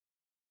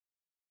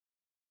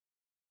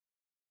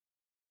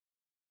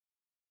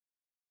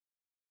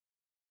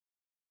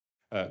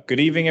Good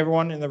evening,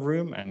 everyone in the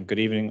room, and good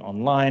evening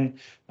online.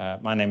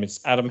 My name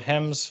is Adam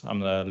Hems. I'm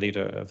the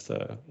leader of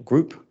the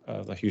group,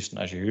 the Houston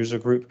Azure User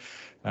Group,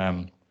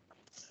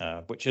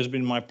 which has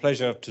been my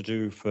pleasure to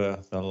do for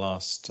the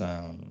last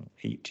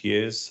 8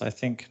 years, I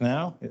think.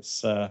 Now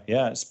it's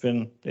it's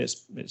been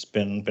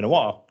a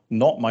while.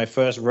 Not my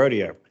first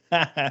rodeo.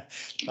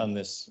 Done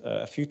this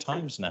a few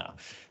times now.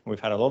 We've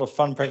had a lot of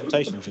fun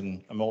presentations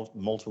in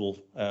multiple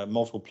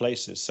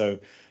places. So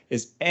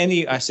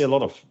I see a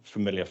lot of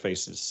familiar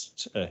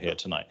faces here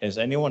tonight. Has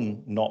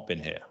anyone not been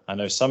here? I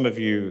know some of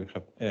you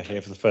are here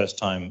for the first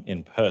time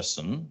in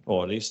person,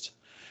 or at least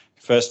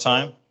first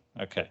time.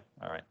 Okay,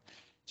 all right.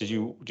 Did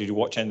you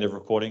watch any of the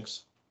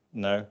recordings?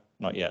 No,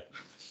 not yet.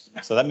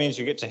 So that means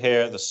you get to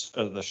hear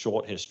the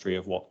short history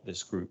of what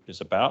this group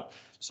is about.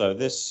 So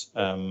this,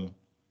 I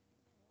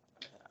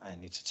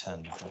need to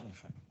turn.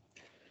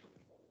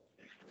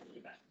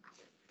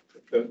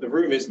 The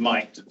room is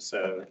mic'd,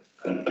 so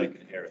they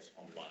can hear us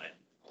online.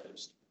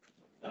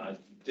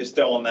 Just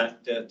don't on that.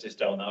 I'll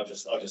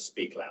just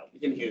speak loud. You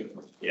can hear.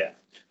 Yeah.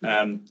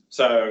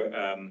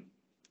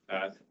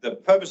 The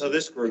purpose of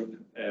this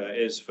group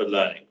is for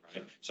learning.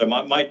 Right? So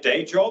my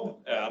day job,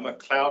 I'm a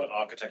cloud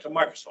architect at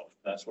Microsoft.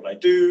 That's what I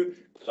do.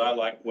 Because I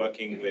like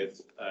working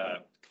with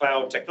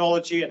cloud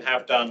technology and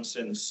have done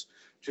since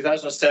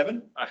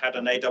 2007. I had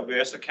an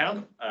AWS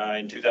account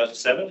in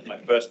 2007, my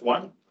first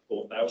one.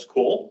 Thought that was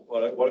cool.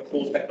 What a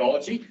cool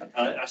technology.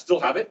 I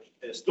still have it.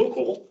 It's still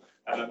cool.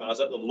 I was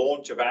at the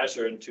launch of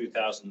Azure in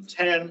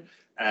 2010,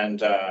 and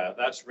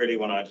that's really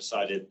when I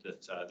decided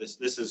that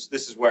this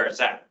is where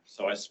it's at.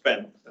 So I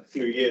spent a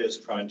few years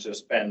trying to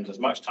spend as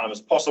much time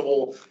as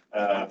possible.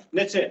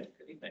 Nitin,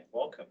 good evening.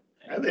 Welcome.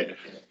 Hi there.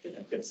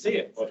 Good to see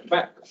you. Welcome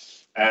back.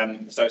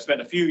 So I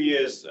spent a few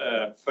years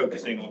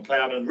focusing on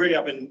cloud, and really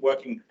I've been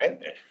working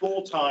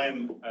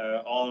full-time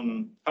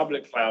on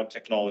public cloud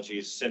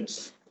technologies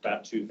since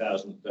about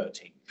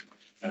 2013.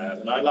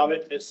 And I love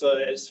it.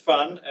 It's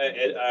fun.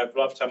 I've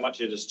loved how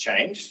much it has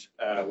changed,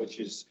 which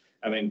is,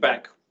 I mean,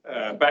 back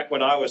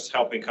when I was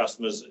helping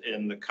customers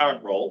in the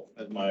current role,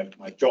 as my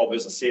job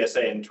as a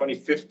CSA in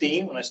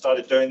 2015, when I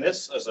started doing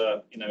this as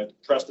a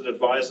trusted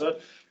advisor,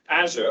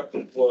 Azure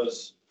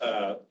was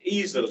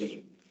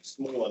easily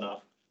small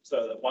enough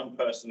so that one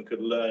person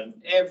could learn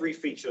every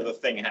feature the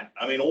thing had.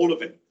 I mean, all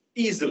of it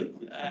easily,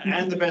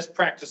 and the best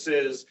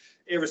practices,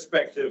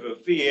 irrespective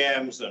of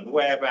VMs and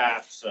web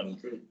apps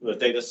and the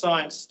data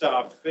science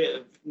stuff,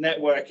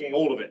 networking,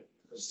 all of it.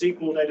 The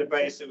SQL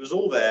database, it was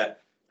all there,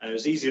 and it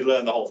was easy to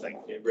learn the whole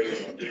thing. It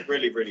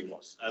really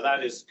was.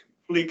 That is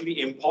completely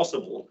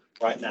impossible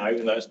right now,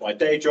 even though it's my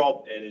day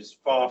job. It is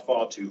far,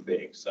 far too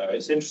big. So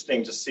it's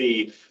interesting to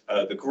see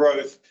the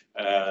growth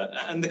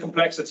and the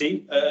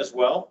complexity as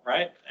well,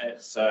 right?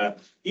 It's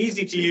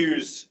easy to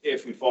use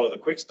if we follow the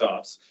quick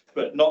starts,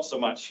 but not so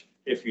much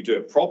if you do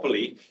it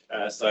properly.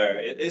 So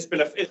it's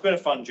been a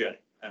fun journey.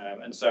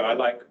 And so I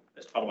like,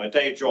 as part of my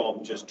day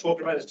job, just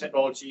talking about this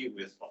technology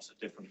with lots of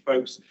different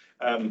folks.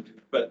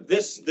 But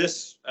this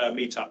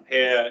meetup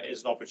here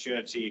is an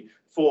opportunity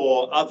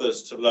for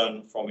others to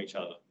learn from each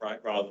other, right?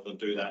 Rather than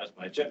do that as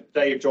my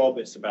day job,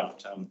 it's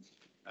about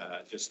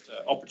just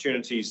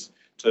opportunities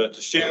to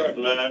share and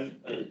learn,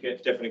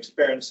 get different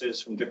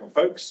experiences from different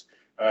folks.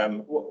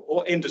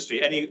 What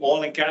industry? Any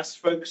oil and gas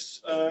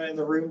folks in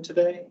the room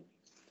today?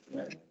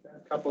 A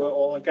couple of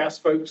oil and gas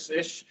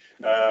folks-ish.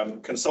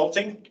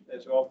 Consulting,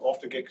 as we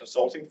often get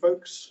consulting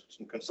folks,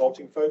 some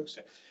consulting folks.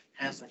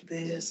 Hands like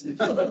this.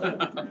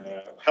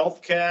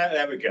 Healthcare,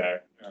 there we go.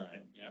 All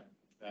right, yeah.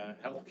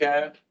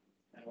 Healthcare,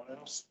 anyone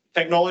else?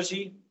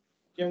 Technology,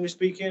 generally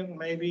speaking,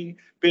 maybe.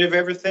 Bit of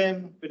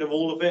everything, bit of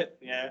all of it.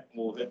 Yeah,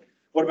 all of it.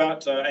 What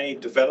about any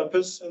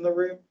developers in the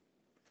room?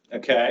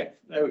 Okay,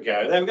 there we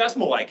go. That's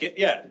more like it.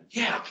 Yeah,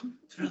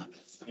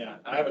 developers. Yeah,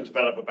 I have a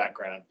developer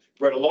background.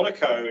 Wrote a lot of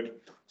code.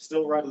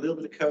 Still write a little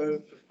bit of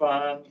code for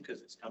fun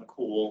because it's kind of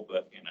cool,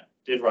 but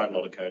did write a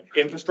lot of code.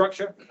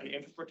 Infrastructure, any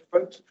infrastructure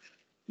folks?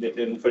 Nick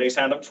didn't put his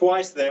hand up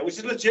twice there, which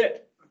is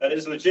legit. That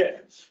is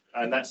legit,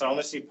 and that's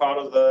honestly part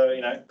of the.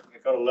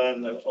 You've got to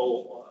learn a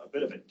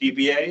bit of it.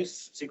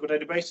 DBAs, SQL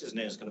Databases,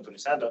 Nick's going to put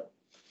his hand up.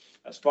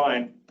 That's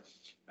fine.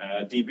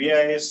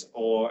 DBAs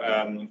or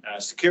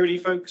security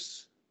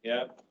folks.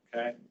 Yeah.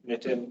 Okay.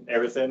 Nitin,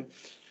 everything.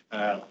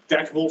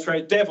 Jack of all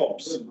trades.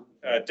 DevOps.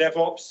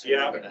 DevOps.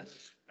 Yeah. Bit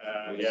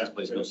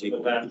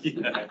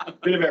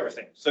of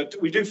everything. So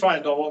we do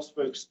find a lot of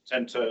folks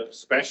tend to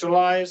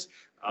specialize.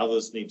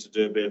 Others need to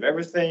do a bit of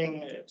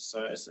everything. It's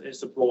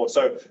a broad.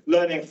 So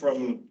learning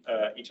from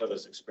each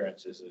other's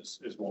experiences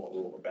is what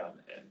we're all about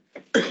here.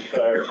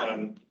 So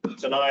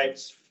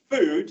tonight's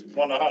food,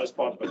 one of the hardest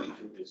parts about it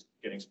is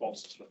getting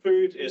sponsors for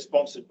food, is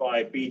sponsored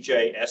by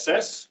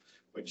BJSS,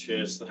 which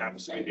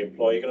happens to be the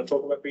employer. You're going to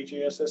talk about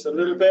BJSS a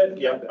little bit?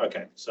 Yeah,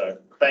 okay. So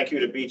thank you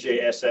to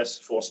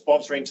BJSS for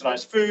sponsoring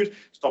tonight's food,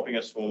 stopping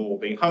us from all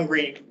being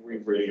hungry. We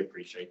really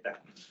appreciate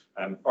that.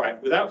 All right,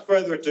 without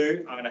further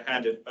ado, I'm going to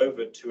hand it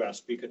over to our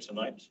speaker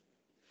tonight,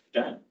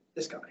 Dan.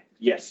 This guy?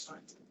 Yes.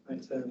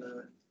 Right,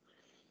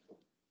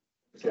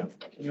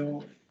 yeah.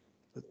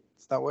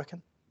 Is that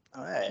working?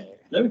 Hey.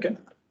 There we go.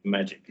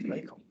 Magic.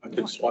 Very cool. I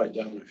can slide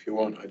down if you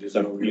want. I just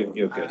So know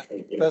you're good.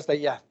 Firstly,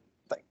 yeah.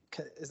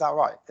 Is that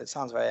right? It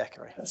sounds very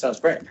echoey. That sounds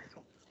great.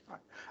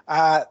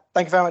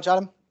 Thank you very much,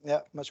 Adam.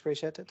 Yeah, much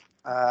appreciated.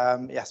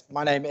 Yes,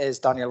 my name is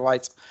Daniel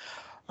White.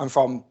 I'm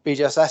from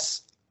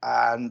BGSS,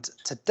 and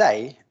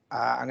today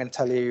I'm going to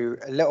tell you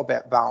a little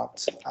bit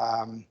about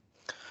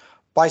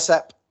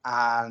Bicep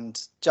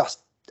and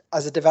just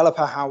as a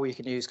developer, how we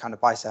can use kind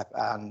of Bicep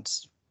and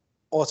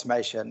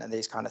automation and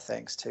these kind of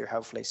things to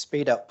hopefully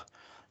speed up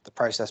the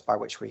process by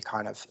which we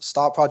kind of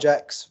start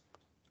projects,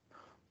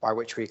 by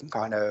which we can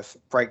kind of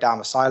break down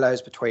the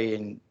silos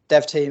between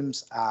dev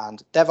teams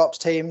and DevOps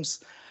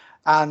teams,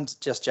 and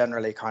just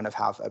generally kind of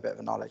have a bit of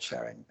a knowledge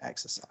sharing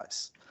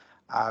exercise.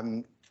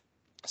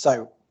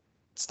 So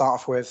start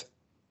off with,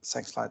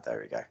 second slide,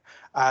 there we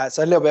go.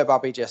 So a little bit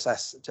about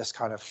BGSS, just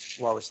kind of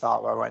where we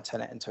start, where I won't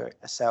turn it into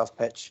a sales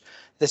pitch.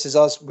 This is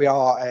us. We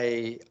are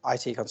a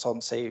IT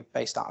consultancy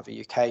based out of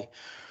the UK.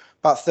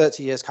 About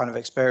 30 years kind of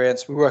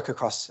experience. We work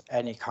across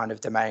any kind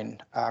of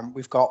domain.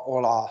 We've got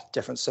all our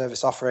different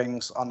service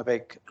offerings on the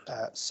big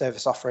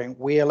service offering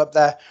wheel up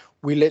there.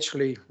 We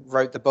literally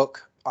wrote the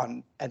book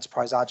on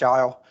Enterprise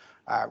Agile.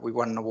 We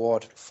won an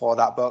award for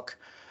that book.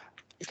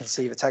 You can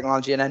see the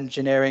technology and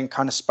engineering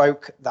kind of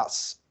spoke.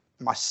 That's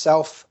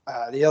myself.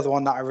 The other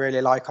one that I really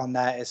like on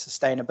there is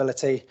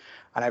sustainability.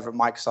 And over at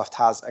Microsoft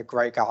has a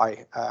great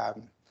guy,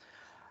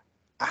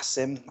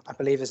 Asim, I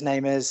believe his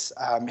name is.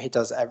 He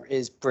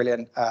is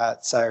brilliant.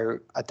 So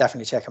I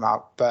definitely check him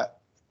out. But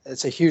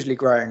it's a hugely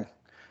growing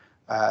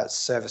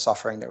service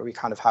offering that we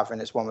kind of have,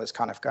 and it's one that's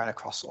kind of going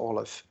across all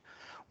of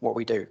what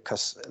we do,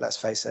 because let's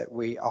face it,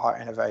 we are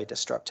in a very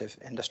disruptive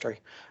industry,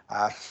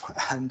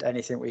 and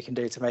anything we can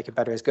do to make it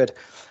better is good.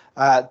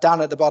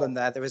 Down at the bottom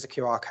there is a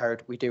QR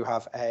code. We do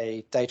have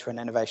a data and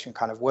innovation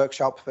kind of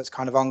workshop that's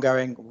kind of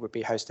ongoing. We'll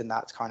be hosting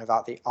that kind of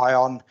at the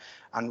ION,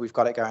 and we've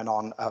got it going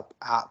on up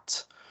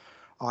at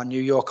our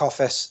New York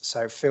office.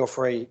 So feel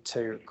free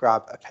to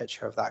grab a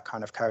picture of that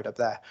kind of code up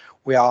there.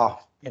 We are,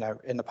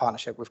 in the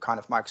partnership with kind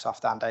of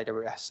Microsoft and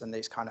AWS and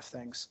these kind of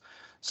things.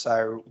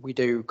 So we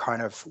do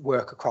kind of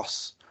work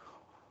across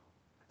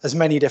as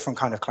many different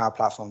kind of cloud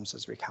platforms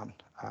as we can.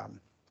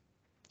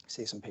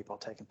 See some people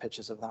taking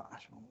pictures of that.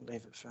 I'll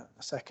leave it for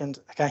a second.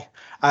 Okay.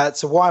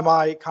 So why am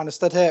I kind of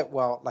stood here?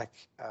 Well, like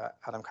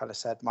Adam kind of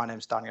said, my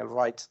name's Daniel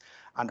Wright.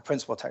 I'm the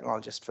principal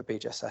technologist for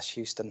BGSS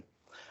Houston.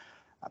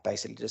 That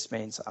basically just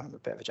means I'm a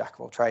bit of a jack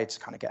of all trades,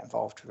 kind of get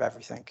involved with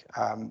everything.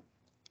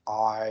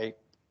 I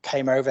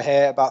came over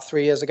here about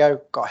 3 years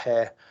ago, got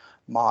here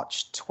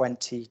March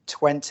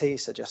 2020,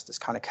 so just as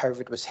kind of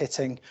COVID was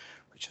hitting,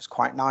 which was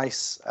quite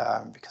nice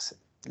because it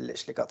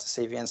literally got to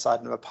see the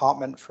inside of an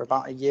apartment for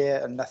about a year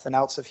and nothing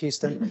else of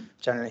Houston.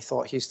 Generally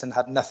thought Houston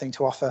had nothing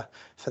to offer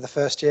for the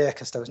first year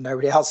because there was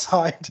nobody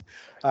outside.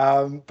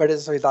 But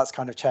that's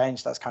kind of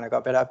changed. That's kind of got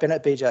a bit. I've been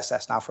at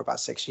BGSS now for about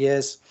 6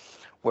 years.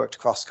 Worked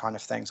across kind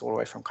of things all the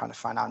way from kind of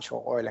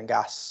financial, oil and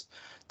gas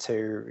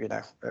to,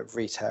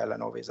 retail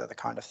and all these other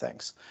kind of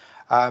things.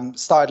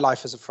 Started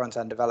life as a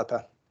front-end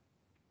developer.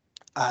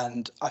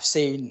 And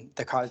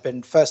I've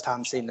been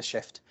firsthand seen the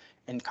shift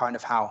in kind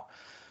of how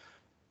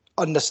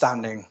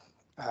understanding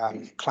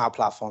cloud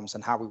platforms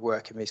and how we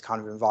work in these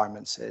kind of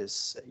environments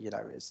is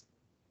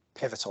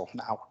pivotal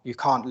now. You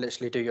can't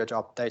literally do your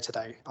job day to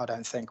day, I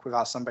don't think,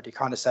 without somebody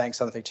kind of saying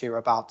something to you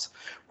about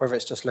whether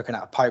it's just looking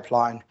at a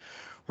pipeline,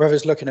 whether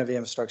it's looking at the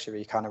infrastructure that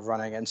you're kind of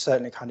running, and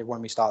certainly kind of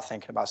when we start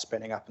thinking about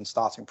spinning up and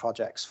starting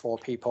projects for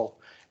people,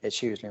 it's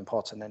hugely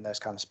important in those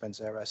kind of sprint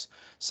zeros.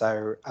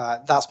 So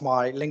that's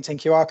my LinkedIn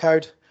QR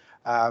code.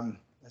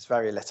 There's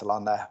very little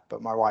on there,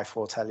 but my wife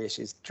will tell you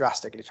she's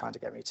drastically trying to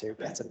get me to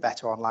get a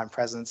better online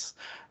presence.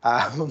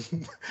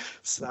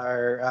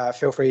 So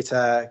feel free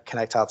to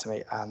connect out to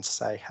me and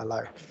say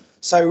hello.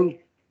 So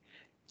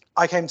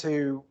I came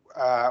to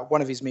one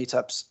of these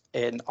meetups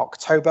in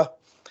October.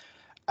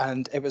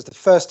 And it was the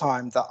first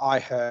time that I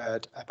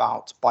heard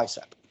about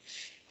Bicep.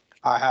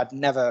 I had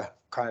never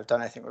kind of done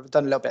anything. I've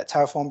done a little bit of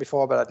Terraform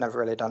before, but I'd never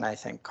really done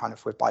anything kind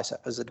of with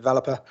Bicep as a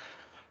developer.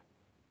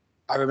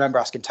 I remember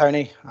asking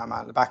Tony, I'm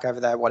at the back over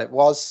there, what it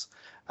was.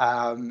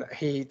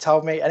 He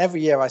told me, and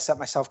every year I set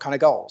myself kind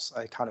of goals.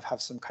 I kind of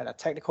have some kind of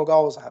technical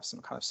goals. I have some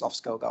kind of soft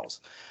skill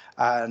goals.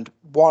 And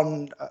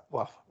one,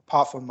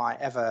 apart from my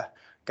ever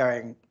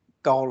going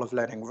goal of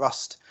learning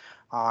Rust,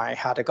 I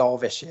had a goal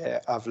this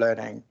year of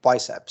learning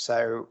Bicep.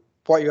 So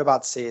what you're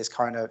about to see is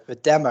kind of the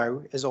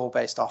demo is all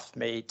based off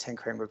me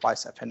tinkering with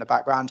Bicep in the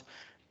background.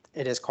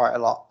 It is quite a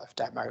lot of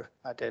demo.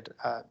 I did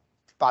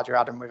badger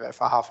Adam with it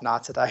for half an hour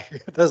today.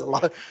 There's a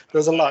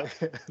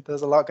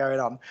lot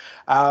going on.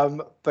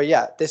 But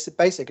yeah, this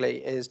basically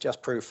is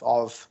just proof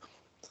of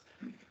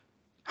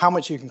how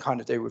much you can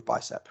kind of do with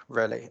Bicep,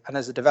 really. And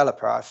as a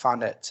developer, I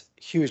found it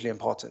hugely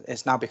important.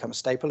 It's now become a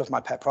staple of my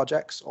pet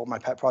projects. All my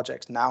pet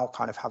projects now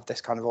kind of have this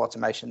kind of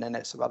automation in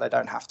it so that I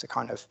don't have to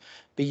kind of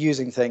be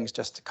using things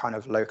just to kind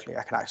of locally.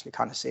 I can actually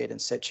kind of see it in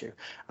situ.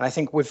 And I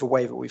think with the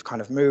way that we've kind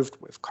of moved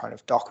with kind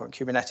of Docker and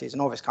Kubernetes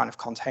and all this kind of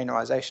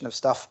containerization of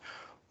stuff,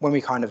 when we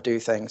kind of do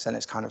things and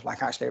it's kind of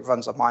like, actually it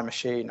runs on my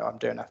machine, or I'm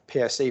doing a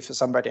POC for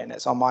somebody and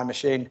it's on my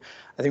machine,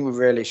 I think we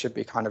really should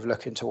be kind of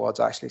looking towards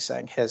actually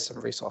saying, here's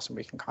some resource and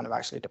we can kind of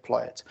actually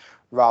deploy it,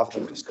 rather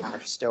than just kind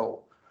of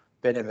still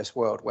being in this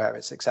world where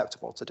it's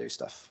acceptable to do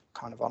stuff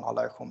kind of on our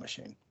local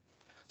machine.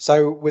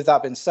 So with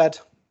that being said,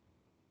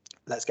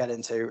 let's get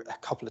into a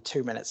couple of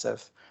 2 minutes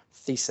of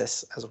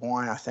thesis as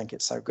why I think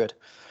it's so good.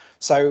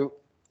 So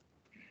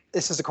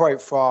this is a quote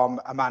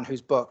from a man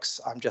whose books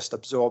I'm just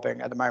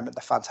absorbing at the moment,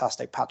 the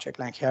fantastic Patrick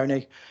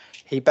Lencioni.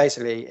 He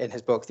basically, in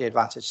his book, The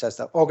Advantage, says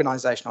that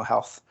organizational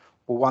health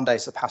will one day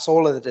surpass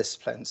all of the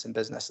disciplines in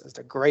business as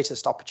the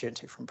greatest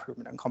opportunity for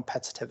improvement and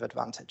competitive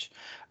advantage.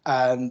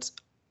 And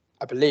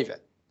I believe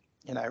it.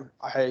 You know,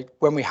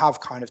 when we have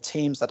kind of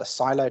teams that are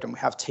siloed and we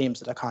have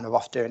teams that are kind of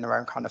off doing their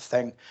own kind of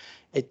thing,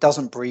 it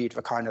doesn't breed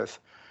the kind of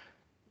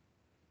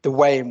the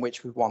way in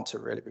which we want to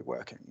really be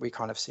working. We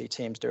kind of see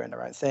teams doing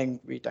their own thing.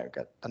 We don't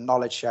get the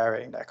knowledge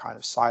sharing. They're kind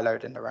of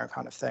siloed in their own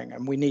kind of thing.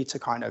 And we need to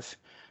kind of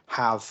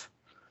have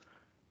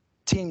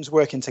teams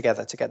working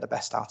together to get the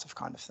best out of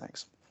kind of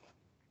things.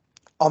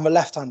 On the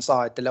left-hand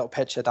side, the little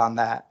picture down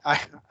there, I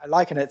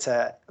liken it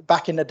to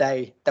back in the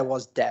day, there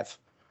was dev.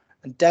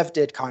 And dev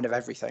did kind of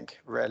everything,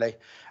 really.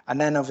 And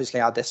then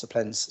obviously our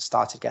disciplines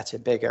started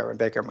getting bigger and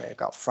bigger, and we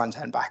got front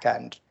end, back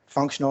end,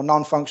 functional,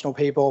 non-functional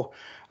people,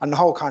 and the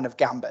whole kind of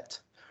gambit.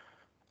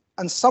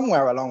 And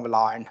somewhere along the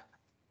line,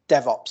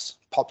 DevOps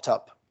popped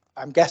up.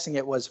 I'm guessing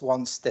it was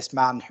once this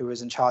man who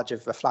was in charge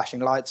of the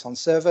flashing lights on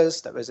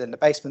servers that was in the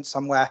basement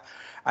somewhere.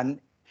 And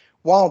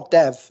while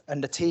dev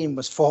and the team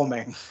was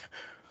forming,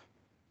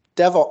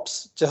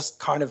 DevOps just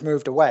kind of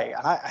moved away.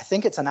 And I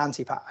think it's an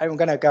anti-pattern. I'm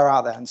going to go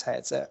out there and say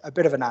it's a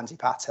bit of an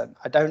anti-pattern.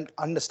 I don't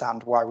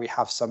understand why we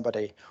have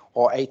somebody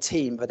or a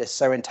team that is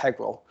so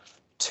integral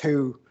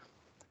to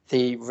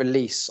the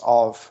release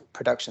of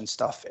production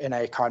stuff in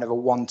a kind of a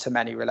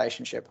one-to-many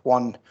relationship.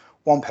 One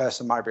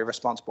person might be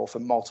responsible for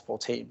multiple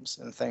teams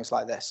and things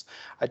like this.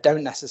 I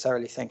don't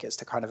necessarily think it's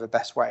the kind of the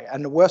best way.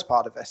 And the worst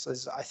part of this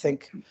is I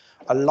think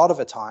a lot of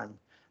the time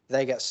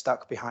they get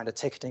stuck behind a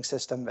ticketing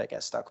system. They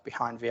get stuck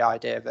behind the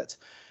idea that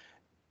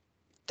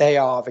they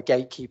are the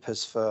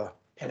gatekeepers for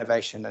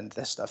innovation and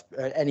this stuff,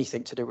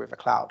 anything to do with the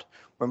cloud,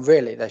 when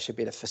really they should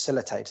be the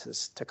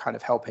facilitators to kind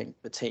of helping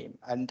the team.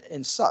 And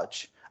in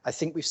such, I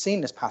think we've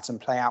seen this pattern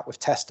play out with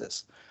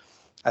testers.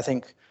 I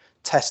think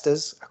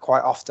testers are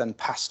quite often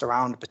passed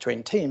around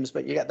between teams,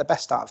 but you get the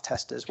best out of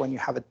testers when you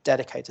have a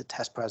dedicated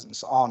test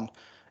presence on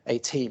a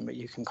team that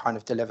you can kind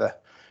of deliver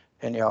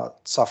in your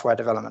software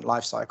development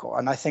lifecycle.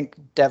 And I think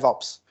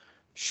DevOps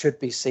should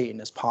be seen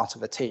as part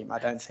of a team. I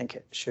don't think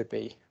it should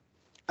be.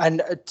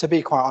 And to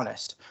be quite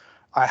honest,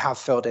 I have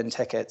filled in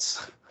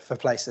tickets for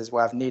places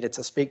where I've needed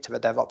to speak to the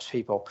DevOps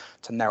people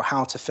to know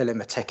how to fill in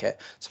the ticket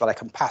so that I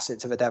can pass it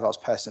to the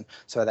DevOps person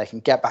so that they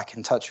can get back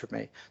in touch with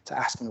me to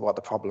ask me what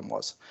the problem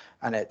was.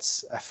 And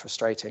it's a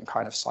frustrating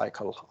kind of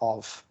cycle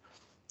of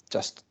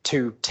just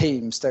two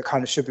teams that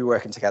kind of should be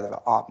working together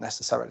that aren't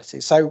necessarily.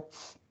 So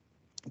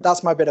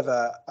that's my bit of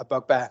a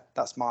bugbear.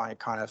 That's my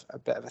kind of a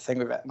bit of a thing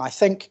with it. And I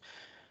think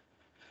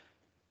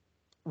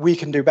we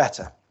can do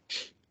better.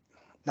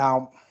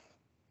 Now,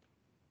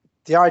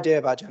 the idea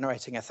about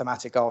generating a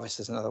thematic goal, this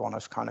is another one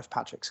of kind of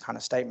Patrick's kind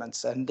of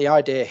statements. And the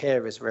idea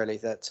here is really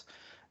that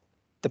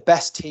the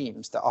best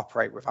teams that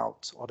operate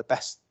without, or the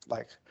best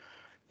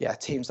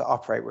teams that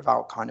operate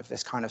without kind of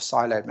this kind of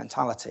siloed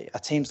mentality are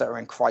teams that are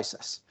in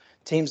crisis,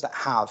 teams that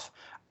have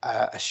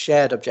a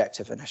shared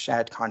objective and a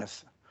shared kind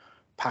of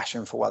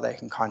passion for what they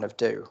can kind of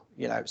do,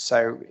 you know.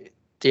 So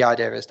the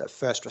idea is that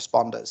first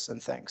responders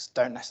and things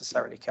don't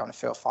necessarily kind of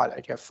feel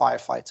siloed. You have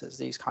firefighters,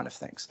 these kind of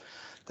things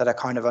that are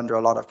kind of under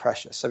a lot of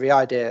pressure. So the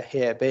idea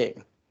here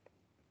being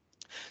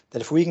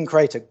that if we can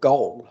create a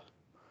goal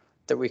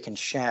that we can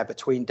share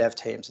between dev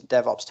teams and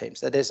DevOps teams,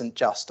 that isn't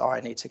just, oh, I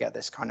need to get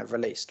this kind of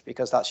released,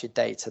 because that's your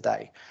day to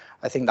day.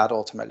 I think that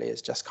ultimately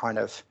is just kind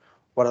of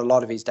what a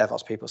lot of these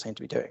DevOps people seem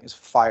to be doing, is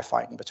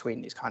firefighting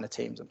between these kind of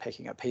teams and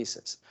picking up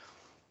pieces.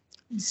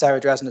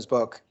 Sarah Dresner's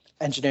book,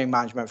 Engineering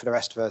Management for the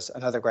Rest of Us,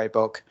 another great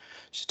book.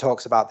 She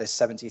talks about this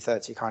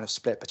 70-30 kind of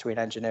split between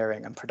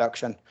engineering and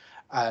production.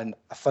 And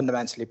I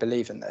fundamentally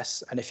believe in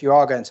this. And if you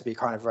are going to be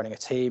kind of running a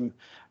team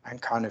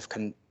and kind of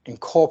can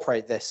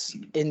incorporate this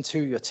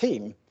into your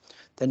team,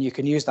 then you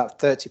can use that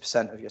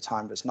 30% of your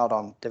time that's not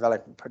on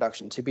development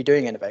production to be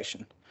doing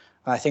innovation.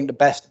 And I think the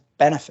best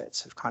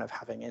benefits of kind of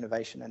having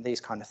innovation and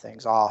these kind of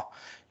things are,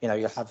 you know,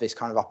 you'll have this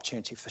kind of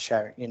opportunity for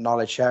sharing,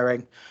 knowledge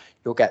sharing.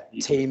 You'll get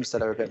teams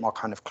that are a bit more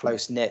kind of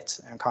close knit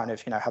and kind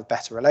of, you know, have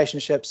better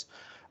relationships,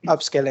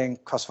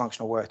 upskilling,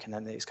 cross-functional working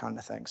and these kind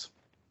of things.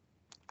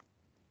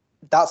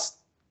 That's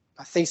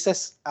a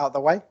thesis out the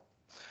way.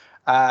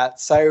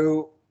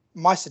 So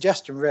my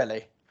suggestion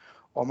really,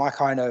 or my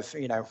kind of,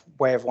 you know,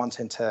 way of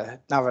wanting to,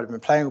 now that I've been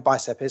playing with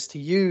Bicep, is to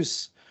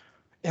use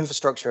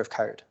infrastructure of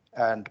code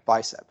and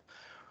Bicep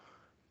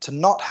to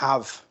not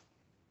have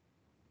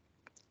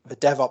the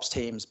DevOps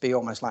teams be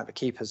almost like the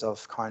keepers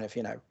of kind of,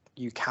 you know,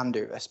 you can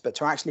do this, but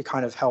to actually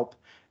kind of help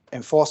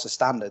enforce the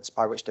standards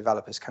by which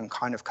developers can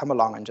kind of come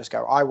along and just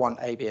go, I want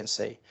A, B, and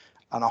C,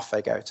 and off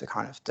they go to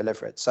kind of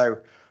deliver it. So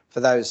for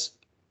those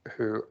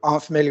who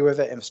aren't familiar with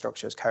it,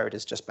 infrastructure as code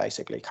is just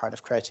basically kind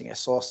of creating a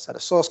set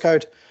of source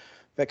code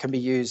that can be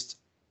used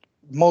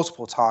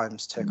multiple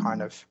times to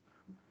kind of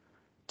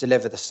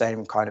deliver the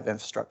same kind of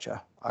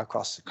infrastructure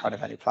across kind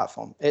of any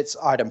platform. It's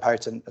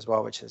idempotent as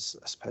well, which is,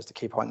 I suppose, the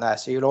key point there.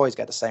 So you'll always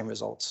get the same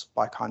results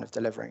by kind of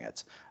delivering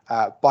it.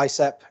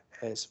 Bicep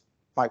is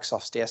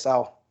Microsoft's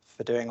DSL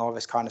for doing all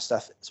this kind of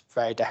stuff. It's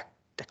very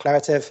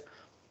declarative.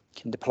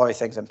 You can deploy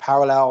things in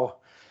parallel.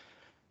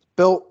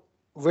 Built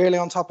really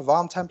on top of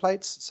ARM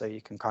templates, so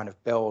you can kind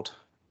of build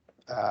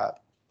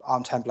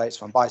ARM templates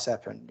from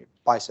Bicep, and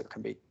Bicep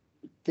can be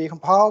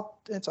decompiled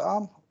into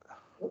ARM.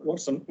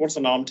 What's an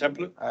ARM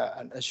template?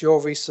 An Azure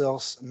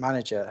Resource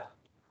Manager.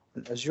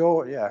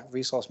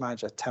 Resource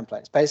Manager template.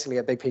 It's basically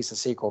a big piece of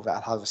SQL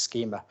that has a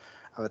schema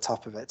at the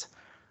top of it.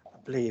 I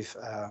believe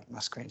my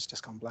screen's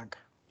just gone blank.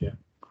 Yeah.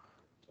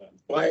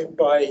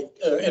 By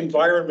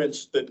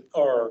environments that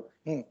are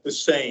the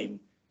same,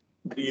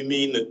 do you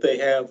mean that they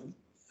have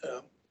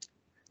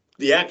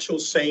the actual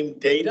same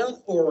data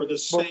or the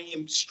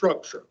same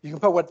structure? You can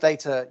put what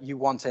data you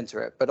want into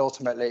it, but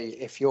ultimately,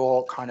 if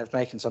you're kind of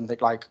making something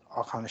like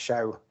I'll kind of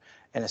show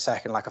in a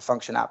second, like a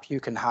function app, you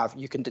can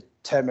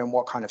determine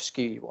what kind of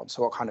SKU you want,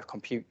 so what kind of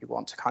compute you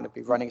want to kind of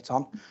be running it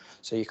on.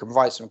 So you can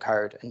write some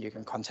code and you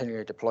can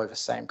continually deploy the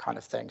same kind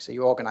of thing. So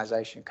your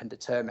organization can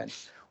determine,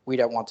 we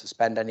don't want to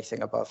spend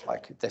anything above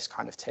like this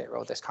kind of tier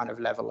or this kind of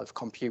level of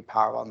compute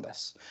power on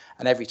this.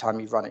 And every time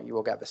you run it, you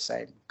will get the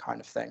same kind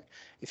of thing.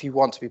 If you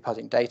want to be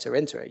putting data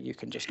into it, you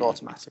can just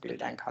automatically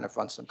then kind of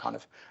run some kind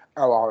of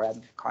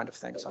ORM kind of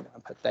thing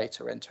and put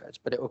data into it.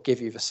 But it will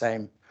give you the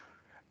same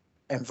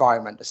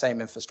environment, the same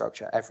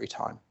infrastructure every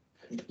time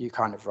you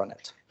kind of run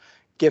it.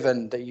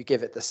 Given that you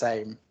give it the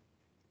same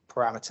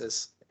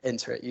parameters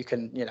into it, you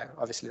can,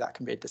 obviously that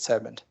can be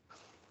determined.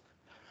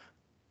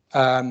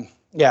 And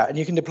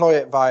you can deploy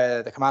it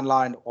via the command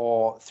line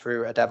or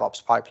through a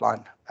DevOps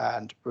pipeline,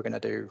 and we're going to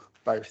do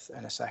both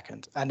in a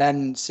second. And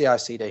then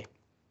CI/CD.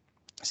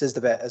 This is the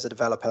bit as a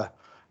developer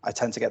I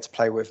tend to get to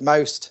play with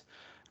most,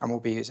 and we'll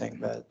be using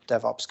the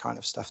DevOps kind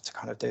of stuff to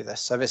kind of do this.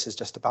 So this is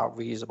just about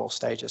reusable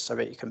stages so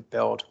that you can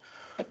build,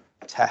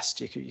 test,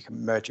 you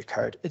can merge your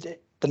code.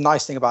 The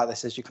nice thing about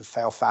this is you can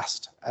fail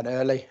fast and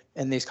early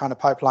in these kind of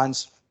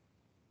pipelines.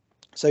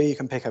 So you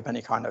can pick up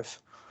any kind of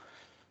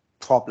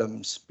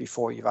problems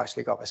before you've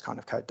actually got this kind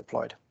of code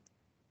deployed.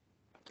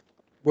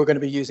 We're going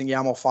to be using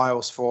YAML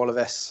files for all of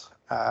this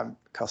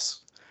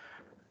because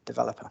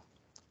developer.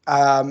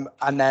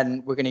 And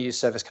then we're going to use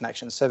service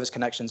connections. Service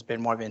connections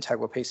being one of the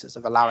integral pieces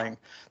of allowing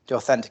the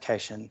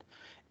authentication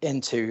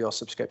into your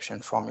subscription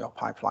from your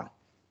pipeline.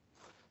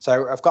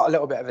 So I've got a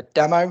little bit of a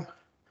demo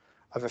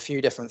of a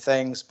few different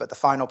things, but the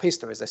final piece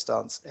to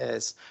resistance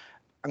is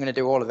I'm going to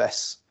do all of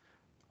this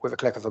with a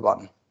click of a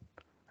button.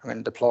 I'm going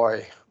to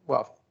deploy,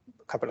 well,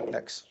 a couple of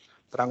clicks,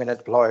 but I'm going to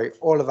deploy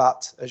all of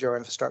that Azure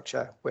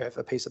infrastructure with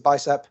a piece of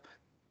Bicep.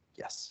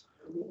 Yes.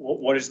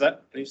 What is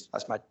that, please?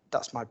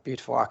 That's my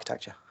beautiful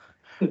architecture.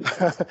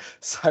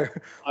 So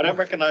I don't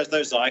recognize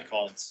those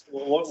icons.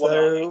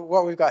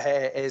 What we've got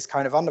here is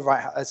kind of on the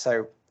right.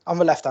 So on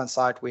the left-hand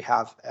side, we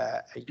have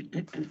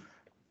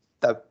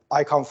the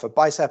icon for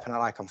Bicep and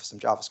an icon for some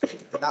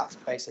JavaScript. And that's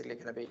basically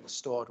going to be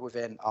stored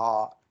within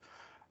our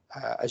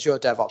Azure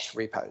DevOps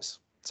repos.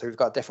 So we've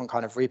got different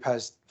kind of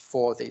repos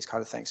for these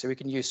kind of things. So we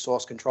can use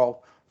source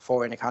control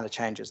for any kind of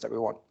changes that we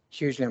want.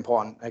 Hugely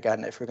important,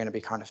 again, if we're going to be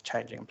kind of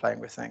changing and playing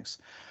with things.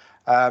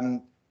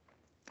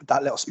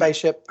 That little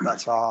spaceship,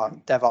 that's our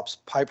DevOps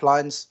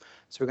pipelines.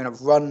 So we're going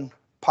to run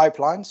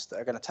pipelines that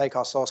are going to take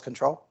our source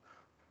control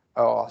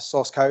or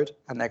source code,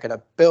 and they're going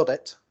to build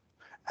it,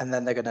 and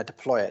then they're going to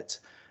deploy it.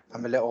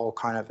 And the little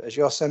kind of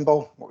Azure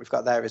symbol, what we've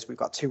got there is we've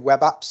got two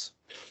web apps.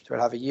 So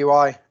we'll have a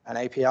UI and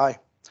API.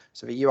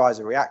 So the UI is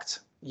a React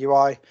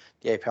UI,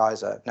 the API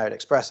is a Node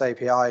Express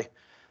API.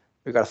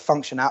 We've got a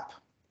function app,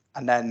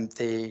 and then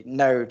the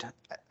Node,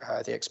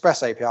 the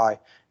Express API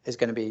is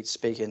going to be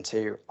speaking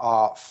to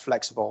our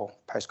flexible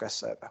Postgres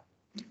server.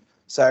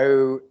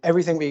 So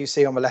everything that you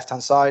see on the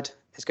left-hand side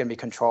is going to be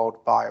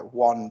controlled by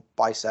one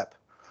Bicep.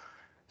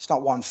 It's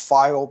not one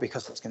file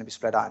because it's going to be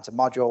split out into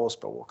modules,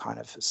 but we'll kind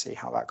of see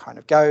how that kind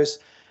of goes.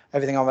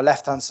 Everything on the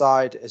left-hand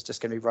side is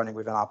just going to be running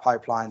within our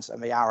pipelines,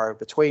 and the arrow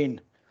between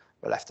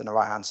the left and the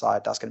right-hand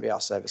side, that's going to be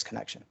our service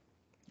connection.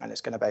 And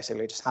it's going to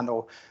basically just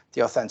handle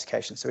the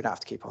authentication, so we don't have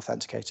to keep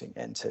authenticating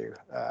into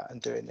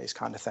and doing these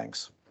kind of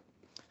things.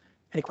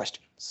 Any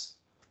questions?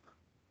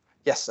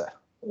 Yes, sir.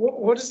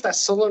 What is that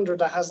cylinder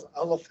that has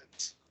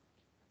elephants?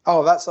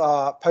 Oh, that's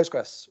our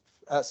Postgres.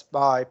 That's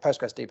my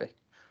Postgres DB.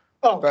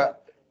 Oh,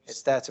 but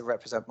it's there to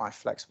represent my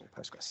flexible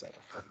Postgres server.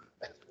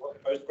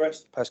 What,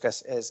 Postgres?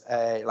 Postgres is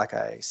like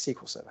a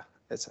SQL server.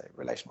 It's a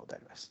relational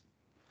database.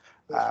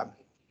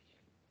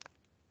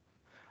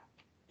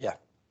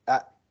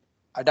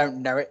 I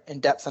don't know it in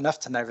depth enough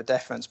to know the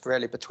difference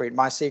really between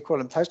MySQL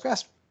and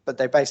Postgres, but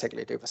they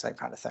basically do the same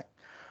kind of thing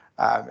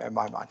in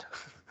my mind.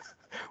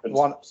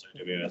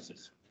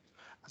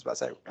 was about to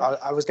say,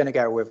 I was going to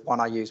go with one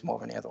I use more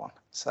than the other one.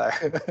 So,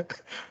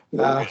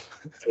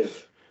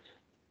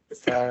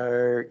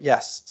 so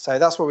yes, so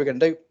that's what we're going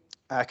to do.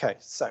 Okay,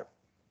 so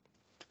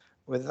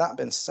with that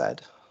being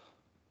said,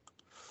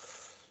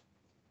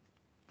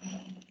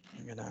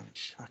 I'm going to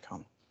crack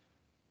on.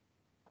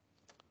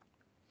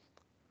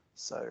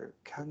 So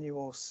can you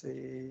all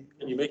see?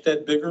 Can you make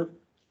that bigger?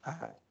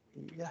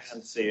 Yes. I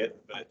can see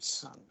it, but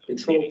it's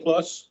Control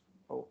plus?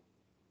 Oh,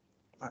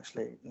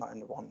 actually not in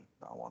the one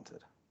that I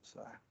wanted.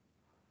 So,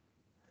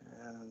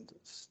 and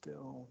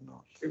still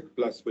not. Shift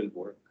plus will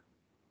work.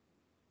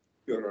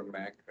 You're on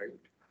Mac, right?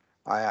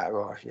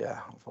 Well, yeah,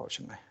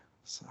 unfortunately.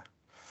 So,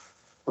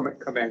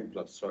 Command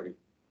plus, sorry.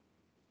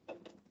 okay.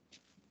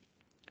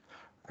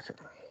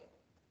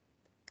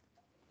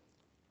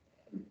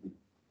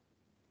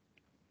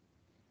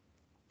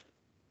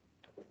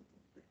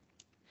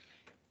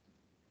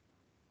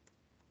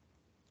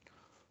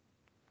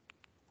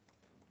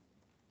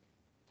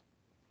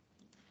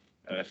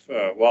 And if,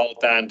 while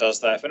Dan does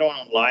that, if anyone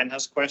online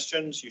has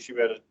questions, you should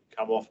be able to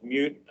come off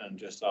mute and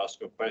just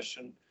ask a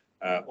question.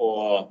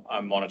 Or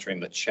I'm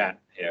monitoring the chat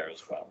here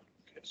as well.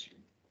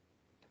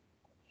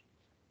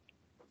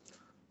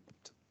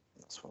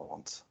 That's what I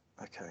want.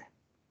 Okay.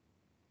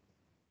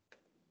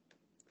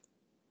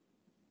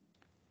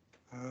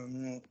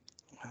 I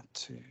had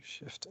to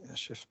shift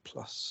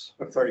plus.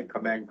 Oh, sorry,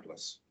 command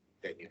plus.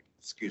 Daniel,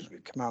 excuse me.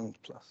 Command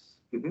plus.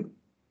 Mm-hmm.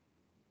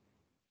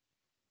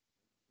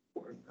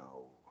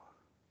 No.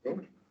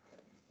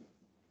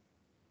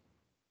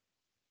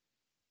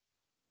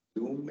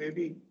 Zoom,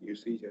 maybe? You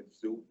see that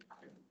Zoom?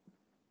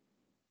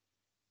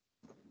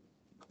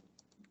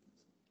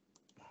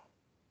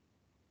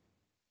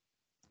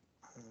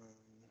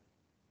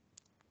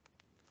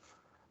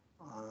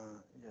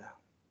 Yeah.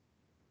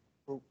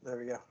 Oh, there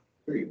we go.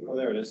 There you Oh, go.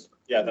 there it is.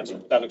 Yeah,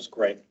 that looks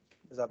great.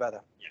 Is that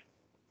better?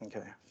 Yeah.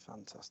 Okay,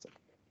 fantastic.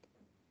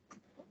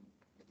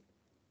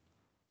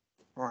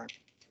 Right.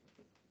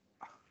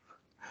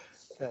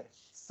 Okay,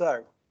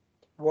 so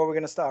what we're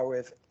going to start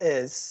with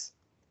is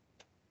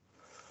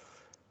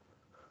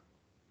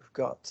we've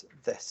got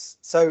this.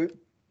 So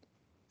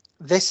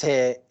this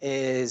here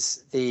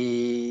is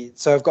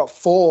so I've got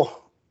 4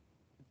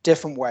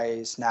 different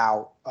ways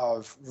now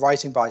of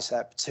writing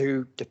Bicep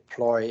to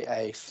deploy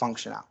a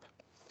function app.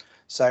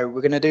 So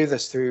we're going to do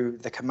this through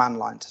the command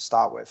line to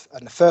start with.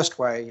 And the first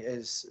way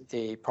is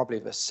probably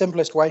the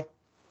simplest way.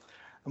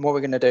 And what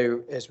we're going to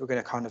do is we're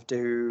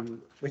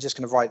just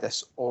going to write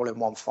this all in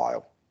one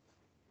file.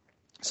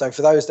 So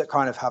for those that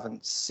kind of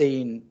haven't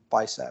seen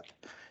Bicep,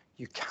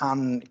 you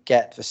can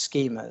get the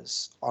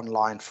schemas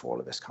online for all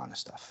of this kind of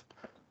stuff.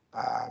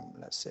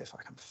 Let's see if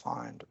I can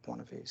find one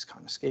of these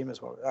kind of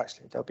schemas. Well,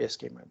 actually, there'll be a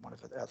schema in one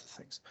of the other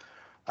things.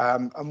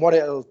 And what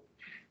it'll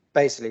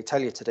basically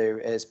tell you to do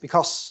is,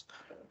 because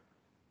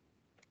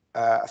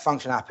a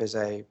function app is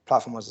a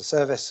platform as a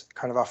service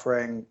kind of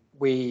offering,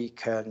 we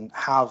can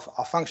have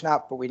our function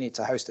app, but we need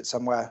to host it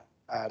somewhere.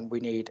 And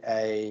we need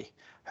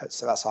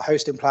so that's our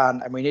hosting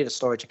plan, and we need a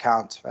storage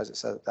account, as it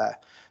says there,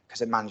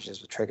 because it manages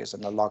the triggers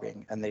and the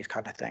logging and these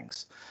kind of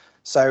things.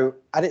 So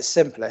at its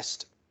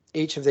simplest,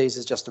 each of these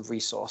is just a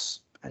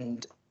resource.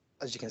 And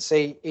as you can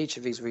see, each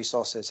of these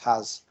resources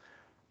has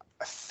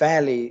a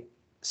fairly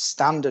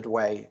standard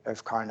way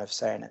of kind of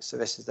saying it. So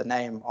this is the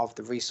name of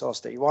the resource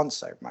that you want.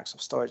 So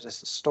Microsoft Storage, this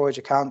is a storage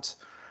account.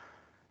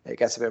 It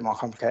gets a bit more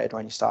complicated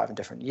when you start having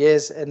different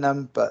years in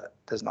them, but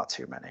there's not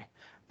too many.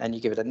 Then you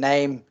give it a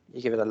name,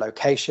 you give it a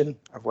location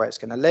of where it's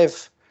going to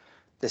live.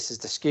 This is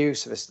the SKU,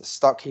 so this is the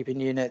stock keeping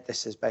unit.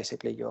 This is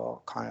basically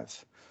your kind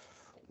of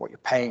what you're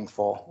paying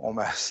for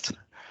almost.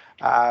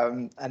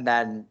 And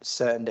then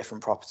certain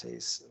different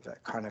properties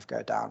that kind of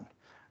go down.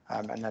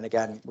 And then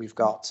again, we've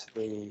got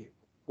the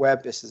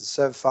web. This is the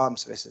server farm,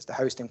 so this is the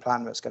hosting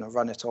plan that's going to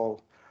run it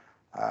all.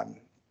 And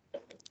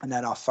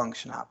then our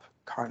function app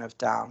kind of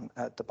down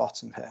at the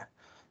bottom here.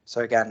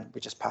 So again,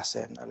 we just pass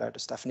in a load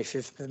of stuff. And if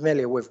you're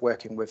familiar with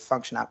working with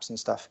function apps and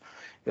stuff,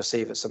 you'll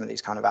see that some of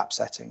these kind of app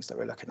settings that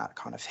we're looking at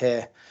kind of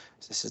here.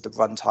 So this is the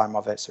runtime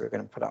of it. So we're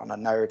going to put it on a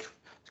node.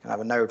 It's going to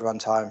have a node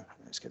runtime.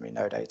 It's going to be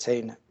node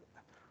 18.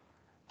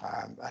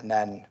 And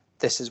then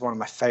this is one of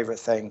my favorite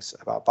things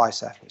about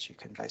Bicep, is you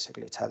can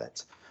basically tell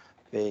it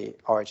the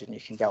origin.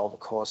 You can get all the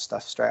core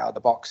stuff straight out of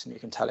the box, and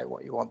you can tell it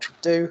what you want to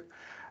do.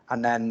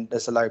 And then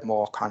there's a load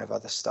more kind of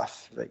other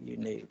stuff that you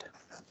need.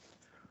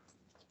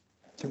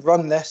 To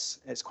run this,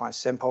 it's quite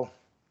simple.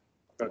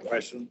 Got a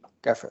question?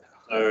 Go for it.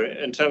 So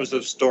in terms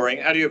of storing,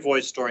 how do you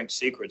avoid storing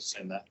secrets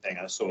in that thing?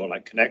 I saw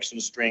like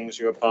connection strings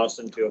you were passed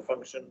into your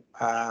function.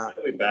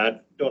 That'd be bad.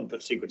 Don't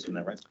put secrets in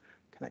there, right?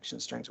 Connection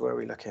strings, where are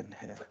we looking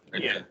here?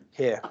 Yeah.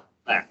 Here.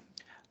 There.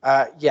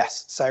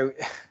 Yes, so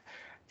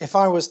if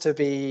I was to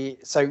be,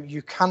 so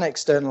you can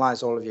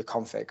externalize all of your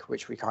config,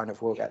 which we kind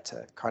of will get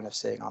to kind of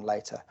seeing on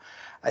later.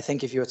 I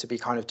think if you were to be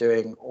kind of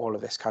doing all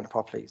of this kind of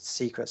properly,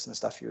 secrets and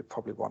stuff, you would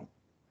probably want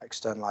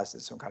externalized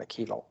in some kind of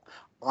key vault.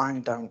 I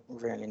don't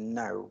really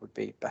know would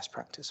be best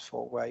practice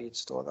for where you'd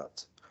store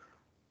that.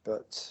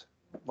 But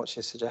what's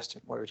your suggestion?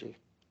 Where would you?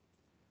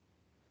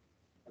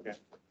 Okay.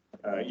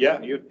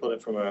 Yeah, you'd pull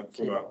it from a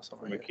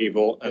key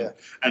vault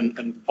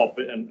and pop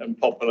it and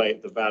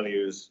populate the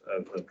values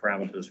of the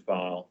parameters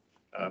file.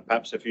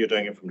 Perhaps if you're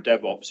doing it from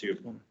DevOps, you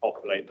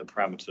populate the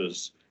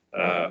parameters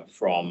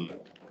from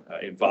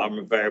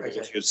environment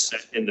variables you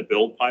set in the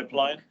build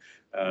pipeline.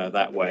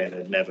 That way,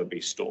 they'd never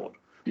be stored.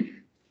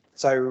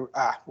 So,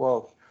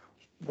 well,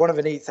 one of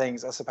the neat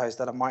things, I suppose,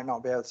 that I might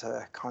not be able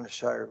to kind of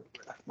show,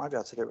 I might be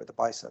able to do it with the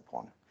bicep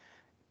one,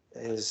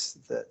 is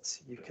that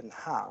you can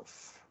have,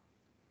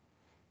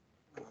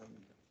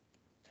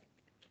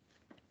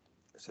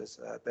 this is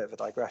a bit of a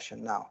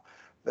digression now,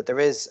 but there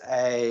is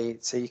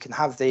so you can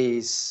have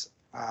these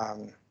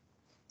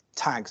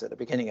tags at the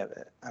beginning of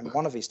it, and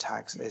one of these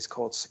tags is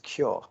called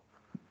secure.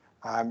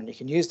 And you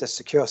can use the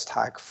secure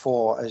tag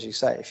for, as you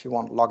say, if you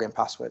want login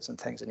passwords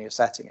and things and you're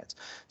setting it.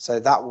 So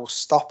that will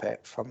stop it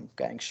from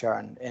getting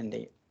shown in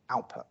the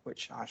output,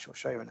 which I shall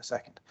show you in a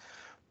second.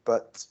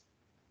 But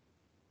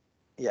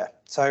yeah,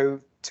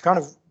 so to kind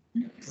of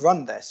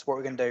run this, what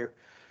we're going to do,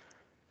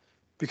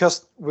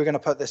 because we're going to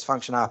put this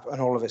function up and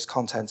all of its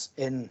contents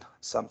in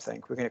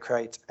something, we're going to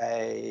create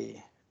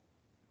a,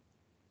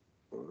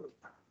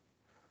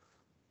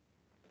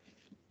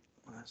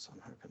 so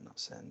I'm hoping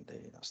that's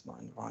not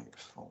in the right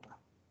folder.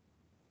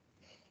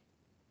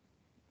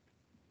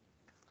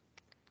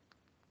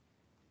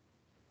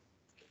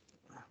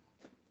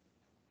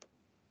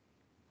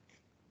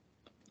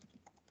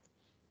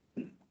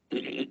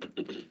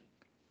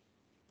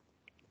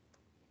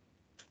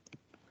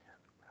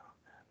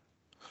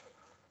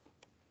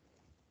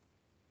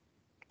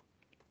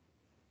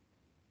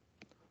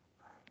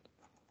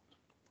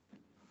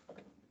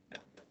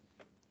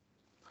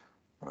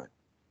 Right.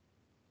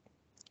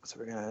 So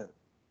we're going to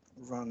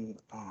run,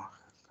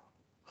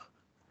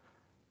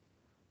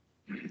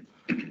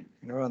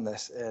 run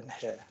this in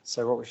here.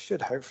 So what we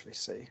should hopefully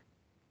see.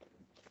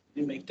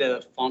 You make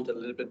the font a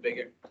little bit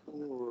bigger.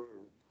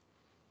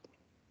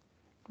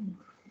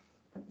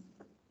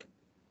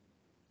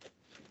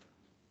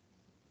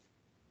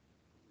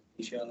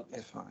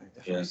 If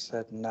I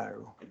said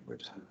no,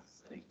 would.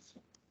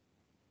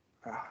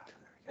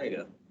 There you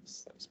go.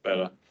 That's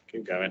better.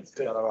 Keep going. Is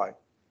that all right?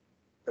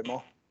 A bit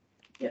more?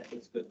 Yeah,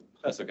 that's good.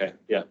 That's okay.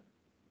 Yeah.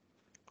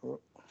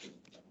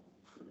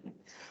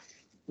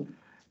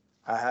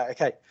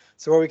 Okay,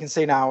 so what we can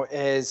see now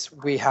is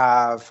we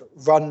have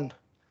run.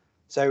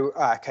 So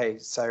okay,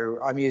 so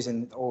I'm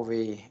using all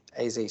the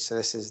AZ. So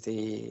this is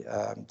the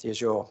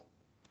Azure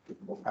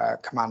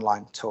command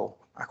line tool.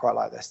 I quite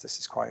like this. This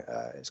is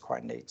it's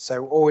quite neat.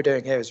 So all we're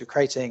doing here is we're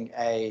creating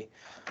a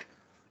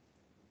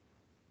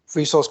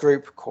resource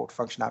group called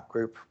function app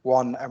group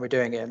 1, and we're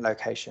doing it in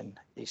location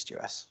East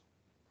US.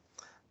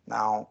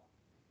 Now,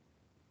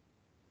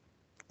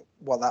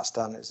 what that's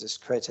done is it's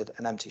created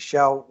an empty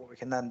shell. What we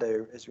can then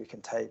do is we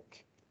can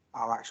take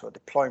our actual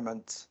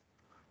deployment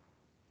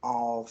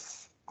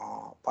of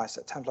our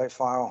bicep template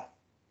file.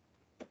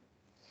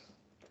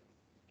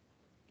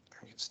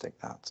 We can stick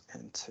that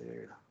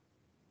into,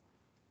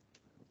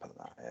 put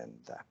that in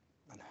there.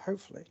 And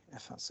hopefully,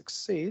 if that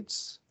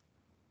succeeds,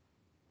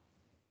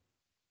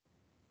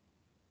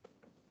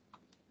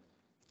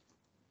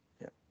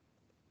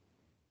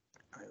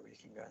 we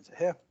can go into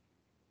here.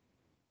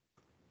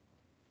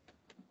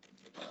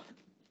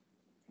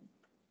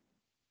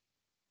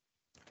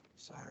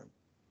 So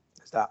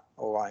is that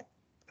all right?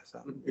 Is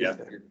that, Yeah,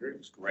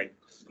 it's great.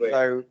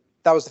 so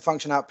that was the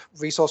function app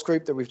resource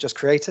group that we've just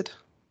created.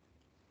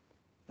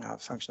 Now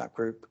function app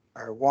group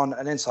 1,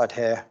 and inside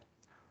here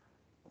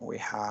we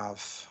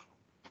have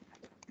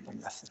one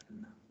method.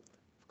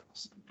 Of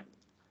course,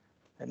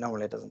 it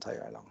normally doesn't take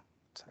very long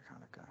to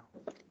kind of go.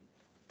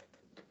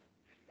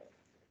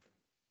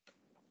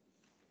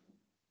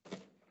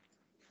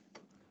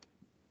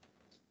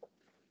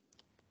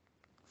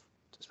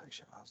 Just make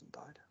sure it hasn't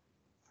died.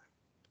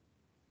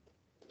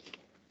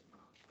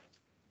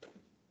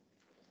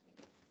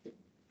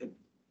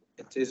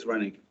 It is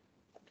running.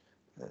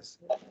 It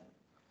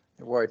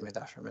worried me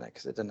there for a minute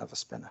because it didn't have a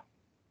spinner.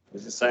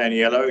 Does it say in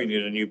yellow you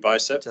need a new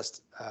bicep?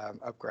 Just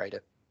upgrade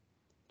it,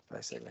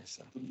 basically.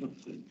 So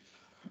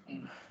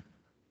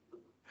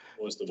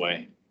What's the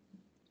way?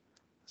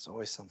 there's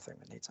always something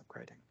that needs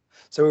upgrading.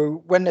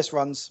 So when this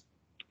runs,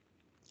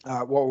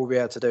 what we'll be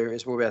able to do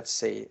is we'll be able to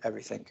see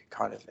everything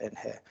kind of in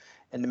here.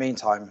 In the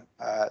meantime,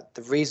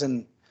 the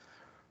reason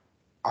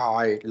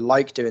I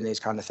like doing these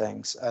kind of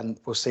things, and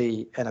we'll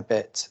see in a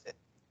bit,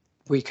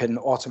 we can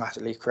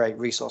automatically create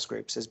resource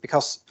groups, is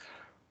because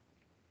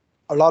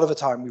a lot of the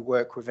time we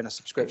work within a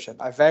subscription.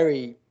 I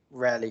very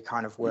rarely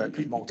kind of work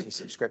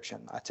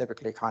multi-subscription. I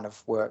typically kind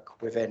of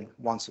work within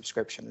one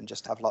subscription and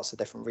just have lots of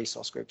different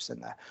resource groups in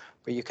there.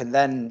 But you can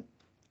then,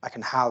 I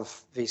can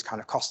have these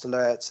kind of cost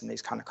alerts and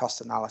these kind of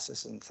cost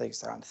analysis and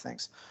things around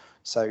things.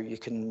 So you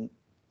can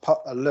put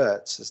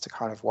alerts as to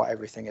kind of what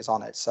everything is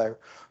on it. So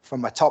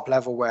from my top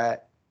level, where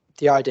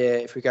the idea,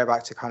 if we go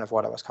back to kind of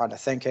what I was kind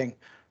of thinking,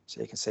 so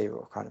you can see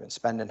what we've kind of been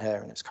spending here,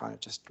 and it's kind of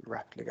just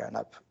rapidly going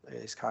up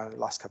these kind of the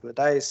last couple of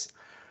days.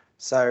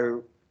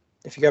 So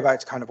if you go back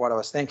to kind of what I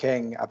was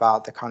thinking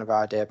about the kind of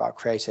idea about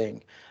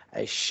creating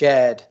a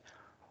shared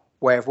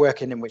way of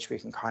working in which we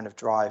can kind of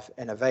drive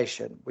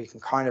innovation. We can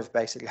kind of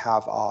basically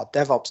have our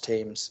DevOps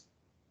teams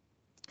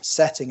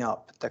setting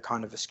up the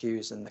kind of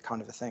SKUs and the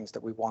kind of the things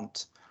that we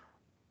want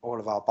all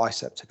of our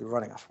bicep to be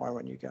running off. Why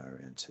won't you go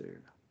into?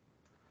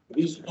 Are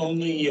these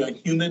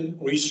only human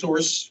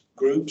resource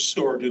groups,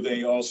 or do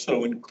they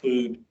also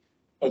include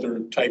other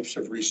types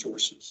of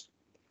resources?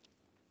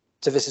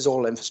 So this is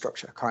all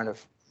infrastructure kind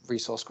of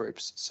resource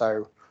groups.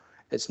 So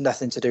it's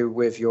nothing to do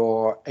with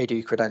your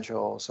AD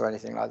credentials or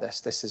anything like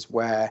this. This is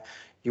where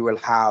you will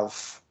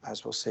have,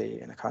 as we'll see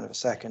in a kind of a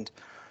second.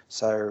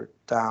 So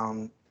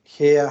down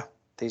here,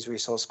 these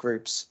resource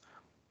groups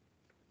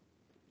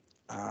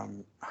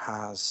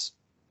has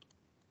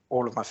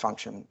all of my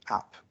function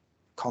app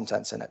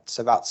contents in it.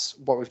 So that's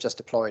what we've just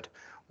deployed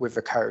with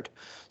the code.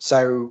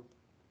 So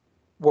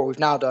what we've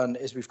now done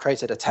is we've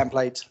created a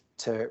template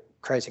to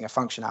creating a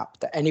function app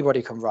that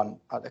anybody can run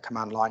at the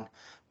command line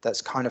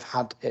that's kind of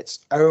had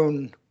its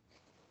own,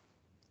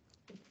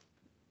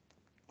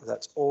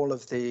 that's all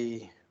of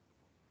the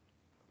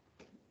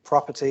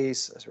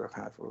properties, as we'll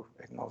kind of we'll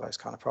ignore those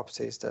kind of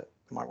properties that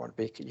might want to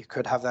be, you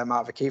could have them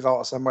out of a key vault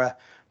or somewhere,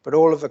 but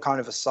all of the kind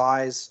of the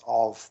size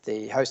of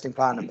the hosting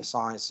plan and the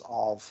size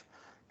of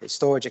the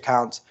storage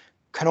account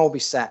can all be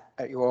set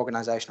at your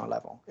organizational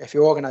level. If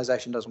your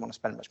organization doesn't want to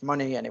spend much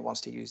money and it wants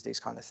to use these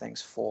kind of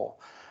things for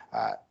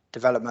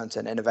development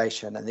and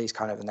innovation and these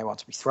kind of, and they want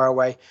to be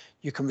throwaway,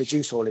 you can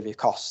reduce all of your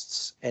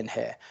costs in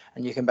here.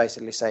 And you can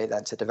basically say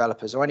then to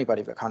developers or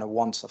anybody that kind of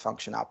wants a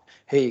function app,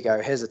 here you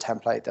go, here's a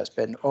template that's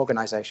been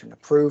organization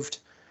approved,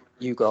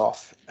 you go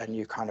off and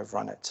you kind of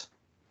run it.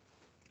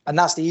 And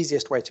that's the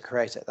easiest way to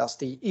create it. That's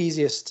the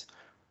easiest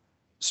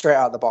straight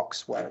out of the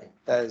box way.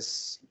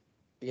 There's,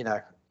 you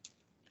know,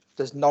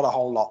 there's not a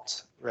whole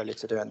lot really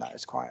to do in that.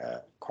 It's quite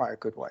a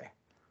good way.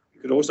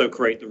 You could also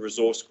create the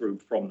resource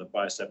group from the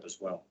bicep as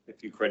well.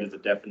 If you created the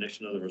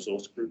definition of the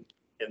resource group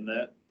in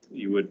there,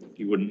 you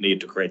wouldn't need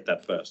to create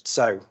that first.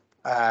 So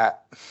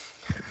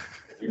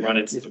You run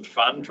into some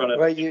fun trying to.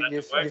 well,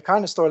 you've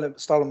kind of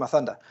stolen my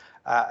thunder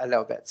a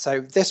little bit.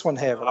 So this one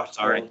here, one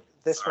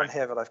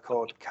here that I've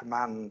called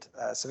command.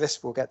 So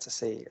this we'll get to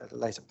see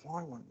later.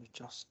 Why won't you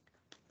just?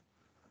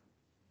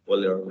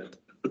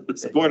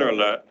 Spoiler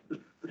alert.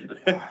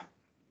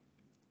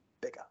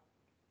 Bigger.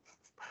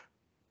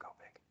 Go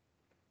big.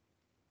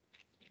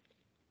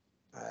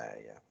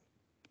 Yeah.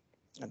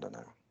 I don't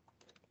know.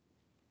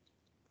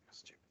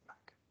 Stupid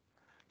Mac.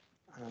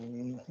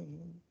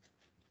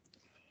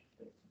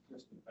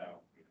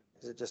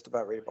 Is it just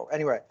about readable?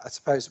 Anyway, I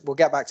suppose we'll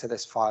get back to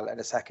this file in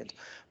a second,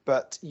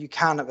 but you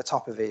can at the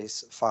top of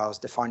these files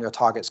define your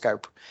target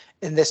scope.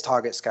 In this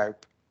target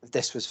scope,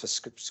 this was for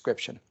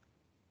subscription.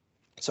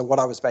 So what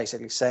I was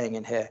basically saying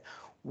in here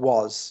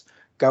was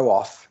go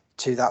off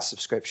to that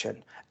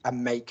subscription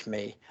and make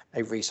me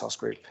a resource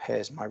group.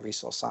 Here's my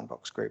resource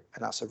sandbox group,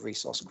 and that's a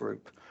resource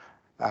group.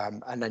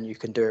 And then you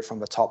can do it from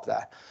the top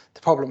there.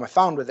 The problem I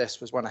found with this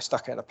was when I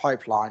stuck it in a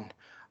pipeline,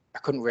 I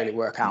couldn't really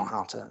work out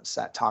how to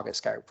set target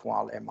scope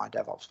while in my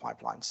DevOps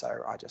pipeline.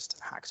 So I just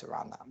hacked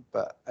around that.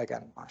 But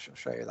again, I shall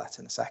show you that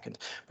in a second.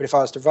 But if I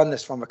was to run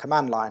this from a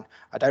command line,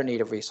 I don't need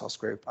a resource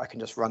group. I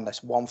can just run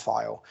this one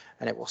file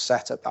and it will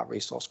set up that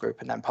resource group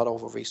and then put all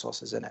the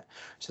resources in it,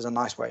 which is a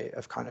nice way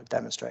of kind of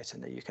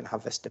demonstrating that you can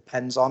have this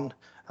depends on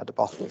at the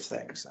bottom of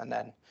things. And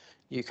then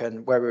you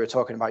can, where we were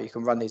talking about, you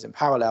can run these in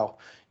parallel.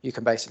 You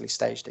can basically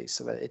stage these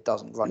so that it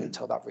doesn't run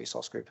until that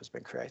resource group has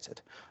been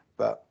created.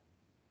 But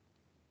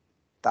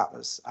that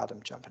was Adam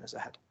jumping us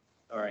ahead.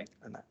 All right.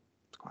 And that's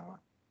quite all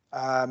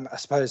right. I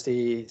suppose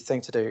the thing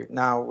to do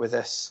now with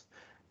this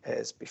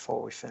is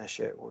before we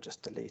finish it, we'll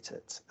just delete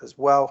it as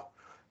well.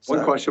 So,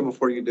 One question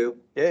before you do.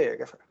 Yeah,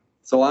 go for it.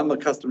 So I'm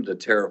accustomed to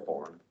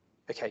Terraform.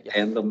 Okay, yeah.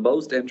 And the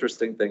most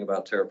interesting thing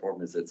about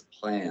Terraform is its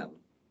plan.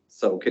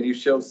 So can you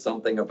show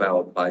something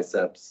about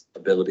Bicep's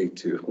ability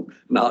to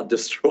not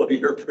destroy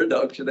your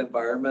production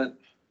environment?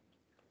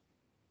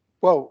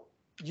 Well,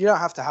 you don't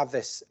have to have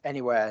this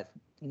anywhere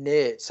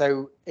near.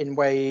 So in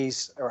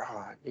ways, you're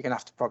gonna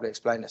have to probably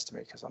explain this to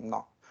me because I'm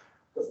not.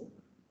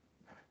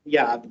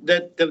 Yeah,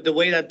 the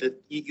way that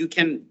you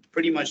can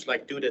pretty much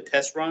like do the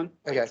test run,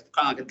 Okay. kind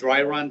of like a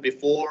dry run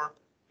before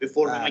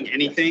doing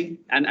anything,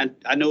 and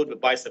I know the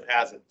Bicep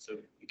has it, so.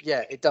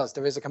 Yeah, it does.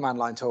 There is a command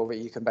line tool that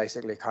you can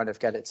basically kind of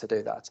get it to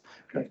do that.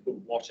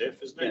 What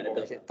if, isn't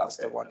it? Yeah, That's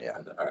the one, yeah.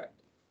 All right.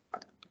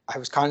 I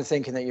was kind of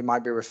thinking that you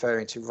might be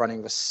referring to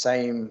running the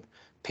same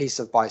piece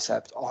of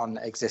Bicep on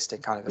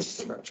existing kind of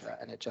infrastructure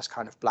and it just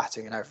kind of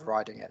blatting and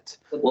overriding it.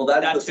 Well,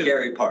 that's That's the it.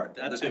 scary part.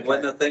 That's it.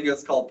 When the thing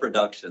is called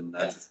production,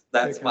 that's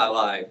Okay. my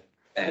life,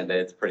 and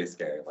it's pretty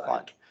scary.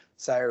 Fine.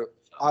 So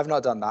I've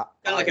not done that.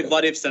 Kind of like a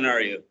what if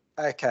scenario.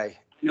 Okay,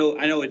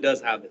 I know it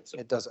does have it, so.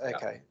 it does.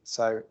 Okay,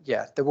 so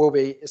yeah, there will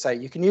be, say,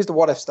 you can use the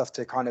what if stuff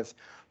to kind of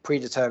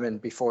predetermine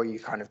before you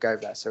kind of go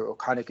there. So it will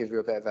kind of give you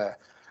a bit of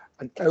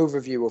an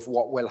overview of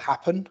what will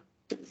happen.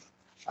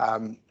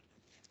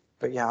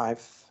 But yeah,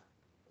 I've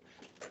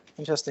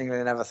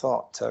interestingly never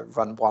thought to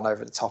run one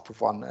over the top of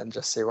one and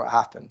just see what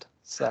happened.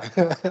 So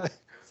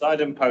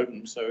It's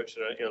idempotent, so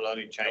it'll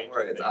only change. Don't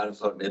worry, it's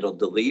idempotent. It'll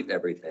delete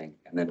everything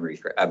and then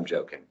recreate. I'm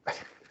joking.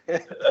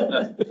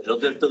 It'll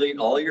just delete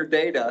all your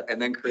data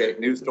and then create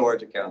new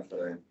storage accounts that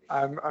are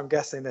empty. I'm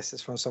guessing this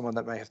is from someone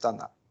that may have done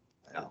that.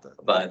 No,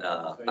 but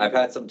I've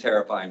had some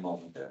terrifying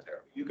moments. Yeah.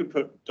 You could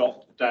put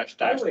dot dash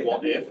dash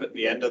what if at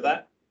the end of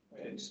that.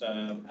 It's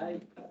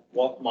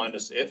what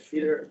minus if.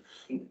 Peter,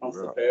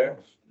 There,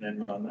 and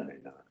then run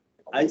that.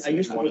 I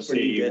used to Want work to for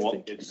see DBS.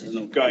 what it's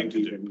going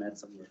to do. Met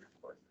somewhere.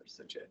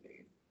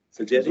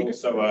 There's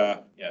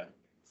also, yeah,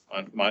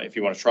 if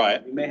you want to try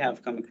it, We may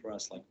have come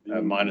across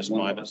like. minus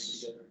one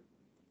minus.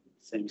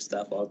 Same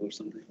staff log or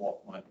something.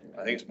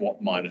 I think it's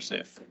what minus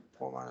if.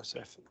 What minus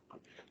if?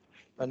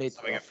 I need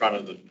Something in front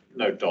of the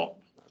no dot.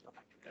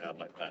 Yeah,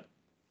 like that.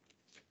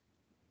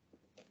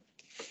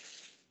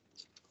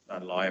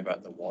 Don't lie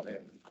about the what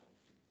if.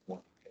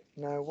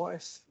 no. What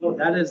if? No,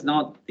 that is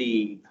not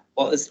the,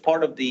 well, it's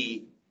part of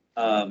the,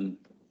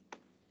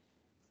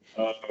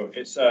 Oh,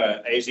 it's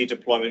AZ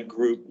deployment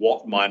group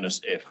what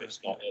minus if. It's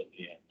not at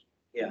the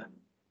end.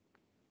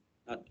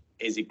 not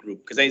AZ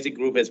group, because AZ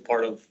group is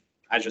part of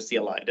Azure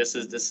CLI. This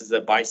is a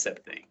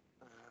bicep thing.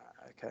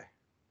 Okay.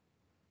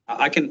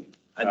 I don't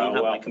have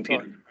my well,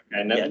 computer.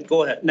 Okay, Yeah,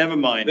 go ahead. never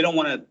mind. We don't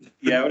want to,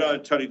 Yeah, we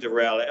don't totally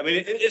derail it. I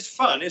mean, it's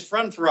fun. It's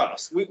fun for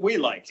us. We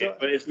like it,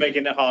 but it's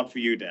making it hard for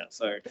you, Dan.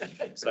 So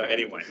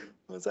anyway.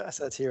 What was that I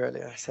said to you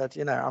earlier? I said,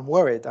 I'm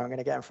worried that I'm going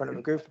to get in front of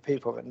a group of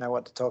people that know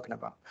what they're talking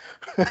about.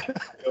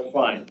 You're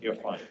fine. You're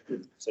fine.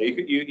 So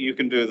you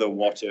can do the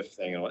what if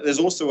thing. There's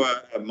also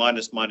a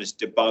minus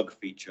debug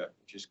feature,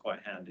 which is quite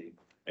handy.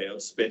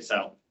 It spits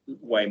out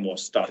way more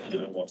stuff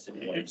than what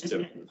it's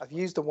doing. I've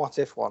used the what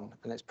if one,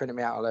 and it's printed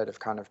me out a load of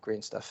kind of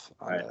green stuff.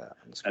 On Right.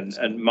 the screen.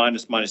 And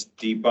minus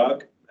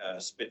debug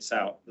spits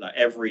out like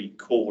every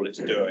call it's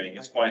doing.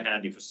 It's quite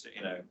handy for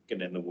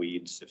getting in the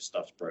weeds if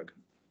stuff's broken.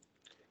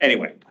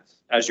 Anyway,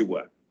 as you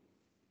were.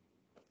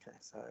 Okay,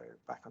 so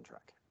back on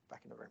track,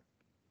 back in the room.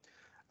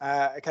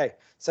 Okay,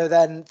 so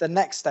then the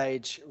next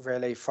stage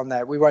really from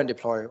there, we won't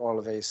deploy all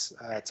of these,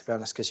 to be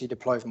honest, because you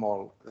deploy them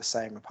all the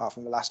same apart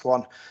from the last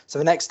one. So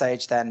the next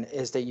stage then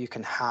is that you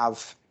can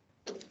have,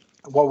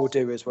 what we'll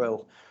do is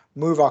we'll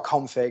move our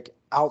config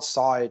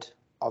outside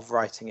of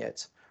writing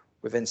it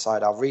with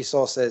inside our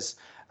resources,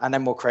 and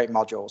then we'll create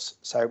modules.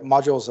 So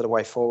modules are the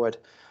way forward.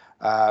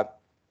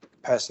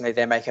 Personally,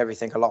 they make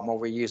everything a lot more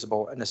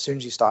reusable. And as soon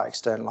as you start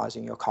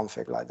externalizing your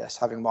config like this,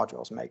 having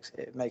modules makes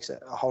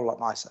it a whole lot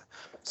nicer.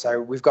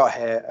 So we've got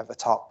here at the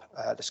top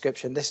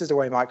description. This is the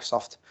way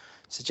Microsoft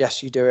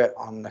suggests you do it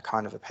on the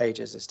kind of the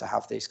pages, is to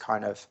have these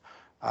kind of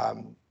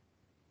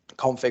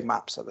config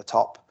maps at the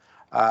top.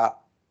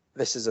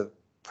 This is a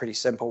pretty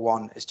simple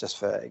one. It's just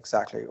for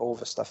exactly all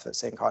the stuff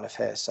that's in kind of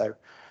here. So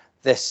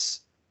this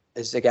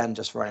is again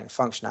just running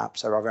function app.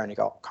 So I've only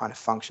got kind of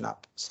function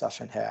app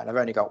stuff in here, and I've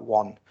only got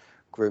one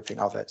grouping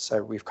of it.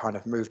 So we've kind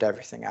of moved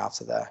everything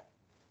out of there.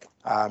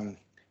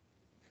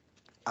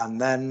 And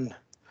then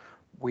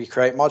we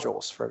create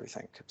modules for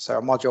everything. So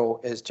a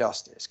module is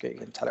just, you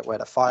can tell it where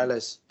the file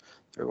is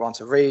that we want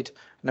to read, and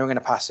then we're going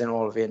to pass in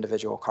all of the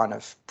individual kind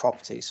of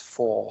properties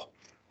for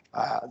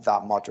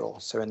that module.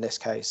 So in this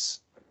case,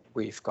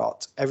 we've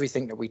got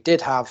everything that we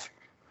did have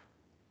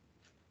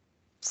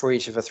for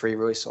each of the three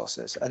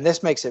resources. And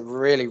this makes it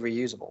really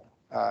reusable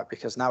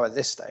because now at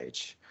this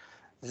stage,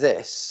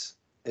 this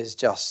is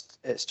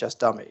it's just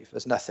dummy.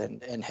 There's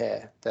nothing in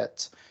here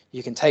that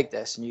you can take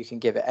this and you can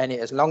give it any,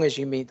 as long as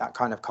you meet that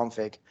kind of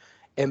config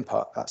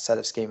input, that set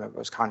of schema that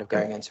was kind of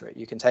going into it,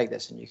 you can take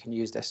this and you can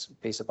use this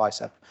piece of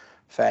bicep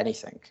for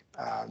anything.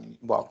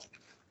 Well,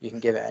 you can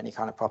give it any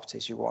kind of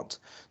properties you want.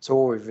 So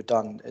all we've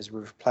done is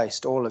we've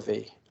replaced all of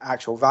the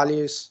actual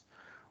values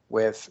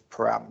with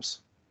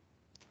params.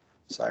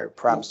 So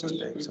params just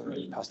being something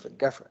you passed in.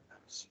 Go for it.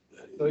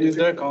 So is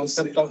there a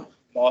concept of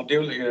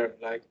module here?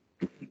 Like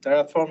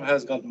Terraform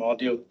has got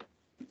module,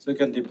 so you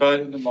can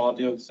define the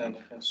modules and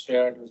you can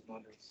share those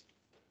modules.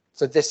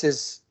 So this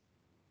is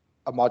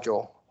a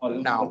module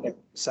now. Okay.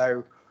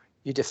 So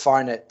you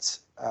define it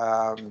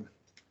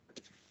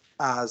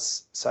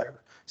as, so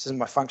this is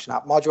my function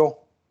app module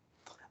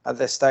at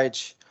this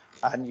stage,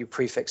 and you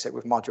prefix it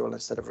with module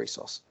instead of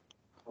resource.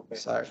 Okay.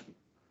 So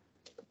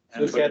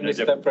So it can be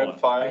separate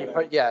file.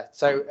 but yeah,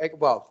 so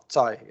well,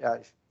 sorry, I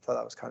thought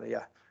that was kind of,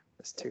 yeah,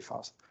 there's two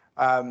files.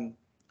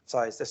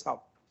 Sorry, is this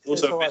not?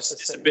 Also,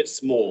 it's a bit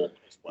small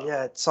as well.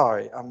 Yeah,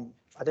 sorry,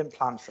 I didn't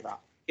plan for that.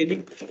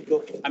 you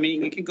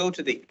can go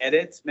to the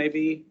edit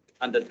maybe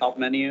on the top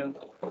menu,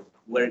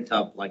 where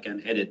top, like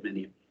an edit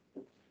menu.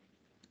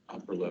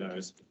 Upper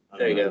left.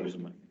 There you go.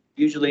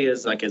 Usually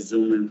is like a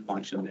zoom in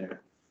function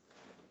there.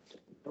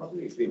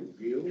 Probably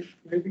view,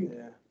 maybe.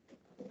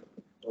 Yeah.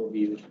 Or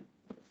view.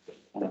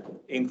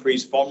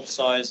 Increase font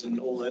size and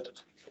all that.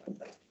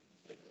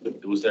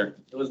 It was there,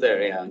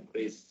 yeah,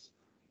 increase.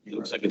 It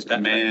looks like it's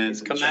command.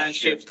 It's command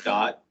shift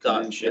dot.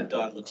 dot, Shift yeah.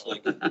 dot looks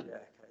like. Yeah, okay,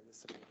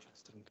 this will be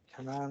interesting.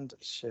 Command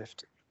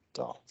Shift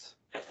Dot.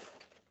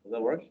 Does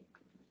that work?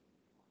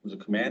 Was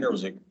it command or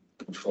was it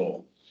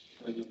control?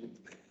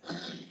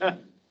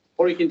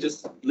 Or you can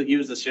just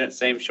use the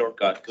same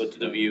shortcut, go to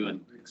the view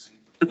and.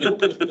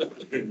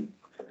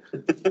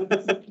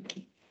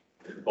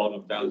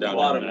 Bottom, down, man.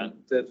 Bottom,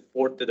 the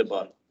fourth to the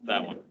bottom.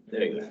 That one.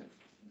 There you go.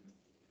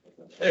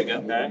 There you go.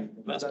 Okay,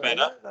 that's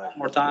better. One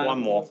more time. One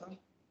more.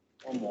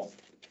 One more.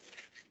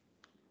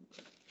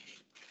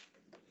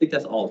 I think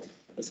that's alt.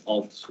 That's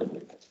alt.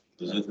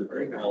 Is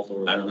it? Alt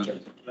or I don't know.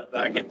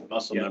 That gets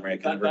muscle memory. I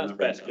can never That's remember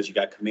better. because you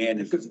got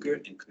command and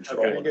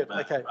control. Very good.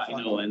 Okay. You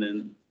know, and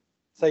then.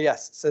 So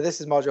yes, so this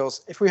is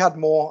modules. If we had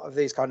more of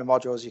these kind of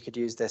modules, you could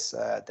use this,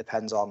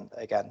 depends on,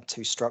 again,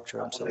 to structure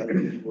them. So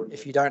that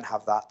if you don't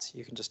have that,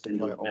 you can just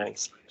deploy it all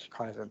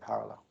kind of in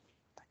parallel.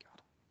 Thank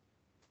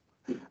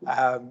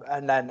God.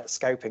 And then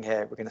scoping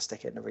here, we're going to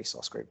stick it in a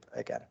resource group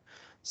again.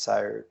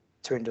 So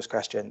to Indra's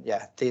question,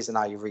 yeah, these are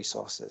now your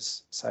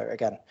resources. So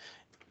again,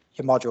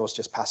 your module is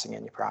just passing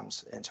in your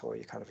params into all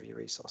your kind of your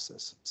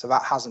resources. So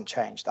that hasn't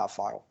changed, that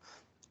file.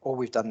 All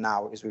we've done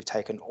now is we've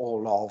taken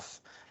all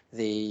of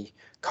the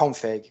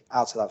config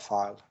out of that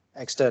file,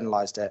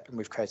 externalized it, and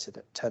we've created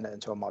it, turned it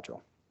into a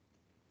module.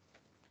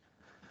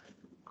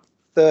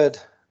 Third,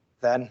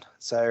 then,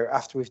 so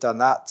after we've done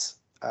that,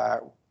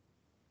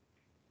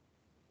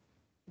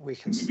 we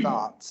can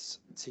start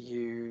to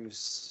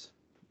use,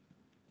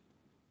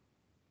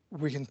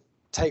 we can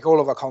take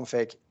all of our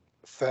config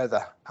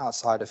further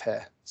outside of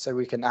here. So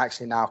we can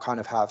actually now kind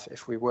of have,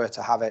 if we were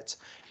to have it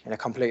in a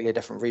completely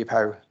different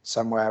repo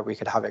somewhere, we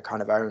could have it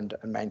kind of owned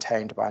and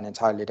maintained by an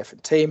entirely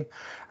different team.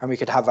 And we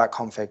could have that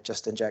config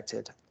just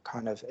injected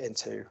kind of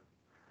into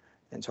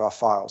our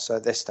file. So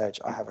at this stage,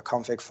 I have a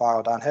config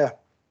file down here.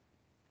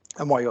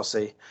 And what you'll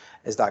see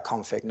is that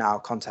config now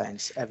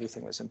contains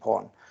everything that's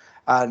important.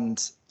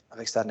 And I've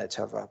extended it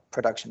to have a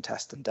production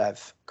test and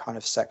dev kind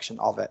of section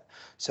of it.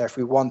 So if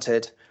we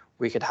wanted,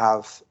 we could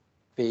have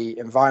the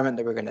environment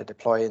that we're going to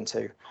deploy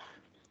into,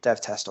 dev,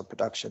 test, or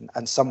production,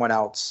 and someone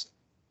else,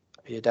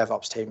 your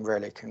DevOps team,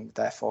 really can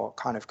therefore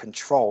kind of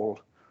control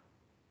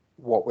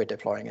what we're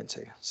deploying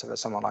into, so that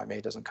someone like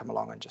me doesn't come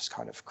along and just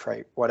kind of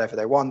create whatever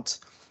they want.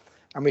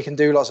 And we can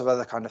do lots of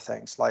other kind of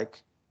things,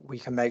 like we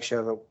can make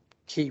sure that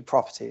key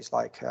properties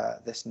like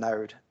this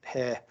node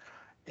here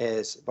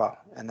is, well,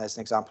 and there's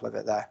an example of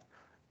it there,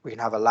 we can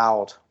have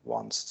allowed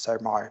ones. So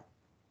my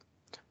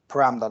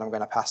param that I'm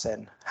going to pass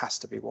in has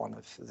to be one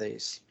of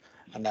these,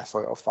 and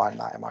therefore it'll find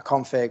that in my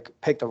config,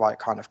 pick the right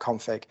kind of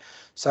config.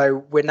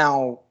 So we've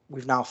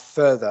now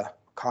further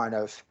kind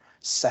of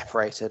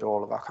separated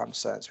all of our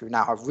concerns. We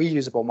now have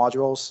reusable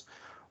modules,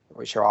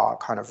 which are our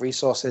kind of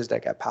resources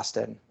that get passed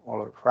in all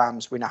of the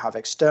params. We now have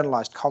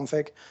externalized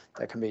config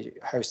that can be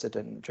hosted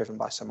and driven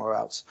by somewhere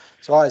else.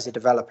 So I, as a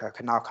developer,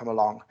 can now come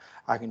along,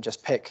 I can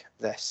just pick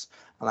this,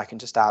 and I can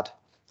just add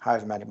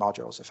however many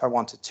modules. If I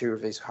wanted 2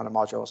 of these kind of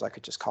modules, I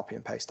could just copy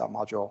and paste that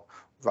module,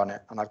 run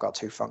it, and I've got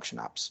 2 function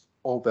apps,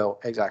 all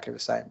built exactly the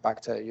same.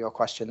 Back to your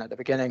question at the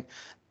beginning,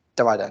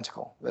 they're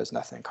identical. There's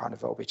nothing kind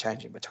of will be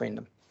changing between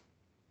them,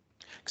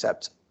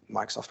 except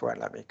Microsoft won't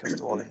let me because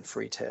it's all in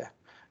free tier,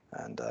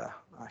 and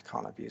I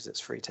can't abuse its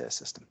free tier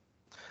system.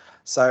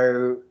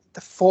 So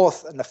the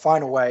fourth and the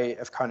final way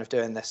of kind of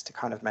doing this to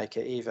kind of make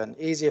it even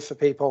easier for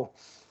people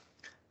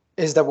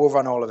is that we'll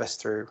run all of this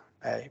through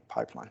a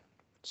pipeline.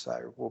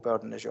 So we'll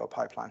build an Azure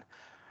pipeline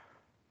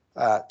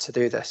to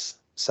do this.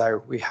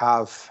 So we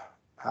have,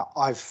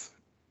 I've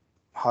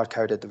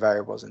hard-coded the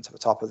variables into the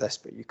top of this,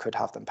 but you could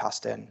have them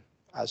passed in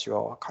as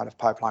your kind of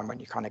pipeline when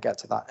you kind of get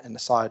to that in the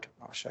side.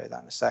 I'll show you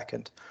that in a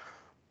second.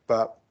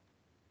 But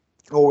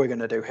all we're going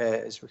to do here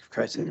is we've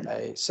created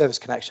a service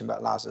connection that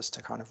allows us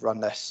to kind of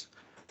run this,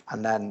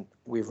 and then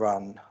we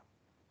run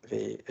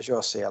the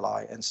Azure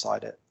CLI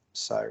inside it.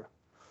 So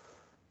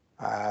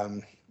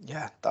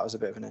yeah, that was a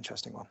bit of an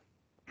interesting one.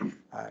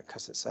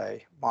 Because it's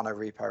a mono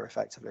repo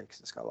effectively,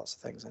 because it's got lots of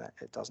things in it.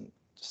 It doesn't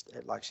just,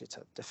 it likes you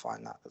to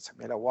define that. It took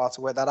me a little while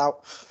to work that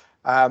out.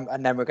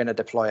 And then we're going to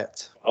deploy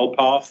it. Whole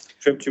path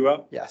tripped you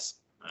up? Yes.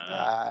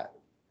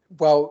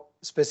 Well,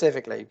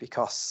 specifically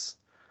because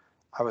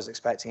I was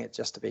expecting it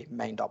just to be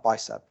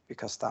main.bicep,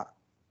 because that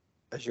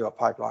Azure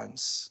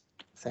pipelines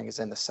thing is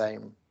in the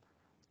same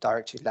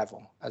directory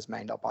level as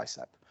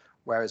main.bicep.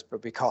 Whereas,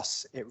 but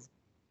because it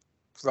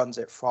runs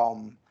it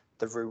from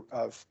the root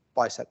of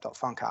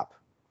bicep.funcap,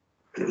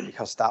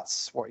 because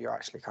that's what you're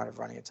actually kind of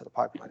running into the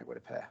pipeline, it would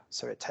appear.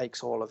 So it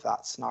takes all of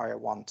that scenario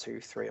 1, 2,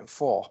 3, and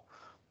 4,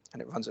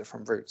 and it runs it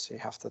from root. So you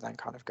have to then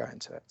kind of go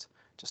into it.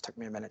 Just took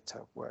me a minute to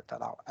work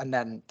that out. And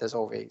then there's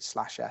all the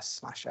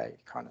 /s/a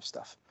kind of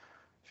stuff.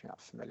 If you're not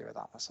familiar with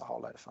that, that's a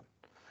whole load of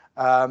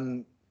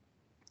fun.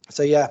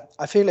 So yeah,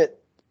 I feel it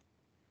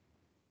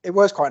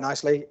works quite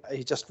nicely.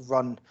 You just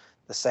run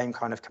the same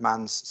kind of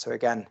commands. So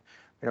again, I'm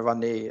going to run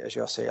the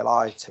Azure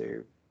CLI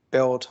to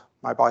build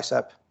my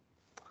bicep,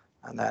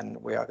 and then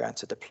we are going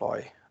to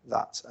deploy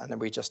that. And then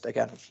we just,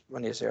 again,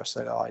 run the Azure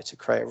CLI to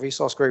create a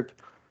resource group.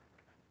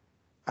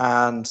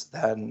 And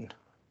then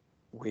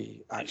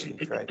we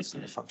actually create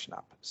the function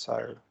app.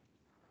 So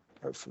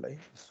hopefully.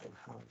 So we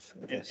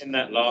have this. In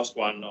that last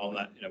one on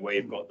that, where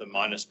you've got the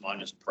minus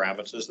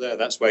parameters there,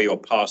 that's where you're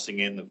passing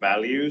in the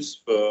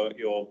values for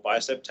your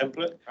bicep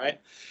template, right?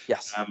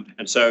 Yes.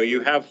 And so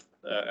you have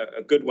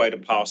a good way to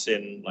pass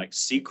in like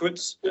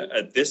secrets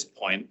at this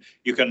point.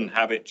 You can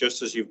have it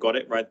just as you've got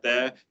it right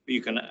there, but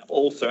you can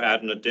also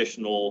add an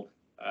additional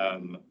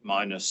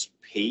minus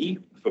P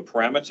for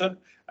parameter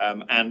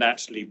and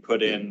actually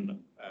put in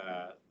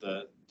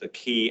the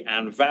key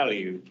and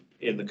value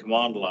in the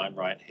command line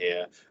right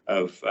here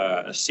of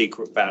a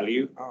secret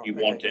value you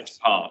want it to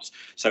pass.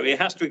 So it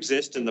has to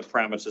exist in the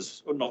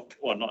parameters, or not,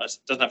 it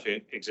doesn't have to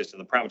exist in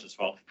the parameters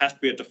file. It has to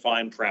be a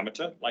defined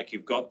parameter like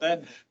you've got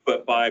there,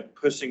 but by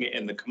putting it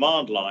in the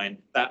command line,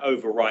 that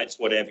overwrites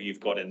whatever you've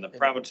got in the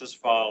parameters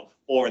file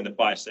or in the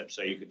bicep.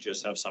 So you could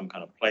just have some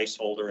kind of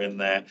placeholder in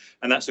there.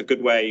 And that's a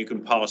good way you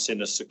can pass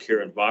in a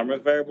secure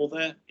environment variable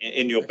there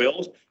in your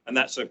build. And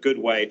that's a good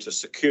way to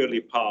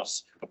securely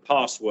pass a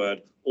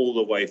password all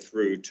the way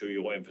through to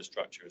your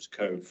infrastructure as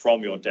code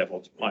from your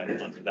DevOps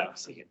pipeline without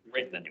seeing it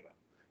written anywhere.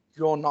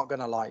 You're not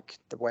going to like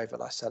the way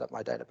that I set up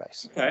my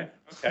database. Okay.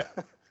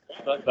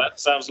 That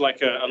sounds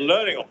like a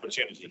learning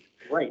opportunity.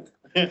 Great.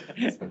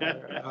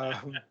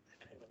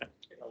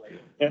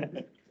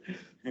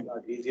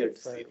 Easier to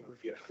So, see.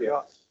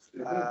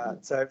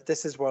 so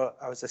this is what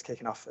I was just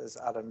kicking off as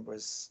Adam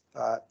was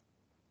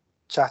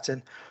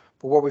chatting.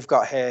 But what we've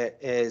got here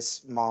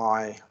is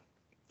I'll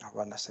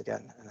run this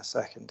again in a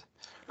second.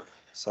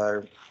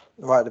 So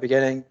right at the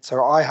beginning,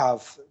 so I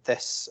have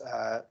this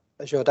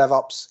Azure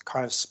DevOps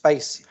kind of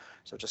space,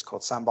 so just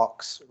called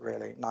sandbox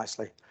really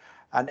nicely.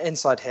 And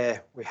inside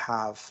here, we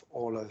have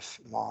all of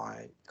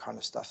my kind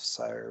of stuff.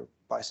 So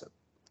bicep,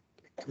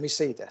 can we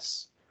see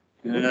this?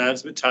 Yeah,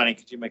 it's a bit tiny.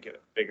 Could you make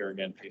it bigger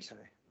again, please?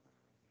 Okay.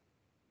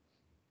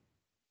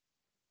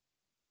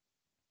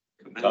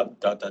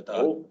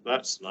 Oh,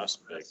 that's nice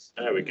and big.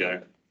 There we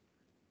go.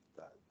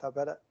 That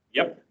better?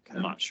 Yep, Okay.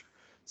 much.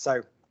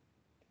 So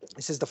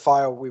this is the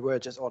file we were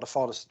just, or the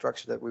folder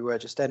structure that we were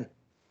just in.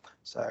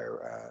 So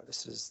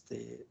this is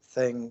the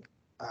thing.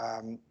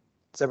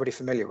 Is everybody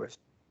familiar with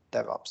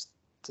DevOps?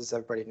 Does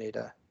everybody need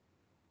a?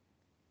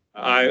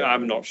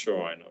 I'm not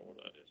sure I know what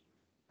that is.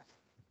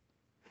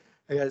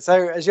 Okay,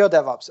 so Azure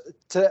DevOps,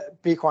 to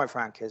be quite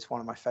frank, is one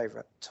of my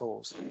favorite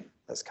tools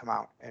that's come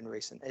out in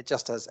recent. It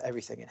just does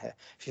everything in here.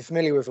 If you're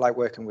familiar with like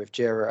working with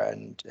Jira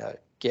and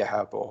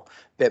GitHub or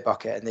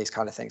Bitbucket and these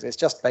kind of things, it's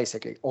just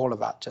basically all of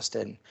that just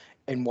in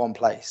one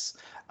place.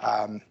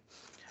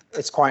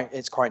 It's quite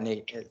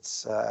neat.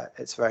 It's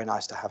very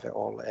nice to have it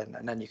all in,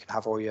 and then you can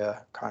have all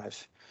your kind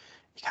of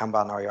your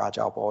Kanban or your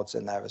agile boards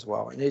in there as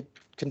well, and you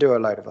can do a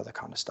load of other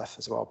kind of stuff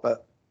as well.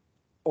 But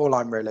all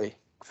I'm really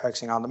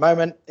focusing on at the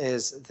moment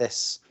is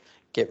this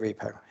Git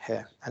repo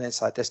here, and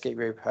inside this Git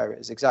repo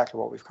is exactly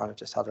what we've kind of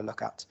just had a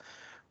look at,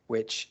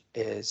 which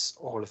is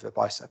all of the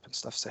bicep and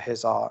stuff. So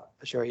here's our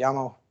Azure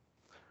YAML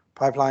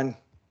pipeline.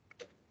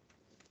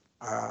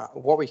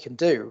 What we can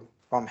do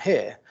from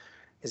here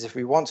is if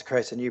we want to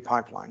create a new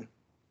pipeline.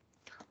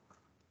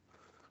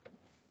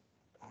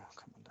 Oh,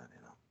 come on down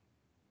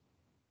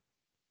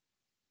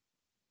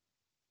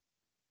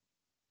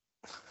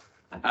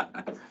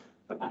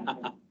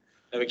here now.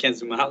 We can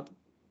zoom out.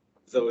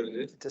 Is that what it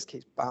is? It just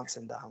keeps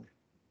bouncing down.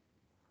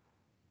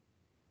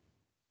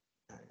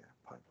 There we go,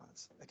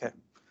 pipelines. Okay,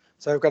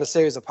 so we've got a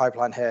series of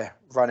pipeline here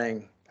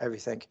running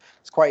everything.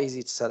 It's quite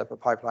easy to set up a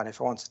pipeline if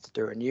I wanted to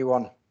do a new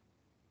one.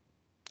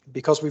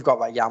 Because we've got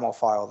that YAML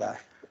file there,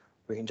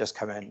 we can just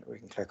come in, we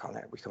can click on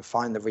it, we can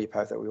find the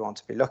repo that we want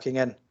to be looking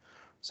in.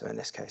 So in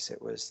this case,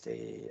 it was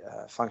the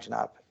function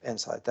app.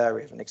 Inside there,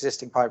 we have an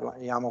existing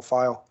pipeline YAML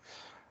file.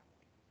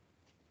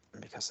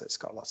 And because it's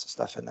got lots of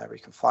stuff in there, we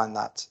can find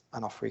that,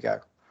 and off we go.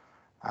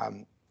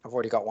 I've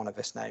already got one of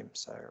this name,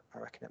 so I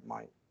reckon it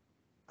might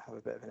have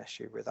a bit of an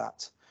issue with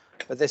that.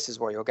 But this is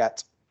what you'll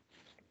get.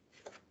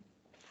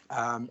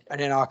 And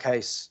in our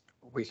case,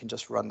 we can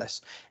just run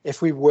this.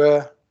 If we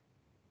were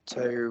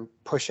to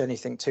push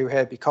anything to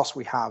here, because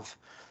we have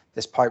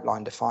this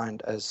pipeline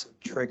defined as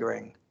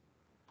triggering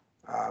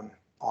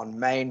on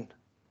main,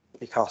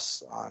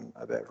 because I'm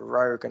a bit of a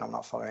rogue and I'm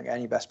not following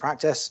any best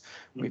practice,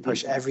 we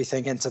push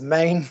everything into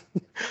main.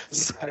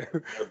 So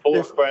No pull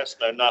request,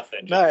 no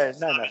nothing. no,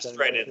 nothing.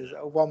 Straight in.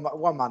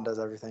 One man does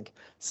everything.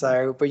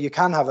 So, but you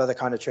can have other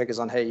kind of triggers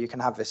on here. You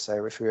can have this,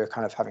 so if we were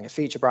kind of having a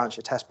feature branch,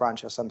 a test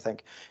branch or something,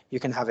 you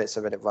can have it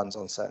so that it runs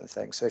on certain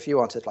things. So if you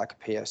wanted like a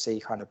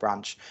POC kind of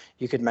branch,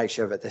 you could make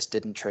sure that this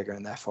didn't trigger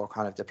and therefore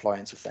kind of deploy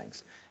into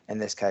things. In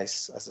this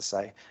case, as I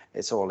say,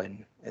 it's all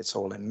in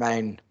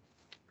main.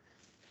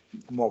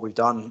 And what we've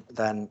done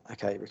then,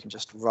 okay, we can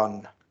just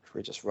run, if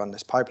we just run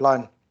this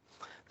pipeline,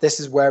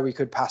 this is where we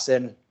could pass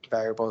in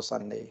variables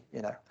and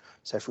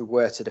so if we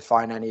were to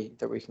define any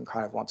that we can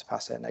kind of want to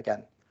pass in,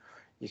 again,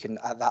 you can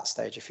at that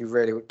stage, if you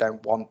really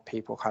don't want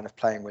people kind of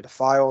playing with the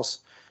files,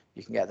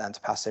 you can get them to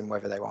pass in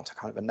whether they want a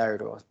kind of a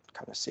node or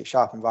kind of C#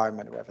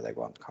 environment, or whether they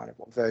want kind of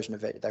what version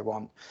of it they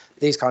want,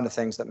 these kind of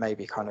things that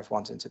maybe kind of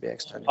wanting to be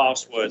external.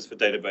 Passwords for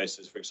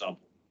databases, for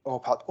example.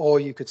 Or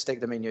you could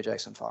stick them in your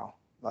JSON file.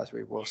 as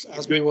we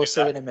will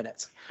see in a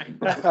minute.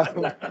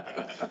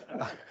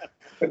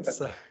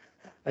 So,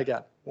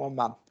 again, one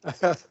man.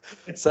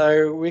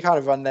 So we kind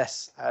of run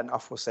this and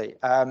off we'll see.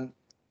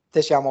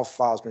 This YAML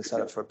file has been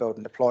set up for build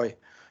and deploy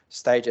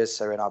stages.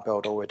 So in our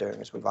build, all we're doing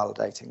is we're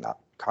validating that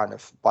kind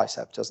of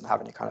bicep doesn't have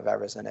any kind of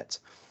errors in it.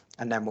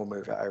 And then we'll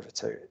move it over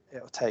to,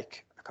 it'll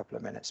take a couple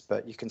of minutes,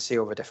 but you can see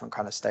all the different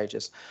kind of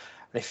stages.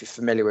 And if you're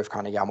familiar with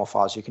kind of YAML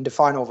files, you can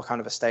define all the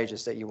kind of the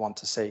stages that you want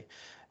to see.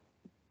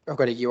 I've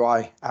got a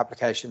UI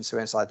application, so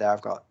inside there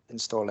I've got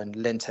installing,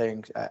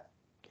 linting,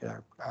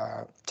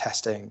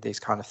 testing, these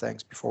kind of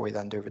things before we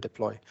then do the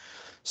deploy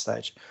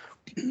stage.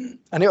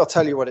 And it'll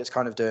tell you what it's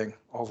kind of doing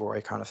all the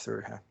way kind of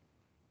through here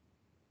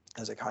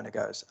as it kind of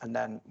goes. And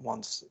then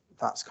once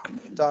that's kind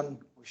of done,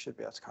 we should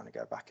be able to kind of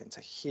go back into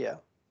here,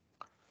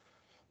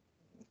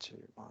 to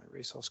my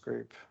resource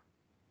group.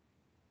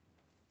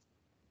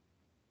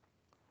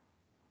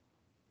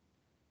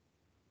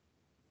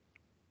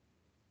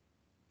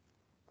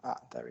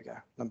 There we go,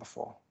 number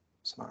 4,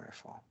 scenario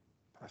 4,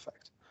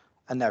 perfect.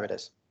 And there it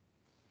is.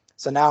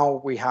 So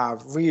now we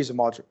have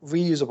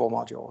reusable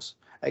modules,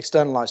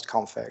 externalized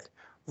config,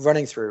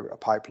 running through a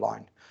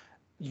pipeline.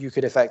 You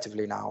could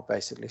effectively now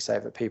basically say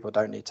that people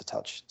don't need to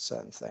touch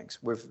certain things.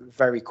 We've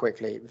very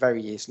quickly,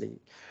 very easily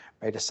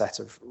made a set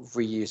of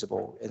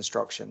reusable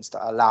instructions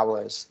that allow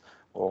us,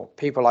 or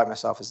people like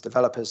myself as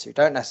developers who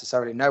don't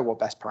necessarily know what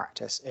best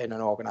practice in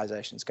an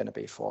organization is going to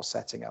be for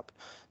setting up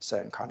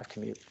certain kind of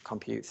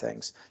compute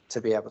things,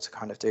 to be able to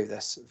kind of do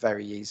this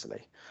very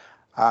easily.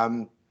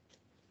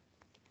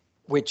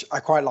 Which I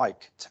quite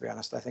like, to be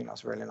honest. I think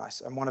that's really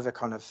nice. And one of the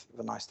kind of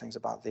the nice things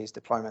about these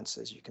deployments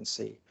is you can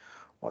see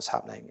what's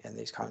happening in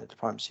these kind of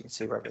deployments. You can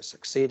see whether it's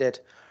succeeded.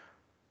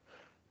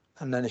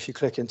 And then if you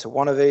click into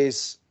one of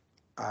these,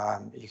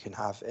 you can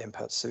have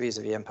inputs. So these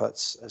are the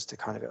inputs as to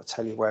kind of, it'll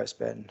tell you where it's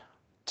been,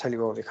 tell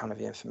you all the kind of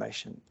the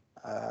information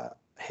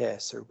here.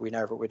 So we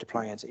know that we're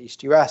deploying into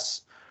East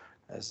US.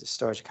 There's the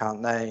storage account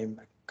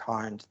name,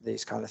 kind,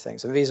 these kind of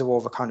things. And these are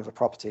all the kind of the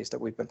properties that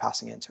we've been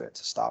passing into it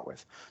to start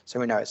with. So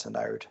we know it's a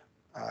node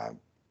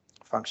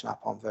function app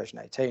on version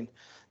 18.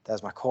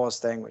 There's my cause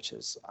thing, which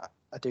is,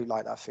 I do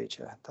like that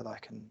feature that I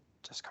can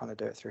just kind of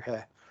do it through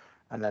here.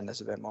 And then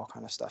there's a bit more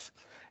kind of stuff.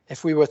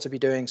 If we were to be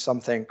doing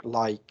something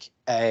like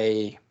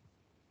a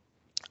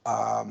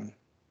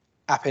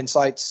App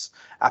Insights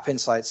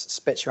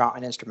spits you out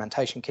an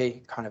instrumentation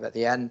key kind of at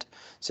the end.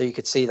 So you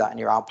could see that in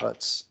your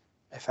outputs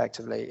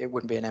effectively. It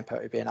wouldn't be an input,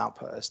 it'd be an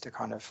output as to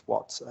kind of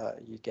what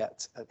you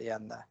get at the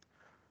end there.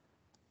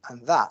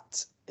 And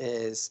that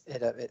is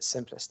it at its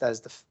simplest. There's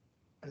the,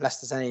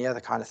 unless there's any other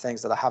kind of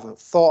things that I haven't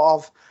thought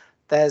of,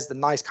 there's the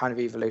nice kind of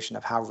evolution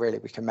of how really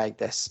we can make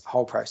this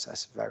whole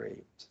process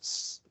very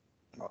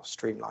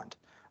streamlined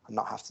and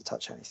not have to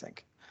touch anything.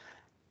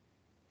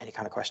 Any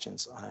kind of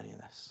questions on any of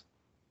this?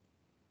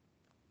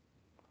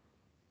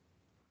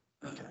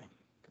 Okay,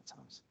 good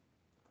times.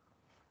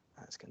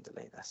 Let's can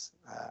delete this.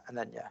 And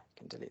then, yeah, you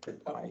can delete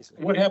it quite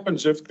easily. What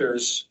happens if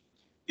there's,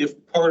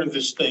 if part of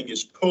this thing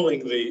is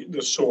pulling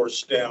the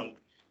source down,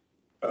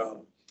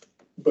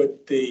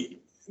 but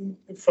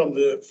from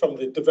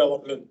the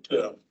development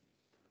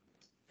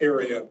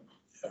area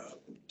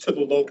to the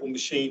local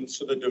machine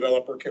so the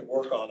developer can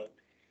work on it.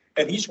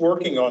 And he's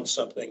working on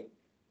something,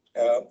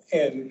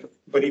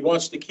 but he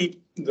wants to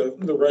keep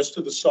the rest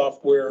of the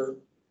software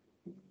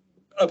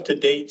up to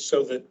date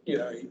so that, you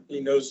know, he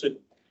knows that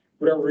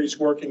whatever he's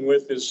working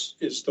with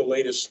is the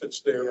latest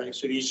that's there,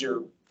 makes it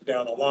easier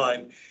down the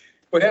line.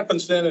 What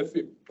happens then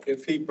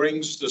if he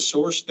brings the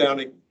source down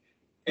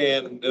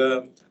and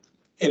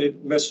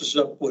it messes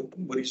up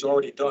what he's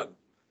already done?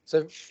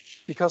 So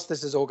because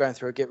this is all going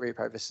through a Git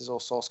repo, this is all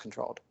source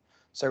controlled.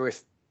 So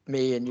if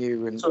me and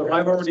you and so if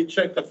I've already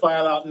checked the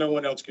file out, no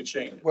one else can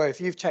change it. Well, if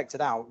you've checked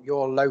it out,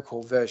 your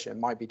local version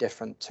might be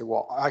different to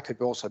what I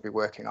could also be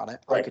working on it.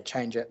 Right. I could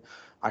change it.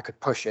 I could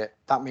push it.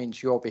 That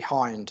means you're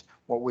behind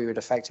what we would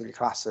effectively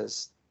class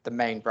as the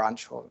main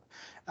branch. Or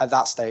at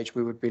that stage,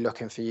 we would be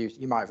looking for you.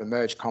 You might have a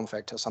merge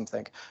conflict or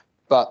something.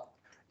 But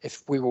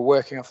if we were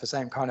working off the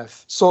same kind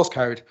of source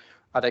code,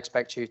 I'd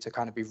expect you to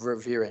kind of be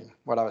reviewing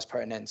what I was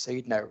putting in. So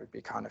you'd know it would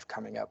be kind of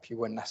coming up. You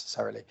wouldn't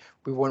necessarily,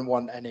 we wouldn't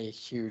want any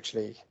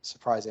hugely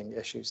surprising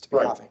issues to be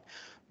having.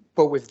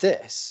 But with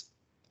this,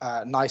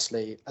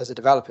 nicely, as a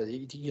developer,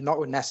 you're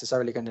not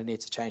necessarily going to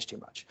need to change too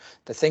much.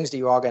 The things that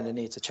you are going to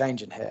need to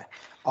change in here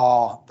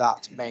are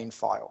that main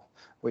file,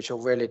 which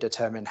will really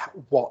determine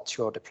what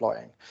you're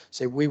deploying.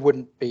 So we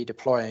wouldn't be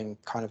deploying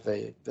kind of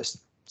the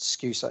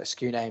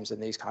SKU names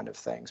and these kind of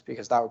things,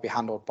 because that would be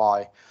handled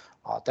by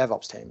our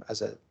DevOps team.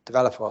 As a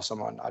developer or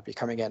someone, I'd be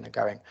coming in and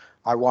going,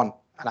 I want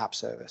an app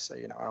service, so,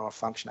 you know, I want a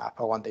function app,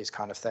 I want these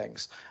kind of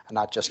things, and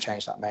I'd just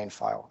change that main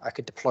file. I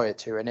could deploy it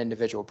to an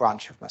individual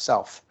branch of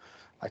myself,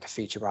 like a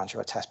feature branch or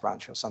a test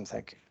branch or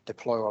something,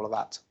 deploy all of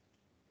that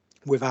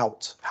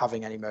without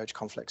having any merge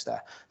conflicts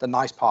there. The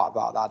nice part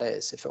about that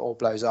is if it all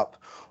blows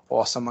up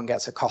or someone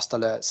gets a cost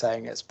alert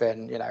saying it's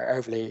been, you know,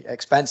 overly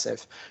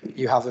expensive,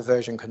 you have a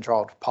version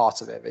controlled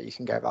part of it that you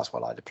can go, that's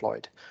what I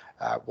deployed.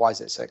 why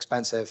is it so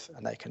expensive?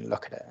 And they can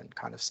look at it and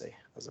kind of see,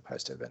 as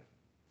opposed to a bin.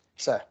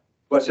 So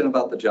Question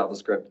about the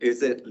JavaScript.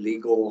 Is it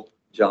legal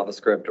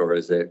JavaScript or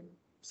is it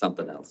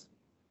something else?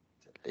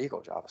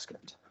 legal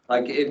JavaScript.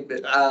 Like,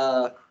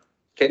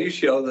 can you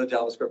show the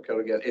JavaScript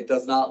code again? It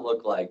does not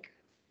look like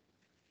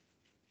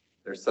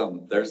there's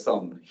some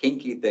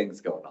hinky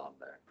things going on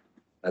there.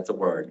 That's a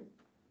word.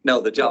 No,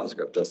 the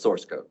JavaScript, the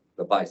source code,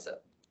 the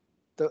bicep.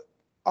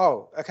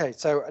 Oh, okay.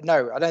 So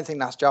no, I don't think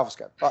that's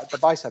JavaScript, but the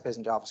bicep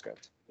isn't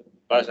JavaScript.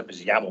 Bicep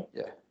is YAML,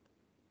 Yeah.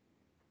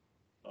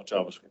 not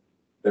JavaScript.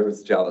 There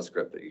was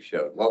JavaScript that you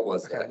showed. What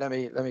was Okay. that? Let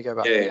me go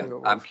back. Yeah,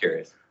 I'm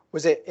curious.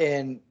 Was it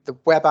in the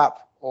web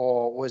app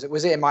or was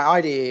it in my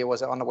IDE or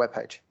was it on the web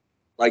page?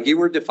 Like you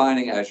were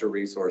defining Azure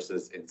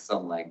resources in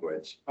some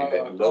language. And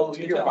it looked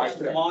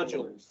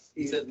Module.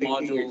 It says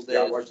module.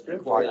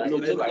 It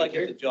looks like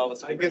it's a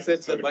JavaScript. I guess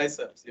it's a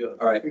biceps, yeah.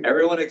 All right,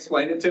 everyone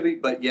explain it to me,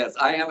 but yes,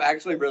 I am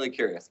actually really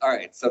curious. All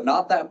right, so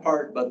not that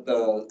part, but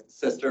the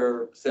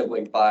sister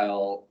sibling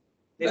file.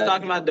 It's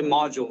talking about the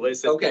module. It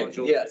says Okay,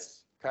 module.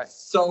 yes. Okay.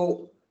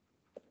 So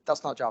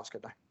That's not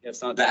JavaScript, no.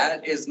 It's not.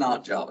 that is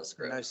not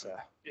JavaScript. No,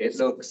 sir. It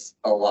looks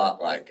a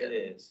lot like It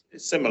it. is.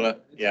 It's similar,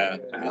 yeah.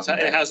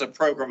 It has a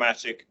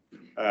programmatic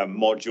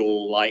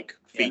module-like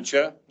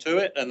feature to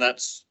it, and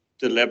that's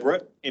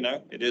deliberate,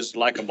 it is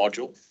like a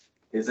module.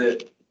 Is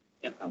it?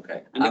 Yeah.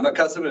 Okay, I'm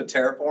accustomed to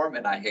Terraform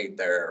and I hate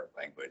their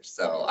language,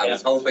 so I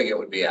was hoping it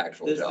would be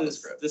actual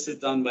JavaScript. This is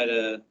done by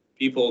the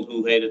people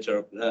who hated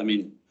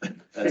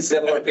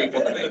Similar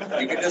people to me.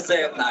 You can just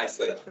say it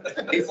nicely.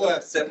 People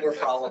have similar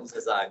problems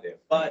as I do.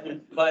 But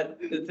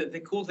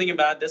the cool thing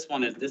about this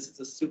one is this is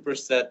a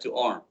superset to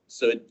ARM.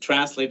 So it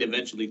translates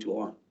eventually to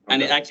ARM.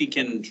 And it Okay. actually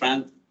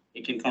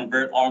can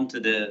convert ARM to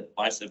the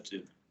bicep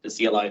to the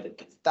CLI.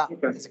 That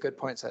is a good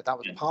point, sir. That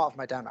was part of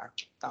my demo.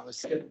 That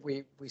was,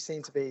 we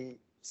seem to be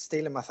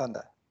stealing my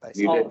thunder,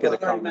 basically. You did get a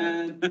sorry,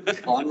 comment. man.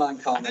 Online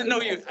I comment. didn't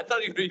know you, I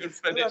thought you were even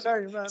finished.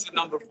 No, man. It's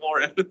number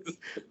 4.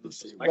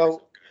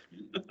 Well,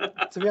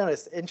 to be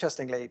honest,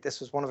 interestingly, this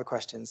was one of the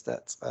questions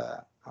that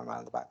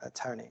around the back that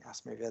Tony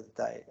asked me the other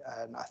day,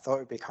 and I thought it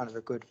would be kind of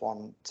a good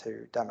one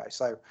to demo.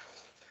 So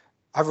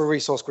I have a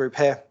resource group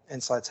here.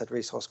 Inside said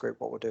resource group,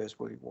 what we'll do is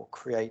we will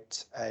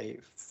create a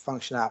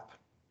function app.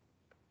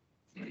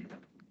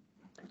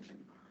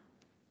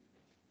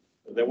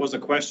 There was a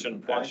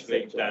question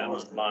actually down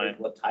the line.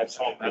 What types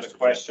Tom had a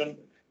question.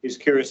 He's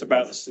curious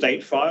about the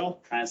state file.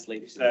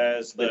 translate?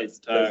 Says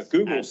that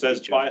Google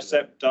says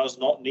Bicep does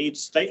not need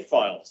state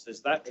files.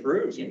 Is that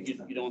true?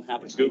 You don't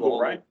have to Google, do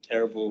all right?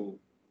 terrible.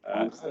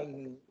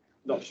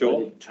 Not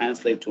sure.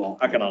 Translate to all.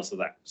 I can answer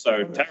that.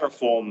 So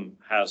Terraform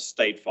has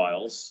state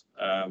files,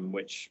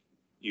 which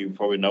you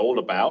probably know all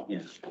about.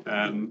 Yeah.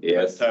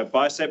 Yes. But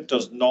Bicep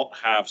does not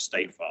have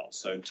state files.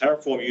 So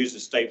Terraform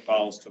uses state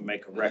files to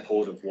make a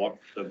record of what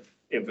the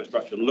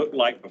infrastructure looked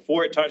like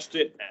before it touched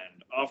it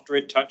and after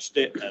it touched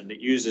it, and it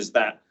uses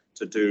that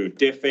to do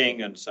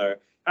diffing, and so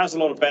it has a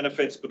lot of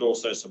benefits, but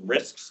also some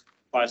risks.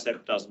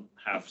 Bicep doesn't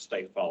have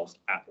state files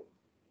at all.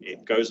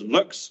 It goes and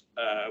looks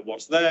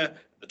what's there at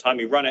the time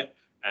you run it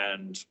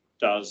and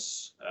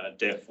does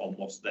diff on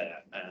what's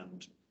there,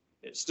 and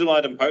it's still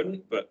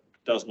idempotent, but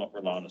does not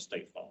rely on a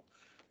state file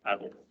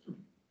at all.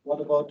 What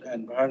about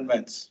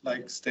environments,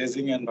 like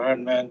staging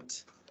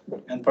environment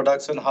and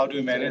production? How do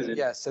you manage it?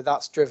 Yeah, so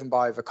that's driven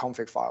by the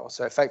config file.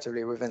 So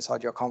effectively, with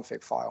inside your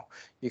config file,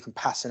 you can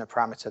pass in a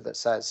parameter that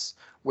says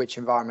which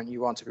environment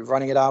you want to be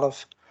running it out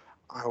of.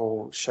 I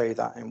will show you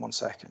that in 1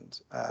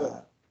 second.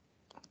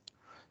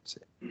 So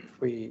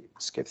if we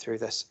skip through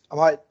this,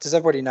 does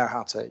everybody know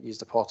how to use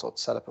the portal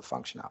to set up a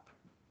function app?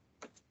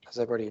 Has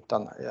everybody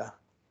done that? Yeah.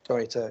 Do you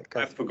want me to go?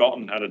 I've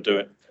forgotten how to do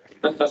it.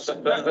 There's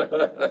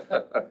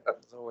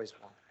always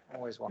one.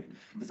 Always one.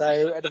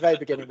 So at the very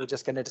beginning, we're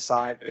just going to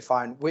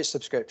define which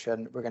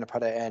subscription we're going to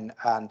put it in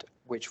and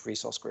which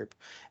resource group.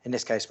 In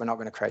this case, we're not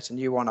going to create a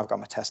new one. I've got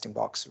my testing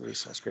box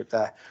resource group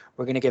there.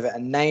 We're going to give it a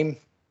name,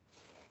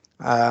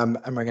 and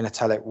we're going to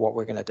tell it what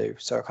we're going to do.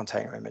 So a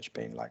container image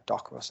being like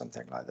Docker or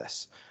something like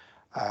this.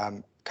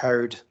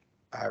 Code,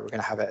 we're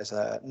going to have it as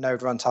a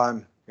node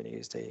runtime. We're going to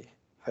use the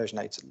version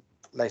 8,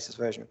 latest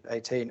version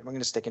 18. We're going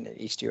to stick in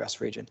the East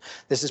US region.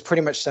 This is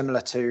pretty much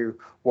similar to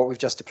what we've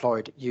just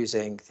deployed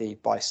using the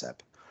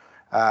Bicep.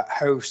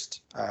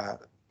 Host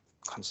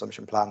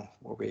consumption plan,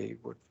 we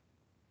would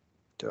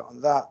do it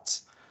on that.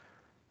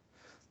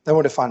 Then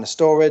we'll define the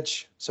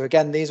storage. So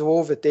again, these are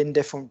all within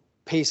different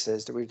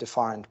pieces that we've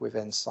defined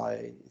within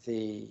inside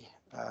the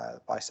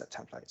Bicep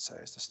template. So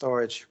it's the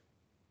storage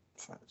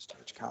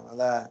account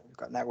there. We've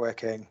got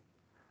networking,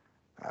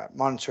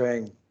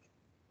 monitoring.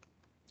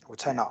 We'll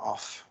turn that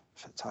off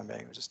for the time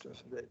being. We'll just do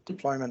a bit of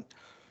deployment.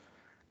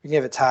 You can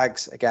give it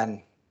tags.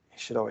 Again, you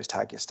should always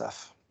tag your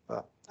stuff.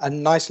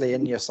 And nicely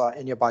in your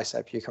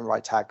Bicep, you can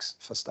write tags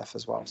for stuff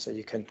as well. So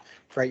you can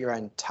create your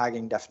own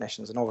tagging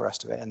definitions and all the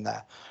rest of it in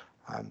there.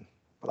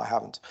 But I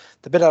haven't.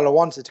 The bit I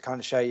wanted to kind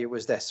of show you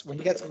was this. When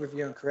you get to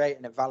review and create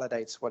and it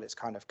validates what it's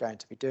kind of going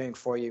to be doing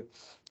for you,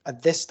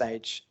 at this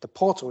stage, the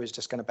portal is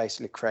just going to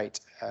basically create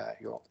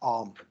your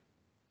ARM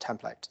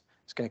template.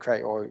 It's it's going to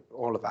create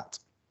all of that.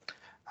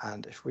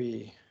 And if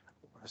we,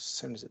 as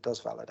soon as it does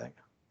validate,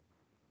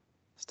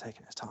 it's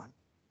taking its time.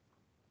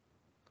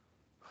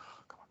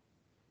 Come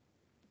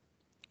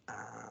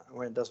on.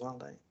 When it does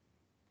validate,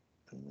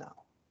 now.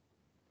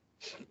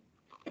 It's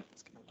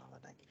going to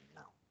validate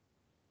now.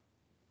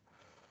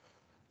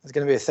 There's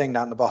going to be a thing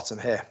down the bottom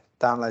here,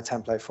 download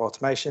template for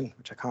automation,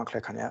 which I can't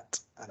click on yet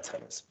until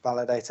it's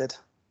validated.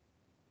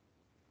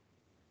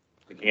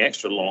 Taking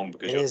extra long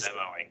because It you're is.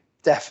 demoing.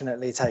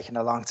 Definitely taking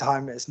a long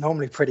time. It's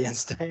normally pretty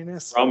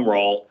instantaneous. Drum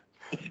roll.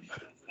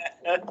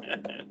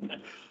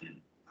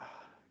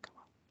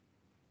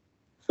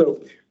 So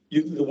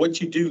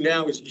what you do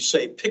now is you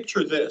say,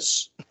 picture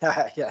this.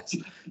 Yes.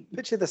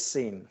 Picture the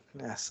scene.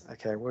 Yes.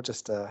 Okay. We'll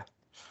just. That's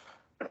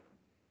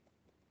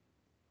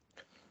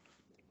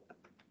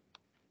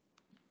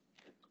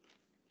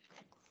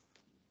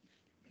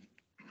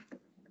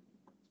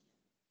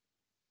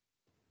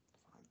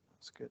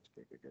good.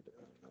 Good.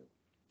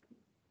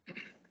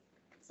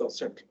 So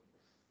simple.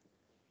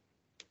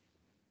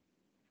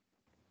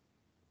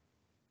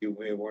 You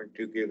may want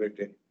to give it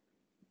a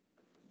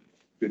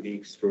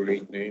unique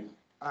storage name.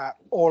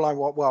 All I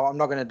want, well, I'm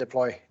not going to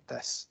deploy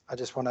this. I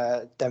just want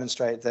to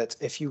demonstrate that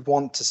if you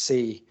want to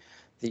see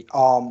the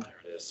ARM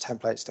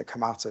templates that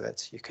come out of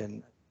it, you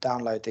can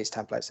download these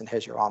templates, and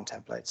here's your ARM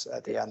templates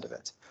at the end of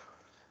it.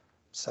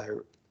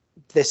 So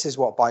this is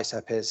what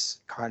Bicep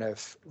is kind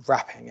of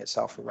wrapping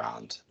itself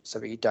around so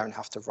that you don't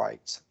have to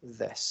write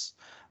this.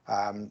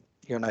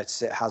 You'll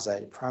notice it has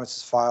a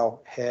parameters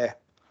file here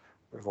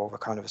with all the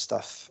kind of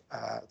stuff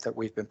that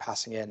we've been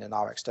passing in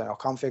our external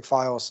config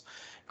files.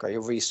 Got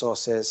your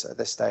resources at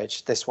this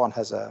stage. This one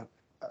has a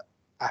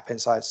app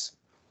insights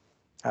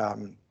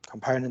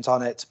component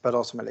on it, but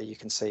ultimately you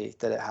can see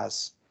that it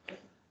has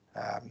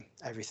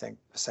everything,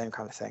 the same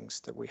kind of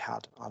things that we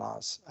had on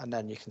ours. And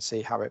then you can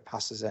see how it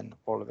passes in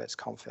all of its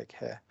config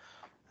here,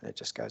 and it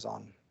just goes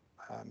on.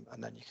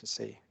 And then you can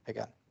see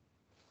again.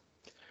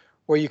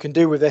 What you can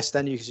do with this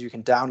then is you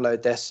can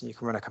download this and you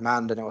can run a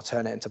command and it will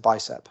turn it into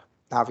Bicep.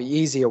 Now the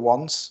easier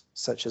ones,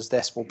 such as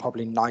this, will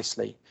probably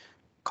nicely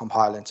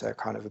compile into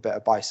kind of a bit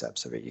of Bicep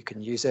so that you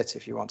can use it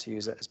if you want to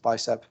use it as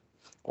Bicep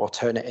or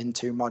turn it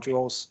into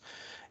modules.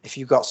 If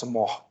you've got some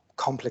more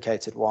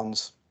complicated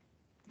ones,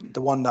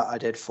 the one that I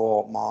did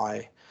for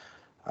my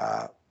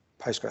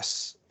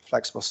Postgres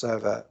flexible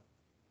server,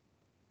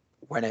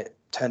 when it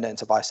turned it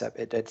into Bicep,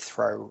 it did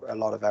throw a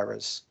lot of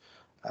errors,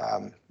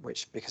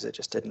 because it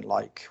just didn't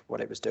like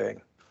what it was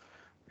doing,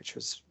 which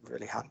was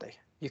really handy.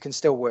 You can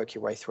still work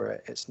your way through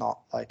it. It's not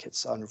like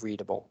it's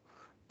unreadable,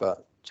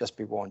 but just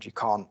be warned, you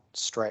can't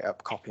straight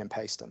up copy and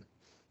paste them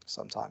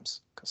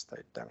sometimes because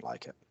they don't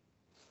like it.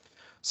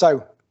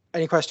 So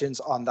any questions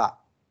on that?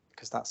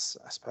 Because that's,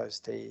 I suppose,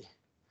 the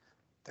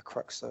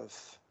crux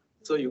of.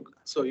 So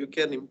you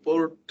can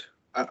import,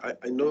 I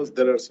know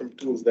there are some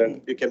tools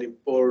that you can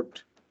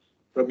import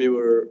from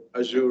your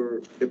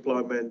Azure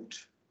deployment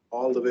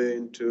all the way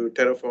into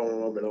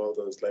Terraform and all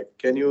those. Like,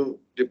 can you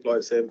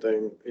deploy same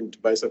thing into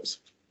Biceps?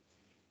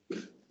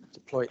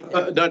 Deploy.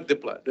 Not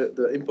deploy,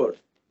 the import.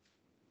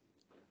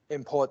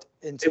 Import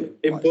into.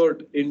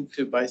 Import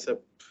into Bicep,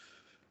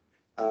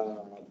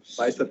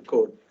 Bicep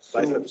code,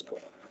 Biceps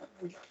code.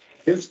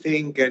 This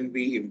thing can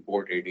be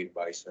imported in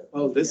Bicep.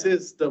 Oh, this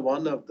is the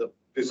one of the.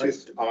 This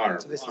is ARM.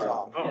 So this is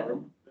ARM.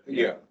 ARM.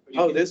 Yeah,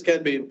 Oh, this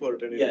can be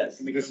imported. Yes.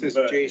 this is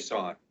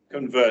JSON.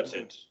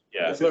 Converted,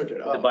 yeah. Converted.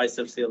 The Oh.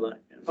 Bicep CLI.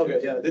 yeah. Okay,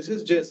 yeah, this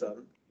is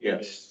JSON.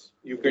 Yes,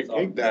 you can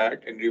take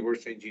that and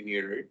reverse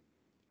engineer it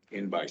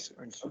in Bicep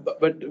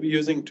But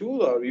using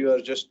tool or you are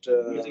just?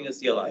 Using a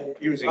CLI,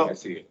 using Oh. a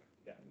CLI.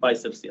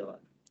 Bicep CLI.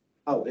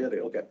 Oh, really?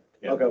 Okay.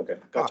 Yeah. Okay,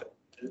 gotcha.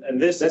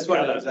 And this That's is what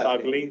kind I of was asking.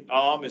 ugly.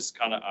 ARM is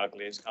kind of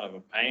ugly. It's kind of a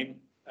pain.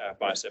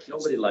 Bicep.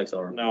 Nobody likes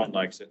ARM. No one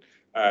likes it.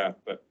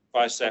 But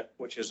Bicep,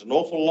 which is an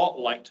awful lot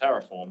like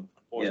Terraform,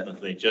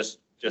 unfortunately, just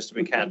to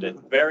be candid,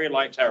 very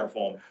like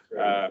Terraform,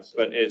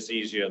 but it's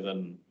easier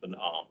than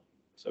ARM.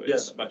 So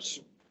it's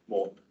much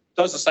more,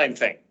 does the same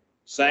thing,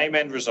 same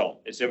end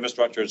result. It's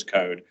infrastructure as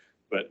code,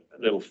 but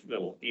a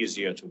little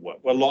easier to work,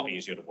 well, a lot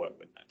easier to work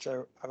with.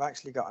 So I've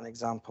actually got an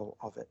example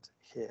of it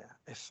here.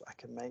 If I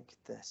can make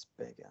this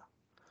bigger.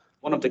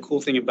 One of the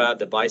cool thing about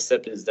the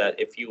Bicep is that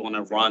if you want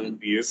to run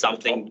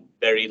something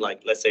very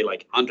like, let's say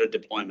like 100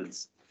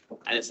 deployments,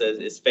 and it says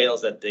it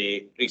fails at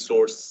the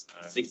resource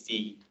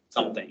 60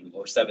 something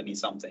or 70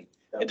 something.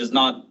 It does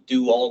not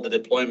do all the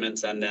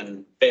deployments and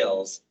then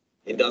fails.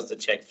 It does the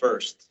check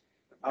first,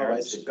 Oh, I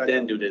see.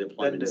 then do the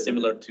deployment, Then do-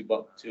 similar to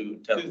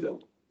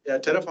Terraform. Yeah,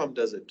 Terraform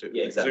does it too.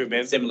 Yeah, exactly, Zoom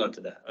in. similar to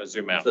that.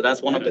 Zoom out. So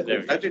that's one of the There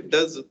we go. That it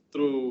does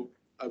through,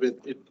 I mean,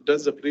 it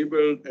does the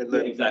pre-build and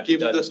then Exactly,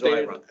 keeps the does dry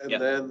state run. and Yeah.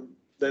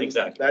 then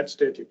Exactly. that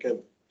state you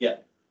can. Yeah.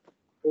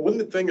 The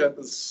only thing I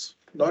was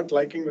not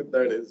liking with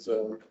that is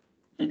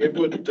it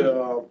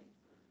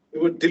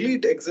would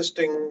delete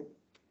existing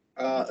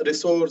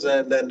resource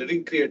and then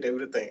recreate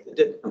everything.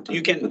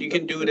 You can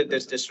do it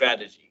as the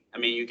strategy. I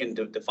mean, you can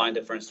define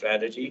different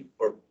strategy,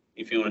 or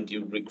if you want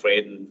to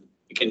recreate, and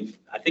you can,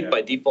 I think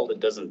by default, it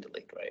doesn't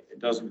delete, right?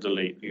 doesn't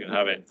delete. You can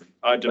have it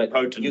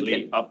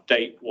idempotently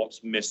update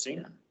what's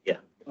missing.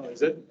 Oh,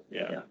 is it?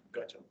 Yeah.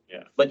 Gotcha.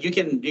 But you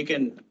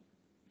can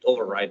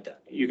override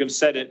that. You can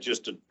set it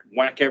just to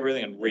whack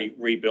everything and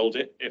rebuild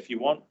it if you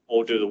want,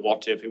 or do the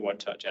what if it won't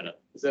touch in it.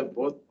 Is that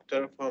both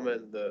Terraform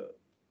and the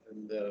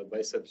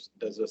biceps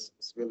does a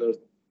similar?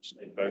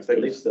 Both. I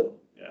believe so.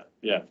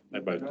 Yeah, they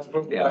both.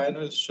 Yeah. Mine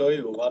will show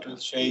you what will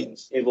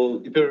change. It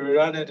will, If you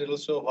rerun it, it'll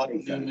show what new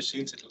Exactly.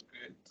 machines it will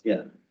create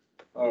yeah.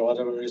 or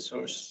whatever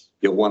resource.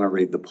 You'll want to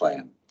read the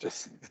plan.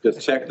 Just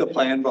check the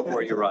plan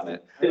before you run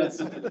it. I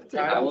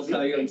will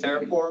tell you in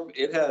Terraform,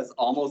 it has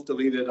almost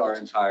deleted our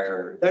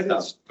entire That stuff.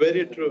 is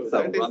very true.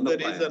 So That is run the the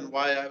plan. reason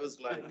why I was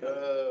like,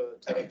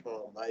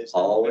 Terraform, I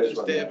Always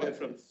stay run away the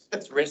from.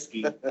 It's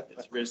risky.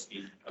 It's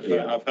risky.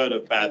 I've heard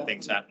of bad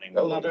things happening.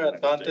 Another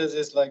advantage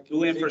is like.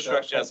 Do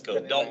infrastructure as code.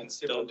 Can Don't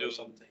Ansible do or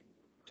something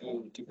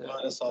to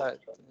deploy the software.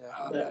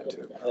 Yeah. That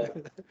too.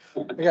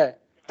 Okay,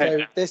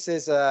 so this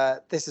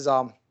is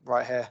ARM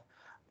right here. I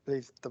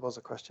believe there was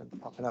a question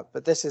popping up,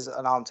 but this is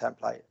an ARM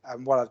template.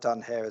 And what I've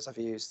done here is I've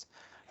used,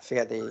 I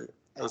forget the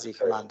AZ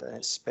command, and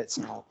it spits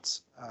out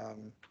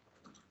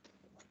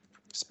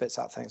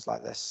things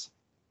like this.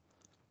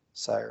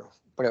 So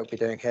what it'll be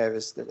doing here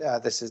is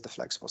that this is the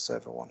flexible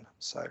server one.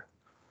 So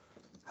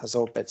has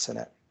all bits in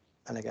it.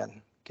 And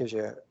again, gives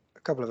you a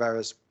couple of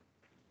errors,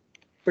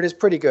 but it's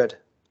pretty good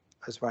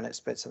as when it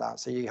spits it out.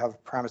 So you have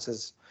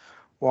parameters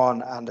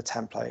 1 and a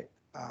template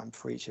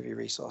for each of your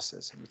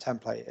resources. And the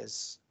template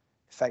is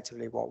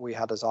effectively what we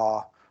had as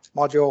our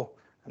module,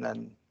 and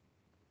then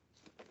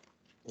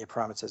your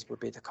parameters would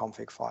be the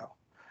config file.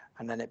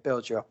 And then it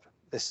builds you up.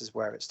 This is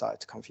where it started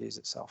to confuse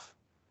itself.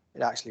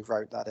 It actually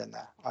wrote that in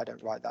there. I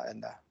don't write that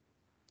in there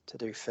to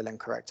do fill in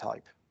correct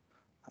type.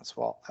 That's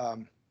what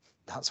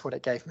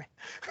it gave me.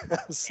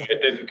 So,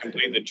 It didn't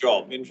complete the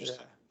job. Interesting.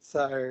 yeah.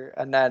 So,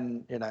 and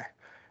then,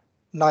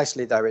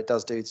 nicely though, it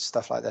does do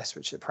stuff like this,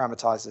 which it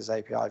parameterizes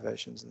API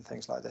versions and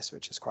things like this,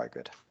 which is quite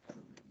good.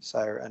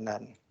 So, and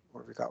then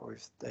what we've got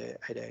with the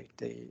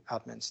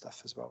admin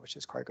stuff as well, which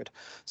is quite good.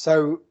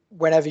 So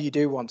whenever you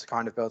do want to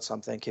kind of build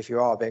something, if you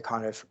are a bit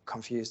kind of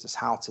confused as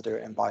how to do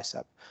it in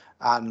Bicep,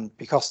 and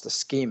because the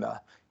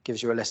schema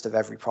gives you a list of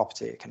every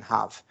property it can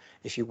have,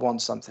 if you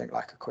want something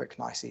like a quick,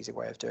 nice, easy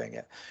way of doing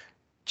it,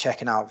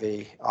 checking out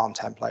the ARM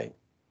template,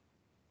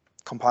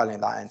 compiling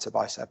that into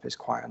Bicep is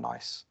quite a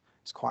nice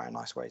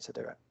way to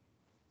do it.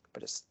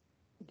 But you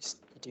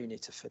do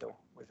need to fiddle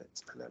with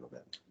it a little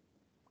bit.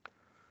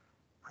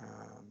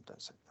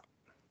 Don't say that.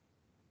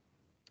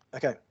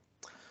 Okay,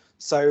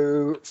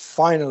 so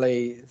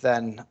finally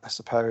then, I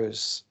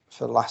suppose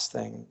for the last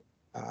thing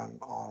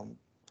on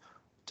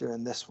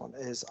doing this one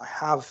is I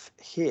have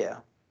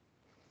here,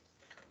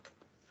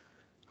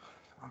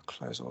 I'll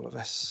close all of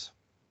this.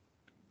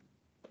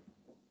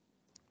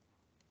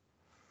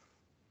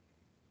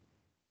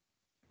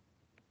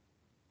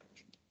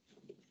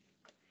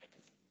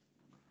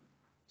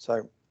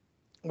 So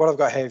what I've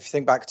got here, if you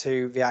think back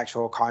to the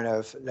actual kind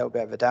of little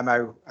bit of a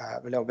demo,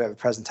 a little bit of a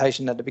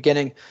presentation at the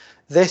beginning,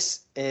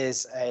 this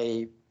is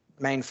a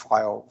main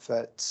file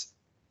that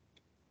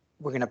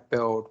we're going to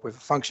build with a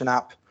function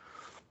app.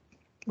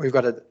 We've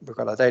got a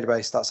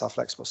database, that's our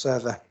flexible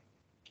server.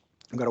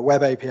 We've got a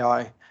web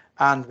API,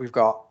 and we've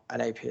got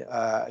an API,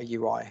 a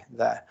UI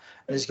there.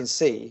 And as you can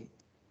see,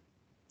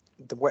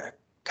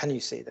 can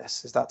you see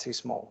this? Is that too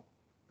small?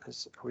 Are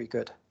we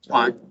good?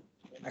 Fine.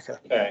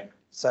 Okay.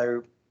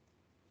 So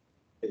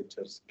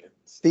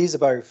Skins. these are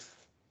both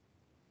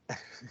web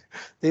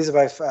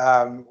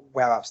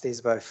apps. These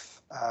are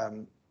both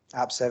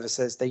app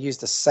services. They use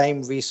the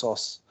same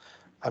resource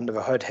under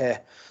the hood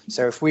here.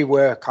 So if we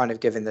were kind of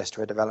giving this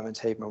to a development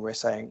team and we're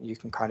saying you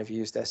can kind of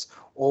use this,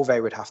 all they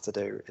would have to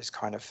do is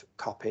kind of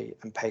copy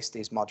and paste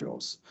these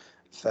modules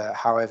for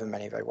however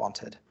many they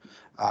wanted.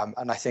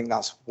 And I think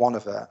that's one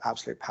of the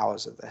absolute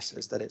powers of this,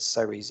 is that it's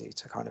so easy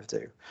to kind of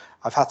do.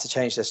 I've had to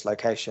change this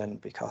location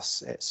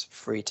because it's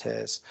 3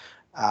 tiers,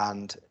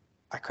 and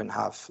I couldn't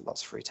have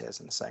lots of 3 tiers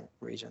in the same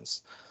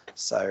regions.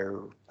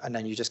 So, and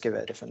then you just give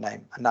it a different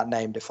name, and that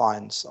name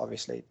defines,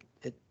 obviously,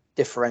 it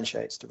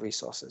differentiates the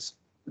resources.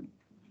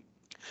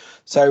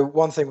 So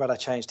one thing that I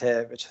changed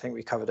here, which I think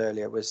we covered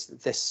earlier, was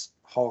this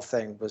whole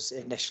thing was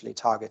initially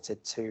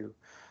targeted to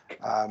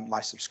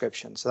my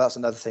subscription. So that's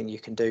another thing you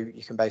can do.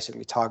 You can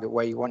basically target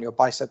where you want your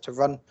Bicep to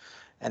run.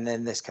 And then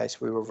in this case,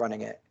 we were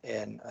running it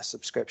in a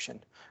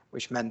subscription,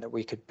 which meant that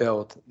we could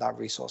build that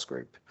resource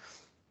group.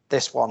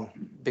 This one,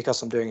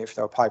 because I'm doing it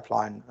through a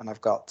pipeline and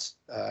I've got,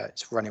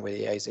 it's running with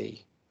the AZ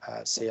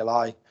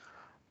CLI,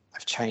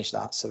 I've changed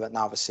that so that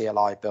now the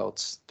CLI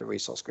builds the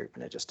resource group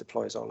and it just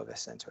deploys all of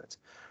this into it.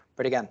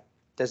 But again,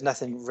 there's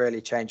nothing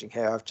really changing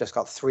here. I've just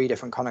got 3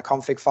 different kind of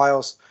config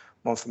files,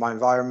 one for my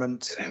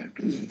environment.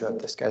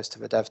 This goes to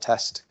the dev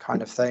test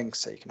kind of thing.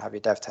 So you can have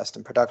your dev test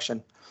in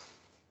production.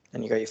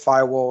 Then you got your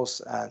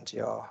firewalls and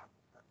your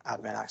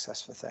admin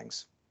access for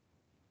things.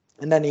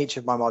 And then each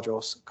of my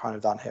modules kind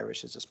of down here,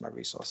 which is just my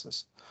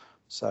resources.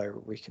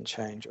 So we can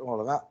change all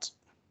of that.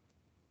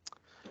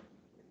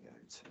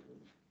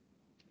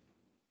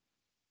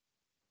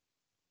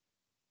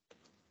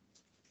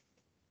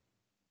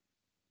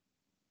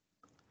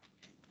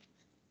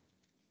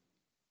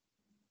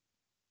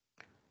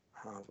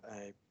 have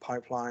a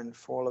pipeline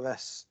for all of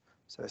this.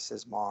 So this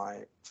is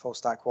my full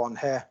stack one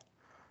here.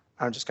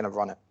 I'm just going to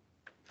run it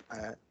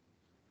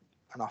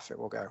and off it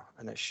will go.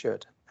 And it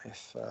should,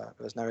 if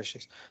there's no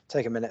issues,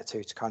 take a minute or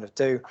two to kind of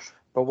do.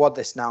 But what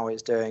this now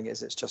is doing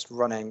is it's just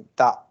running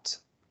that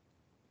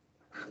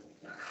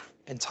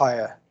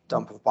entire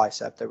dump of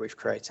bicep that we've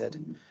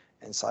created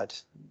inside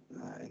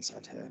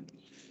here.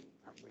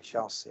 We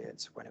shall see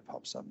it when it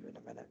pops up in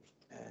a minute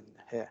in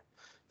here.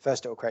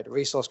 First it will create a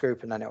resource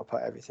group and then it will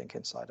put everything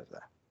inside of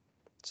there.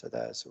 So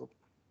there's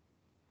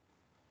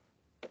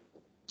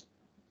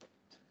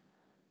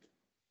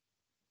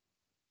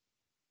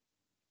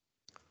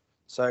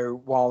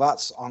so while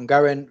that's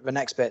ongoing, the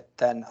next bit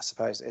then I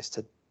suppose is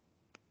to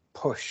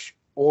push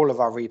all of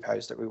our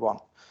repos that we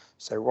want.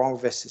 So while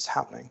this is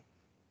happening,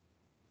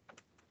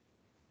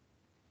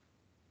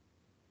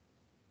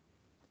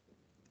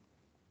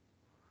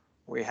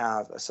 we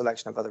have a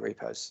selection of other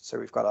repos. So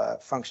we've got a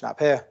function app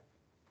here,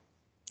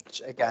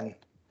 which again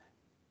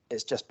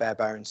is just bare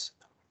bones.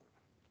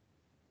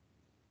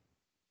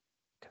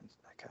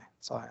 Okay,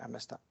 sorry, I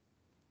missed that.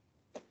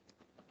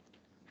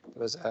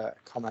 There was a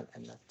comment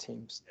in the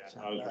Teams.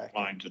 Yeah, I was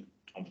replying to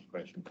Tom's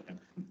question.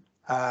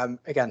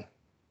 Again,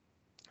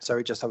 so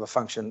we just have a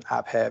function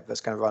app here that's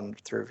going to run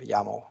through the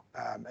YAML.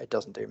 It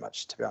doesn't do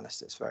much, to be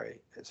honest. It's very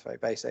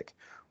basic.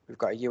 We've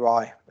got a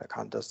UI that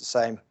kind of does the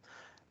same,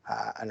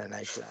 and an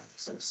API.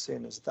 So as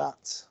soon as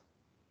that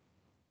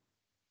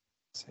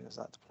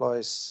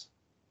deploys,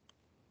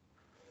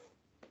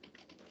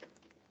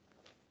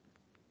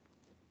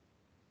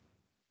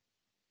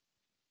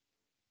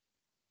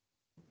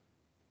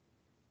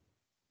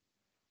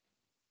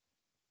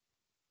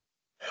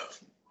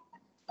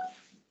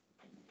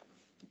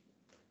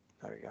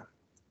 there we go.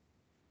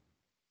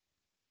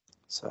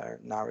 So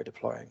now we're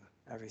deploying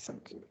everything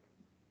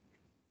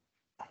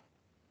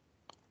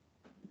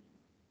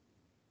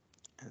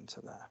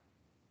into there.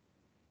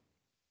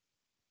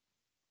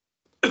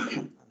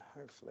 And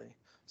hopefully,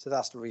 so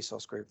that's the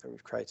resource group that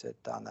we've created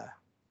down there.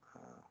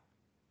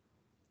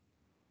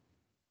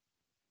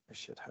 It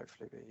should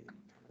hopefully be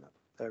coming up.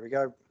 There we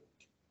go.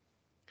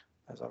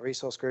 There's our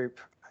resource group,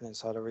 and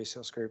inside our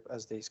resource group,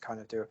 as these kind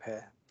of do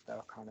appear,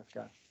 they'll kind of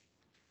go.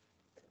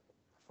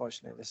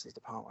 Unfortunately, this is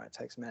the part where it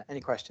takes a minute. Any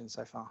questions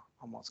so far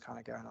on what's kind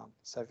of going on?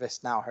 So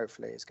this now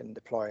hopefully is going to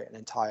deploy an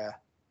entire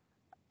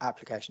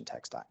application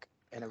tech stack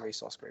in a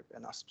resource group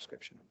in our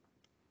subscription.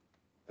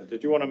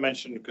 Did you want to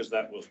mention, because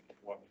that was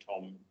what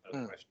Tom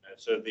had a question there.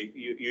 So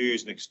you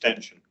use an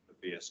extension for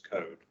VS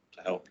Code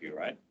to help you,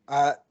 right?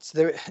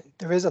 So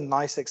there is a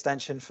nice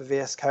extension for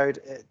VS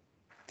Code.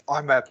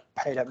 I'm a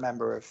paid up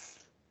member of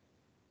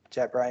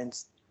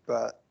JetBrains,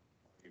 but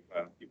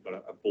you've got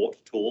a bought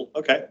tool.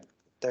 Okay.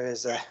 There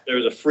is a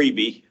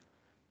freebie.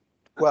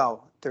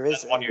 Well, there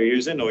is one you're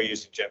using, or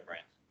using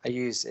JetBrains? I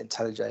use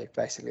IntelliJ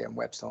basically and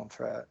WebStorm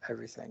for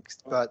everything,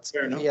 but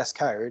VS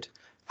Code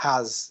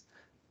has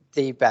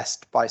the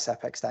best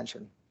bicep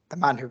extension. The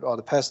man or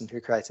the person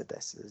who created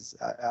this is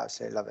I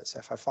absolutely love it. So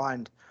if I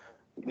find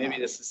maybe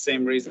that's the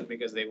same reason,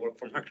 because they work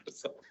for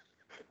Microsoft.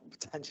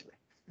 Potentially.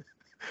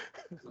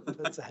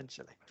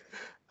 Potentially.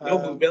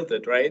 Who built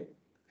it, right?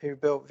 Who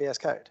built VS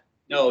Code?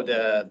 No,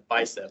 the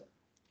bicep.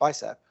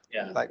 Bicep.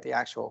 Yeah. Like the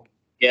actual.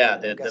 Yeah,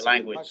 the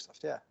language.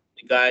 Microsoft, yeah.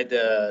 The guy,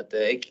 the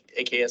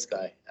AKS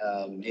guy,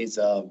 he's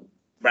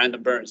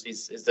Brandon Burns.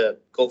 He's the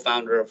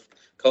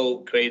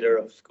co-creator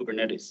of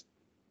Kubernetes.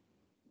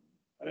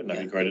 I didn't know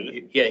he created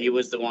it. Yeah, he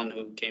was the one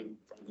who came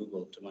from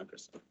Google to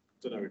Microsoft. I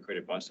don't know he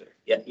created Bicep.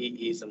 Yeah,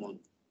 he's the one.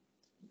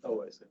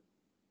 Oh, I see.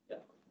 Yeah,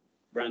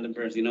 Brandon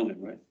Burns, you know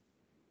him, right?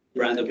 Yeah,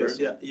 Brandon Burns.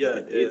 Yeah.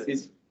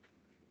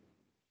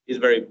 He's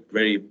very,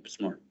 very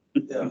smart.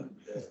 Yeah.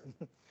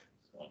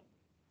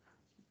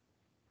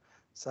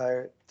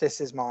 So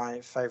this is my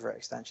favorite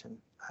extension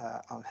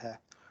on here.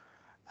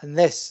 And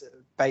this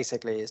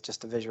basically is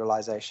just a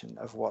visualization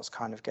of what's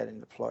kind of getting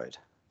deployed.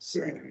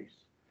 So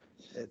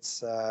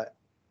it's,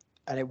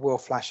 and it will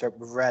flash up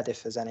red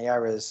if there's any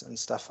errors and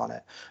stuff on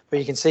it. But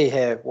you can see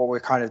here what we're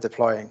kind of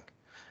deploying,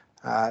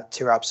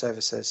 2 app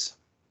services.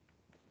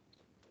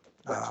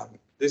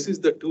 This is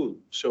the tool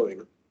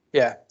showing.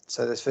 Yeah,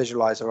 so this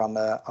visualizer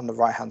on the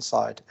right-hand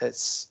side,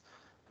 it's.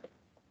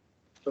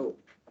 So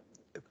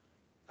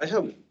I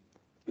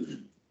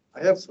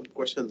have some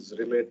questions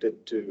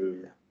related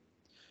to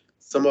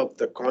some of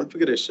the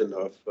configuration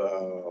of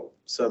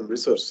some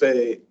resource.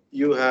 Say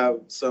you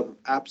have some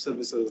app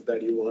services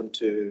that you want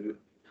to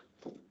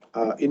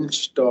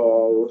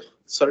install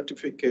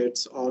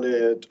certificates on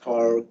it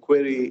or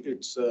query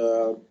its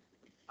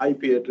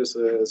IP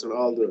addresses and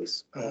all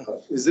those.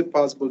 Is it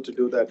possible to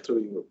do that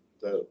through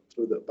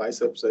the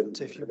biceps and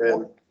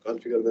then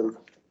configure them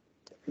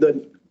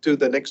then to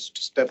the next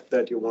step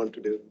that you want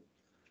to do?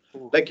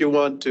 Like you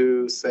want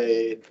to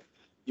say,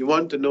 you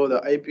want to know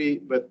the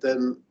IP, but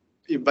then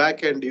in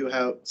backend you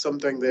have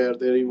something there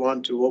you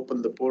want to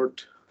open the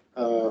port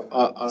or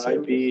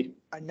IP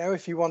I know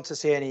if you want to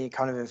see any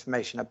kind of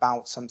information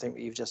about something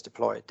that you've just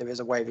deployed, there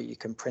is a way that you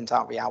can print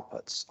out the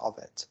outputs of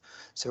it.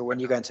 So when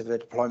you go into the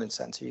deployment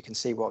center, you can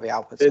see what the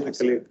outputs are.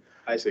 Basically,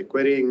 I say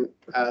querying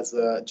as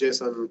a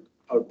JSON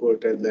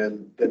output and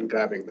then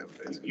grabbing them.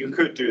 Basically. You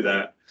could do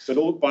that, but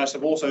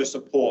Bicep also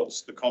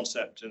supports the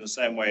concept in the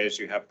same way as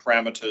you have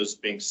parameters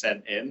being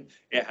sent in,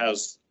 it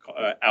has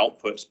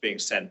outputs being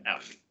sent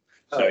out.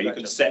 So you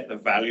can set the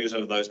values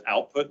of those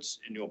outputs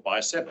in your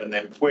Bicep and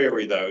then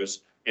query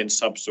those in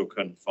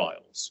subsequent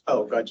files.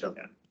 Oh, gotcha.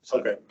 Yeah. So,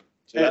 Okay.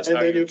 so that's And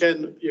how then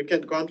you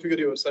can configure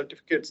your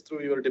certificates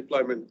through your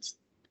deployments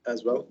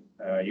as well.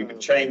 you can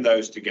chain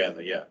those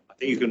together. Yeah, I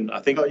think you can. I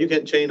think Oh, you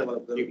can chain all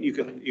of them. you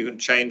can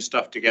chain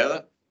stuff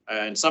together.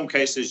 In some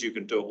cases, you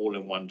can do it all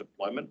in one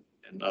deployment.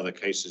 In other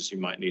cases, you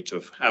might need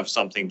to have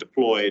something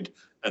deployed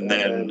and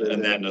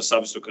then a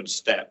subsequent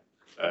step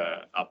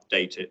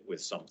update it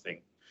with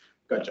something.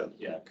 Gotcha.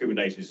 Yeah,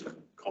 Kubernetes is a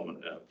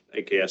common,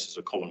 AKS is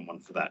a common one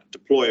for that.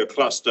 Deploy a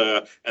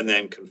cluster and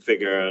then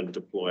configure and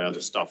deploy other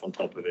stuff on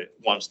top of it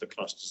once the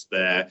cluster's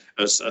there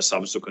as a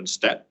subsequent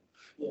step.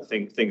 Yeah.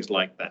 Things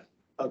like that.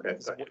 Okay.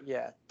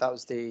 Yeah, that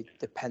was the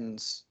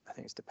depends. I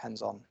think it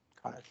depends on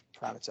kind of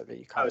parameter that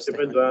you Oh, kind of it stick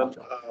depends with the on.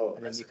 module. Oh,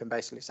 And then you can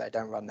basically say,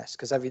 don't run this,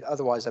 because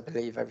otherwise I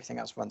believe everything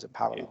else runs in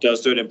parallel. It does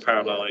do it in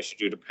parallel. If you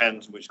do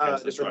depends, in which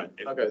case that's right.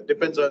 Okay,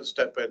 depends on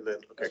step and then.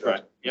 Okay, That's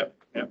right. Yep.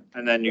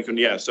 And then you can,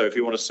 so if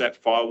you want to set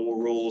firewall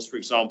rules, for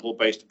example,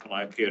 based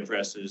upon IP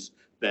addresses,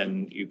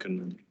 then you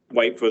can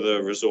wait for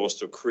the resource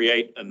to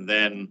create and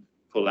then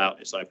pull out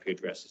its IP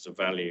address as a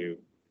value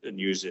and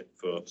use it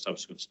for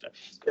subsequent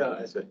steps. Yeah,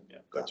 I see. Yeah.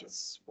 Gotcha.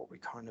 That's what we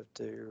kind of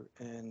do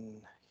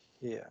in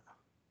here.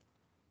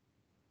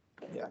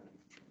 Yeah.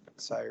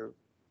 So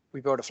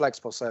we build a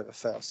flexible server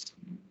first.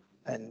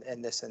 And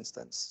in this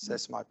instance, so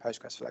this is my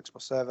Postgres flexible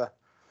server.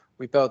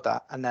 We build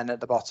that, and then at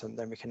the bottom,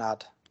 then we can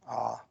add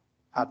our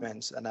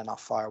admins and then our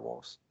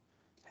firewalls.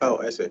 Oh,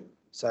 I see.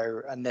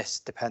 So, and this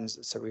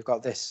depends. So we've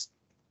got this,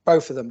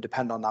 both of them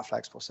depend on that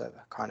flexible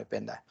server kind of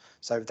been there.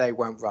 So they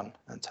won't run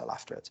until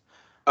after it.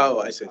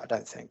 Oh, I see. I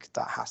don't think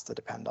that has to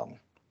depend on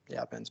the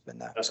admin's been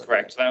there. That's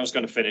correct. That was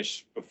going to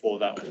finish before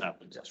that one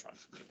happens. That's right.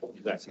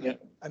 Exactly. Yeah.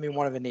 I mean,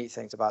 one of the neat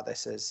things about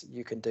this is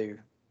you can do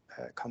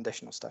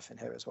conditional stuff in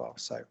here as well.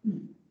 So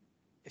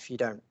if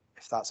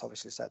that's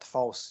obviously set to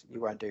false, you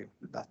won't do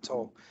that at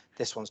all.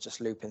 This one's just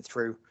looping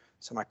through.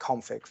 So my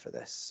config for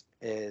this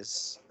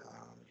is,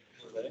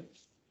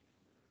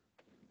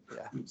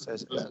 so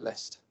it's a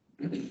list.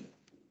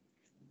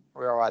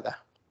 We're all right there.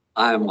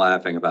 I'm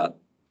laughing about.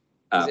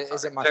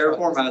 Is it my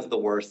Terraform fault? has the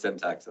worst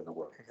syntax in the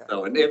world. Okay.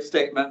 So an if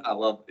statement, I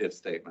love if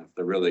statements.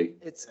 They're really,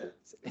 It's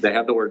they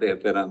have the word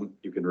if in them.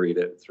 You can read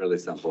it. It's really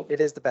simple. It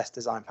is the best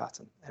design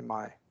pattern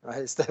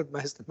it's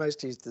the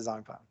most used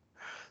design pattern.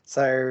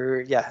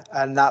 So yeah,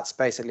 and that's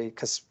basically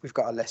because we've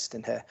got a list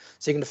in here.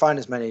 So you can define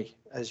as many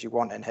as you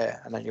want in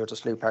here, and then you'll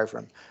just loop over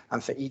them.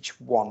 And for each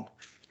one,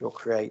 you'll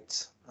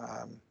create,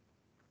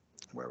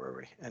 where were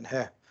we? In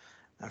here.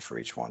 And for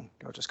each one,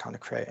 you'll just kind of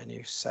create a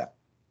new set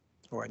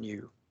or a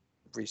new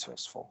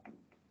resource for.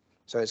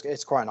 So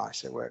it's quite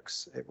nice. It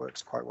works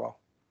quite well.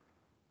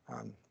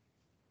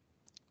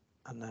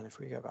 And then if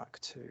we go back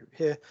to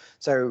here,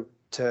 so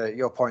to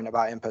your point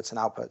about inputs and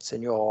outputs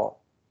in your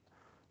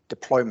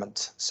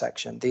deployment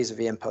section, these are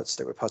the inputs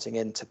that we're putting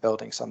into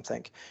building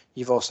something.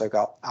 You've also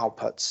got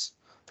outputs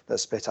that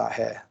spit out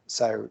here.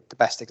 So the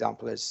best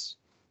example is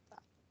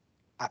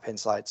App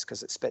Insights,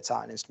 because it spits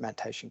out an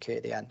instrumentation key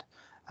at the end.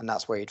 And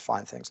that's where you'd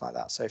find things like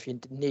that. So if you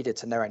needed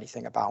to know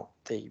anything about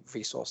the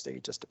resource that you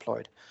just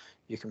deployed,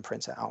 you can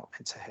print it out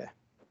into here.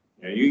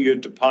 Yeah, you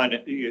define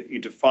it. You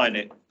define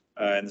it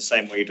in the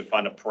same way you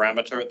define a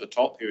parameter at the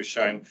top. You're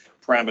showing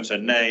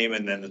parameter name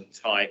and then the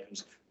type.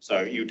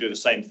 So you do the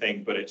same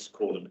thing, but it's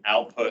called an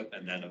output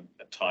and then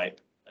a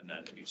type, and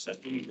then you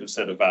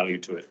set a value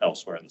to it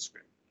elsewhere in the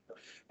script,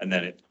 and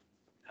then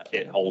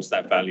it holds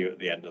that value at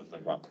the end of the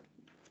run.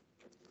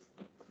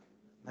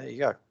 There you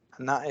go.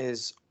 And that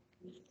is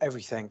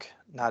everything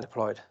now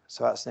deployed.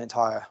 So that's an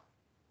entire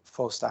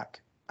full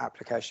stack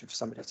application for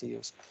somebody to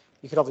use.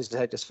 You could obviously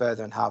take this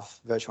further and have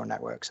virtual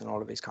networks and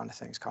all of these kind of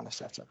things kind of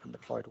set up and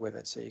deployed with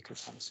it. So you could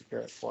kind of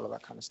secure it for all of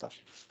that kind of stuff.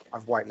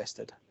 I've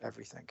whitelisted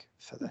everything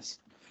for this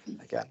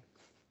again.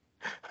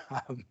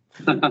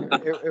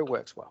 It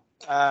works well.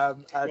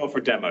 Well,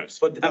 for demos.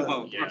 For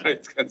demo, Yeah. I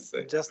was gonna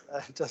say. Just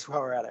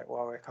while we're at it,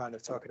 while we're kind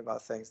of talking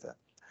about things that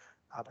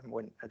Adam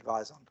wouldn't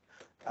advise on.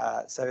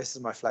 So this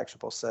is my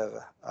flexible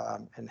server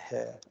in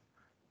here.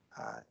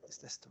 Is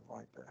this the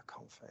right bit of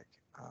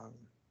config?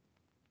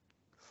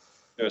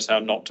 Here's how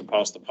not to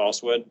pass the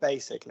password.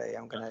 Basically,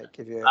 I'm going to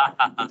give you,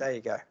 there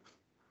you go.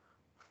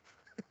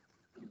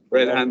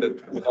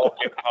 Red-handed.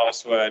 Login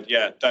password.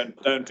 Yeah,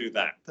 don't do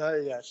that.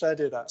 There you go, don't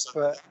do that.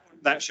 But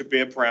That should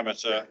be a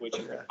parameter which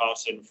you can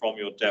pass in from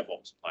your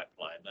DevOps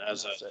pipeline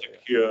as a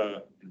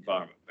secure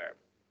environment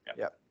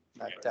variable.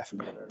 no,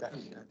 definitely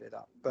don't do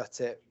that. But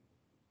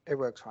it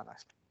works quite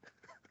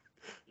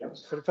nicely.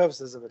 For the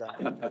purposes of a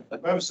demo. For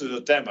purposes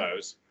of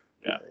demos,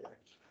 yeah,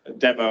 a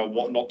demo on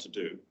what not to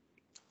do.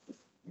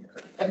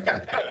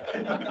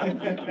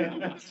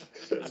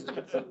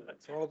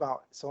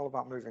 It's all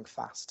about moving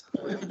fast.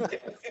 Your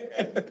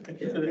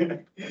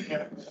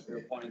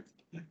point.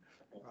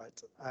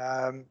 Right.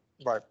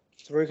 Right.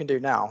 So what we can do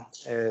now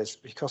is,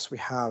 because we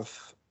have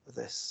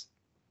this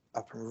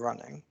up and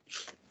running,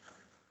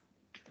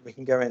 we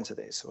can go into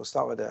these. So we'll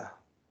start with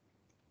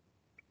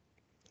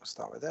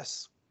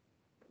this.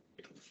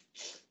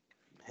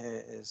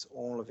 Here is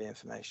all of the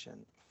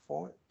information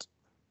for it.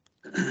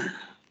 What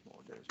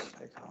we'll do is we'll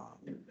take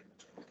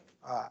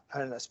our,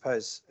 and I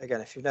suppose, again,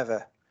 if you've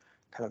never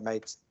kind of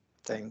made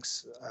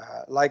things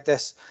like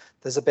this,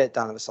 there's a bit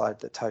down the side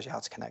that tells you how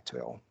to connect to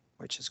it all,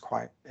 which is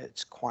quite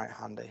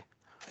handy.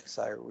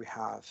 So we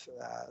have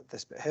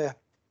this bit here.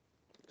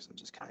 So I'm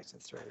just connecting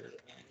through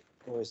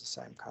always the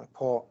same kind of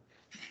port.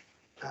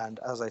 And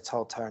as I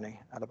told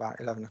Tony at about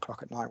 11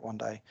 o'clock at night one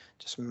day,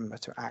 just remember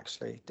to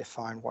actually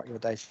define what your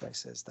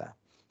database is there.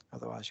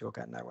 Otherwise, you'll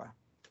get nowhere.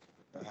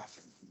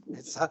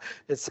 It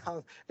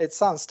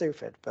sounds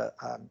stupid, but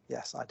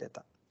yes, I did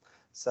that.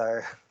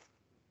 So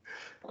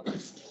I'll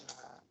just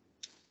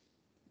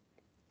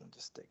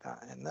stick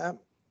that in there.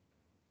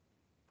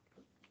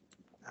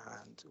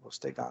 And we'll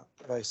stick that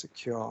very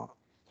secure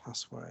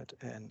password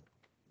in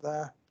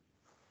there.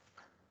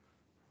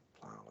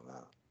 Apply all of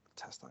that.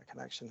 Test that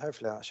connection.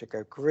 Hopefully that should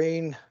go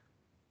green.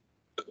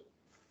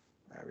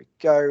 There we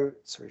go.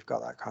 So we've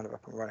got that kind of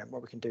up and running.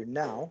 What we can do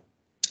now,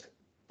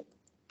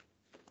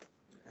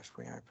 if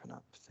we open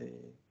up the,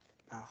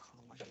 how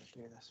am I going to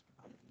do this?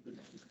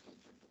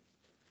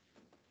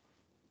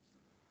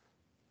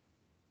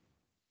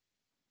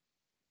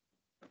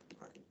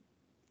 Right.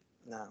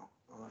 Now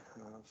I have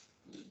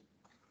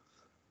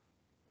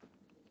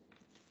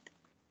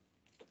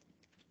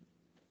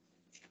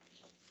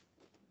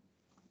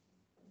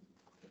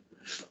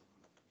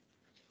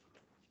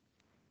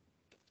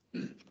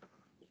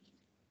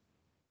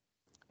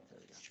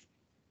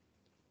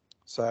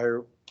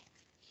So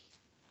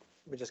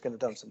we're just going to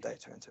dump some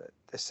data into it.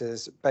 This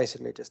is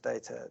basically just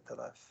data that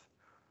I've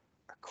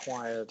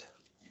acquired.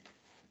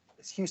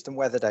 It's Houston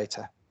weather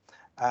data.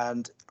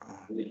 And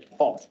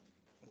Hot.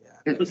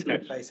 yeah,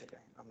 basically,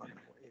 I'm not going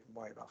to even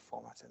worry about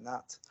formatting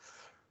that.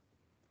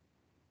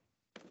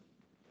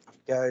 There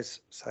it goes.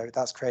 So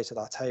that's created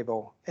our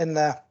table in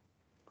there.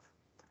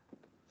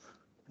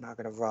 We're now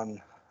going to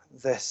run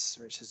this,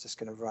 which is just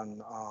going to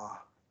run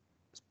our,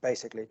 it's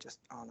basically just,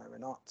 oh no, we're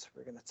not.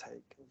 We're going to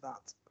take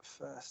that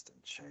first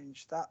and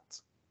change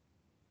that.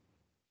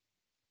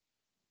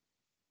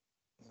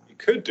 You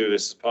could do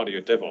this as part of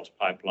your DevOps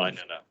pipeline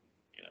and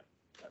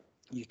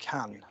You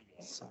can.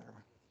 So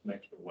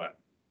make it work.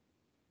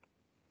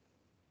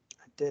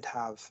 I did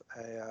have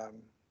a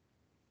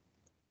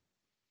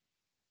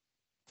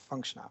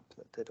function app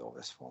that did all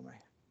this for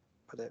me,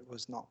 but it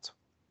was not,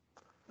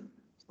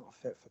 it's not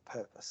fit for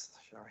purpose,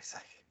 shall we say.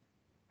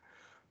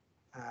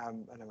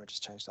 And then we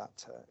just change that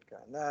to go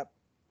in there.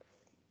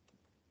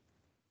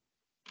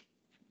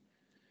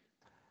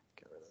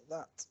 Get rid of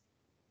that.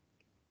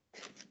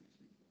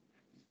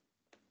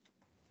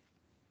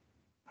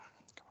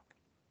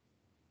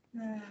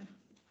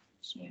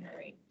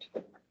 Generate.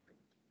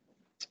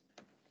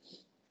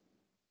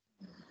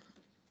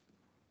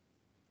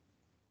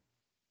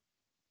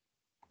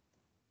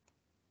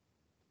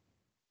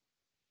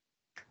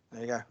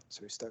 There you go.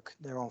 So we stuck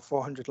there on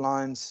 400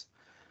 lines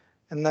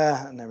in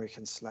there, and then we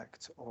can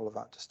select all of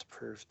that just to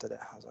prove that it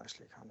has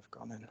actually kind of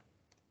gone in.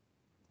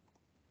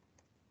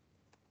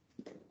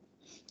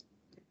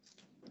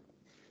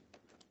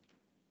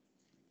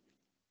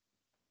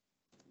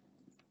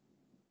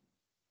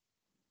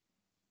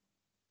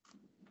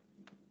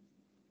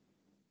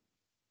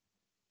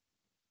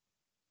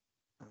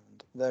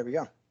 And there we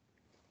go.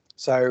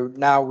 So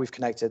now we've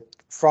connected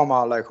from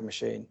our local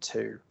machine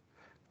to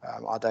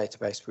our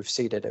database. We've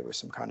seeded it with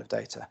some kind of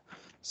data,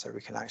 so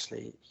we can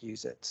actually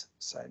use it.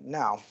 So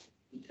now,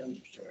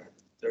 Temperature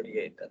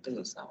 38. That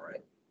doesn't sound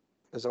right.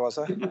 as I was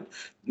saying,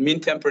 Mean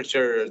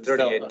temperature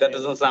 38. That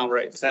doesn't sound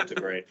right.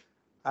 Centigrade.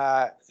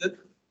 I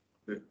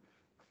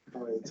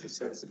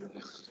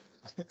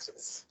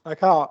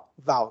can't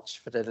vouch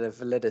for the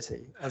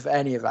validity of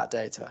any of that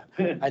data.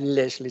 I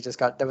literally just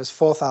got, there was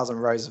 4,000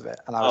 rows of it,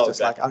 and I was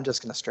just like, I'm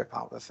just going to strip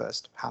out the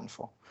first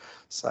handful.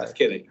 So Just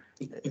kidding.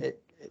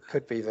 it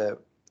could be the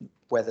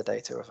weather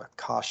data of a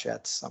car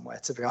shed somewhere,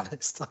 to be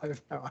honest. I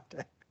have no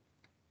idea.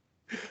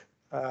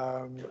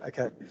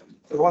 Okay,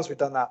 so once we've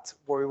done that,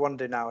 what we want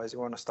to do now is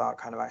we want to start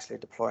kind of actually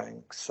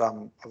deploying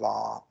some of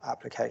our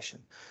application.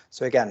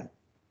 So again,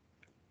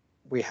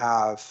 we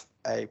have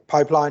a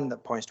pipeline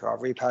that points to our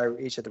repo.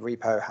 Each of the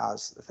repo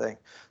has the thing.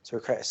 So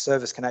we create a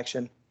service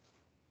connection.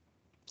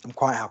 I'm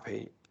quite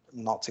happy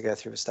not to go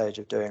through the stage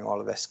of doing all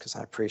of this because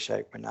I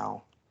appreciate we're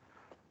now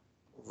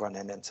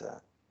running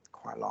into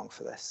quite long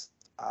for this.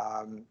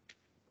 I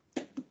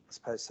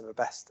suppose the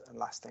best and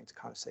last thing to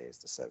kind of see is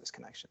the service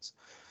connections.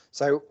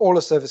 So all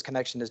a service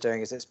connection is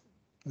doing is it's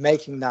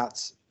making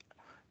that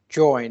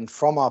join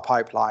from our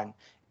pipeline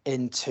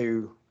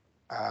into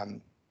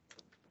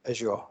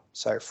Azure.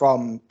 So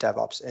from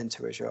DevOps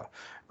into Azure,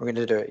 we're going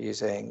to do it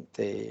using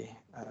the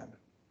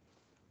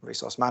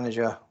resource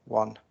manager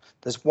one.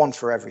 There's one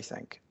for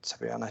everything, to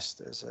be honest.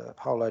 There's a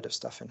whole load of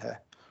stuff in here.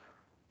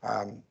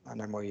 And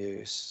then we'll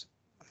use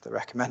the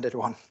recommended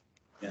one.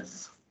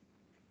 Yes.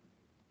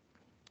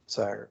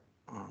 So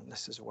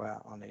this is where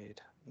I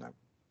need, no.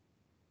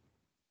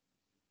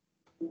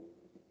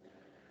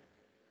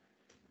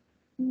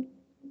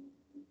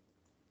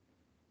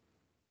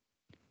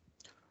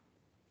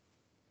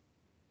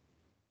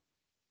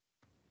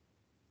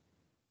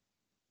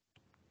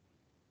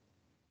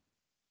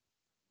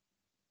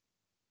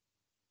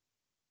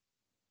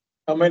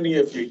 How many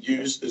of you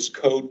use this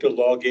code to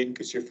log in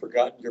because you've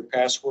forgotten your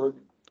password?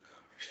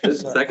 This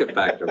is the second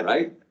factor,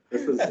 right?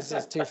 This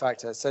is two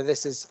factors. So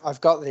this is,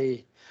 I've got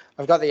the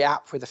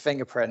app with the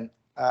fingerprint,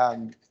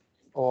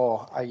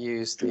 or I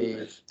use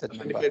the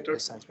number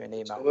that sends me an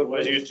email.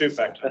 Otherwise, use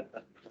two-factor.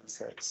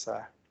 So it's,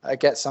 I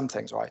get some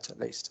things right at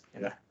least.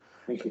 You know.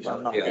 Well,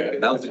 not Yeah,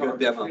 that was a good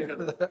demo.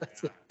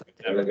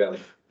 There we go.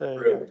 There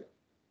you go.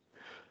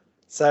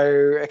 So,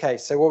 okay,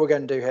 so what we're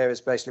going to do here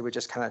is basically we're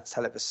just kind of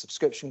tell it the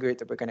subscription group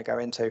that we're going to go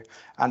into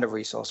and a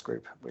resource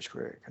group, which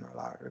we're going to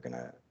allow. We're going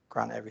to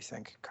grant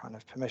everything kind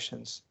of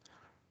permissions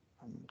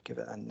and give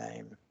it a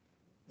name.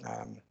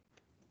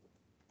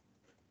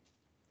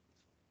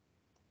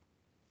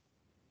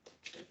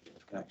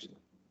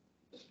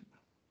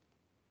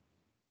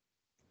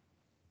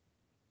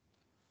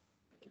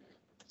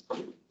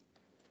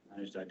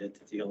 Managed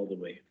identity all the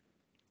way.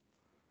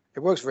 It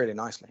works really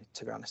nicely,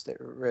 to be honest. It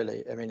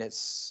really, I mean, yeah,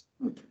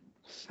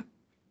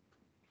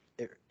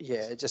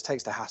 it just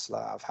takes the hassle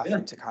out of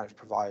having to kind of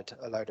provide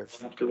a load of.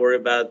 Don't have to worry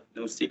about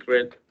no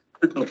secret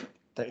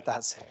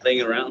That's it.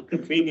 playing around.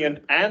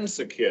 Convenient and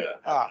secure.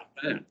 Yeah.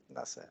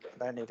 That's it. I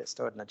don't need it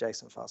stored in a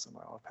JSON file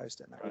somewhere. I'll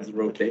post it now. It's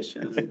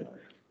rotation.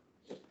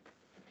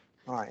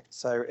 All right,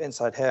 so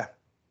inside here,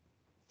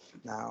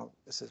 now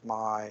this is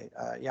my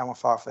YAML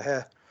file for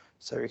here.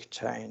 So we can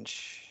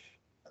change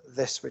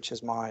this, which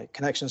is my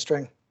connection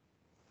string.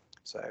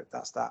 So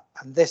that's that.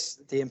 And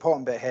this, the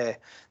important bit here,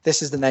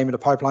 this is the name of the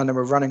pipeline that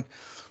we're running.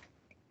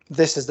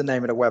 This is the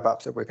name of the web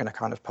app that we're going to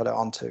kind of put it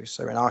onto.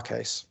 So in our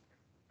case,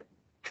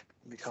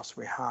 because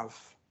we have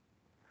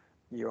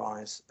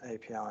UIs,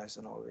 APIs,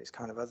 and all of these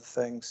kind of other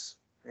things,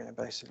 we're going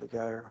to basically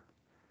go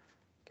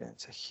get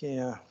into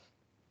here.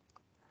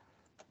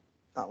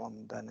 That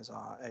one then is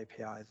our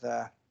API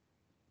there.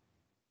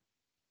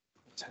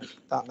 Take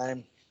that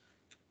name.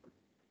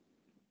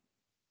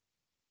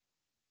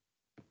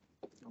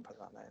 I'll put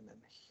that name in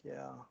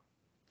here.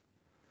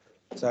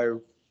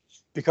 So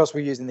because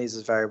we're using these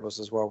as variables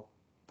as well,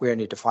 we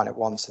only define it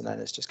once and then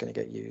it's just going to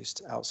get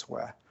used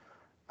elsewhere.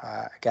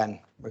 Again,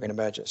 we're going to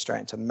merge it straight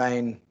into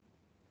main.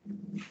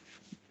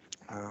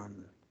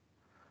 And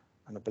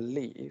I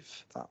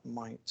believe that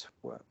might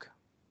work.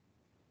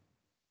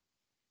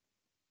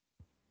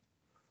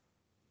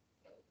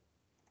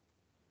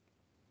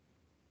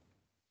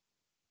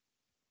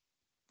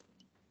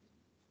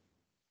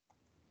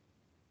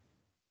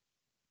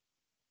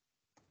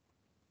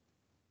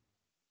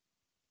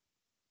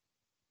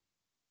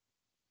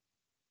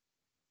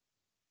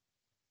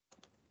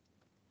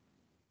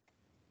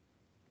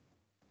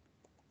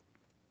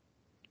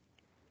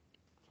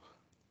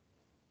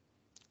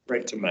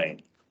 Straight to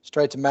main.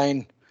 Straight to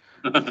main.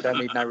 Don't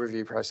need no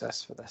review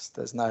process for this.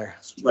 There's no.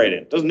 Straight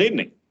in. Doesn't need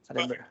any. I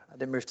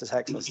didn't move to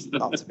Texas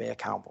not to be a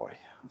cowboy.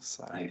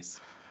 So. Nice.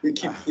 We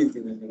keep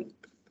using it.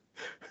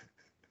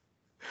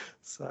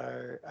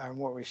 So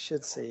what we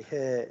should see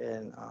here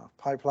in our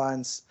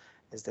pipelines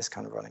is this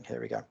kind of running. Here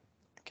we go.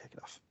 Kick it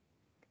off.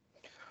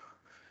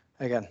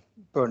 Again,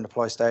 build and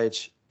deploy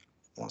stage.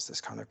 Once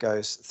this kind of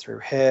goes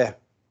through here,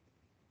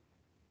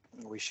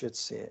 we should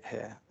see it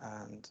here.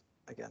 And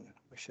again,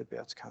 we should be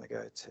able to kind of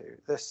go to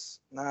this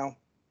now.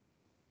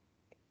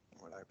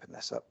 We'll open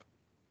this up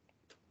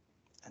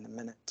in a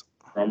minute.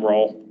 Drum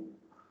roll.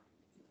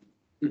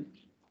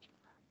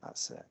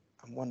 That's it.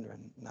 I'm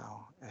wondering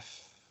now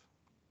if.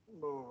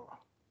 Oh.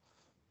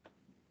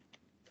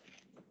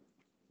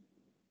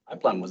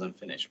 Pipeline wasn't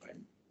finished, right?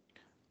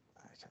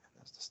 Okay,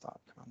 there's the start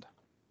command.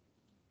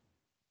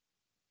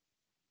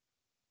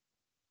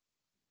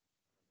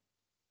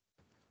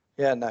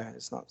 Yeah, no,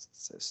 it's not.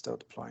 It's still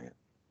deploying it.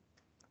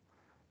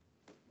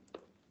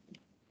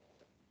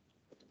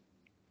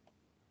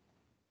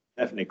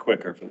 Definitely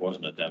quicker if it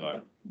wasn't a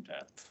demo.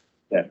 Yeah,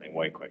 definitely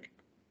way quicker.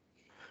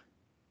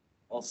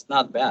 Well, it's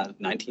not bad.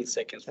 19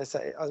 seconds. I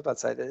was about to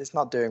say that it's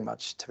not doing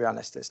much, to be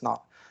honest. It's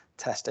not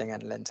testing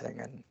and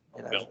linting and,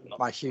 you know, Not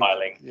my huge,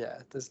 compiling.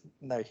 yeah, there's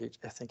no huge,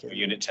 I think it,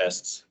 Unit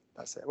tests.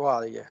 that's it.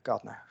 Well, yeah,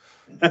 God, no.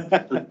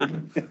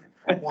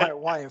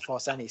 Why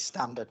enforce any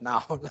standard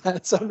now?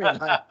 That's, I mean,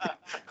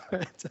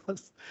 it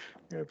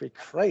would be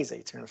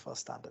crazy to enforce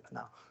standards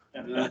now.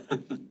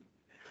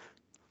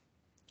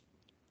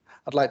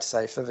 I'd like to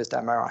say for this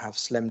demo, I have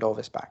slimmed all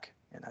this back,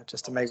 you know,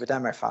 just to make the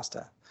demo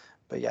faster.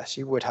 But yes,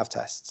 you would have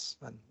tests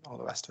and all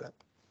the rest of it.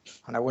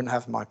 And I wouldn't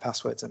have my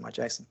passwords in my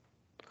JSON.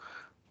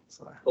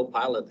 So.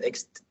 Copilot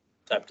X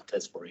type of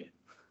test for you.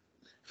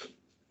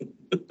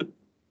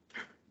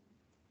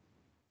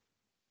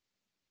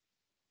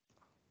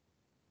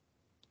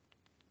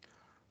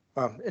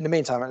 Well, in the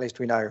meantime, at least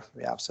we know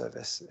the app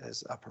service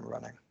is up and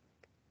running.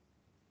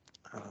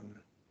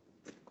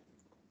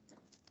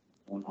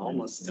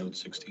 Almost. Node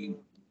 16.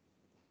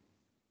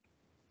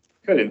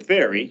 Could, in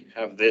theory,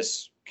 have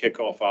this kick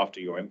off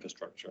after your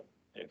infrastructure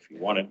if you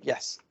wanted.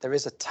 Yes, there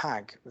is a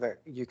tag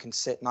that you can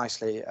sit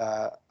nicely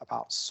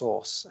about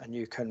source, and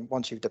you can,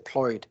 once you've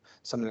deployed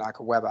something like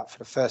a web app for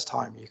the first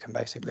time, you can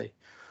basically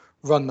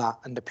run that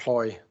and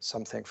deploy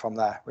something from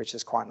there, which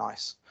is quite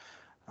nice.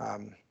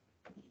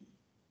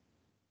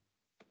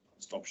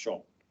 Stop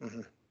shop.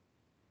 Mhm.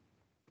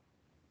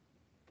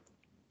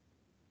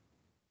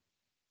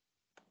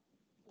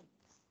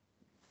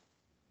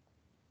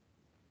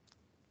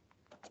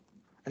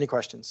 Any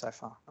questions so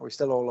far? Are we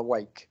still all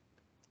awake?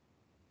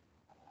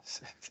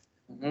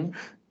 Mhm.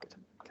 Good.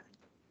 Okay.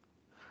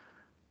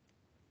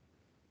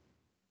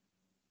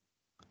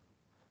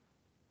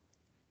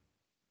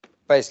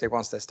 Basically,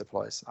 once this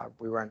deploys,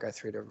 we won't go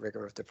through the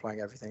rigor of deploying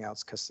everything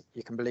else, because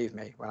you can believe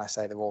me when I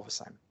say they're all the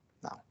same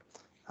now.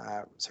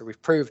 So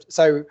we've proved.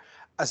 So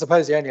I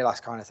suppose the only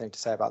last kind of thing to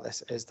say about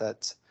this is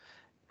that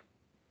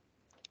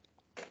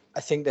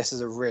I think this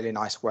is a really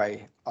nice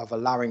way of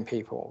allowing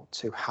people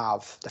to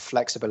have the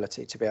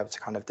flexibility to be able to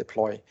kind of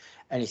deploy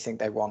anything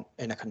they want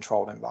in a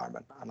controlled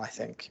environment. And I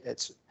think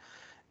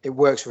it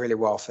works really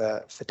well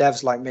for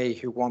devs like me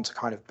who want to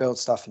kind of build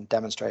stuff and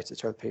demonstrate it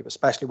to other people,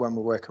 especially when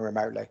we're working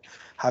remotely.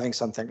 Having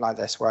something like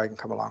this where I can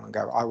come along and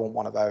go, I want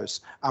one of those,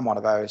 and one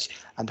of those,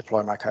 and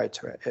deploy my code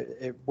to it.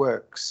 It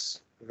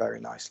works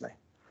very nicely.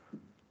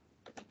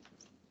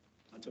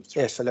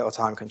 If a little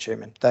time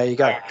consuming. There you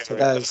go. So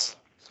there's.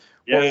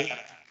 Yeah.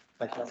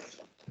 Thank you.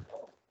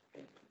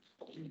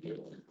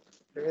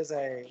 There is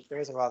a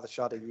rather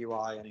shoddy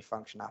UI and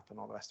function app and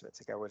all the rest of it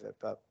to go with it,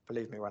 but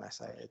believe me when I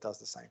say it does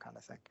the same kind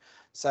of thing.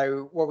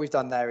 So what we've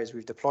done there is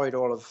we've deployed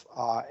all of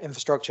our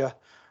infrastructure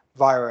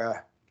via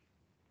a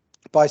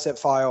bicep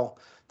file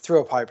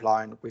through a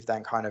pipeline. We've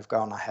then kind of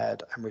gone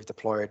ahead and we've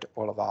deployed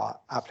all of our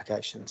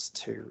applications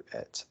to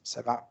it.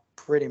 So that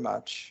pretty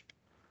much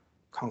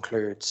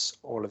concludes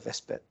all of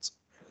this bit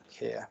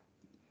here.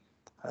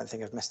 I don't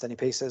think I've missed any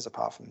pieces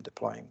apart from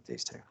deploying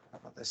these two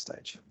at this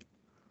stage.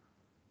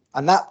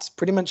 And that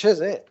pretty much is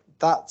it.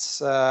 That's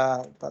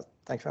that.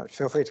 Thank you very much.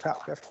 Feel free to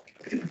clap.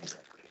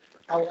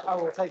 I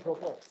will take your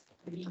call.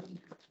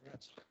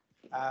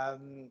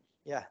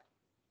 Yeah,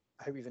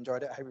 I hope you've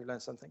enjoyed it. I hope you've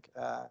learned something.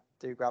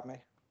 Do grab me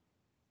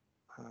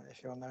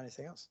if you want to know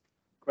anything else.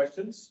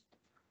 Questions?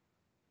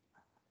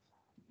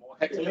 More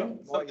heckling?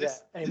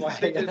 Any more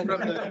heckling? From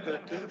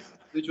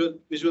the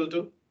visual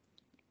tool.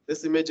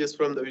 This image is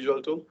from the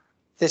visual tool.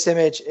 This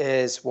image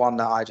is one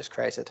that I just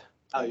created.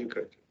 Oh, you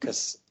created.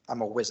 Because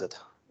I'm a wizard.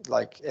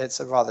 Like, it's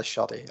a rather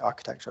shoddy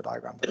architectural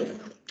diagram, but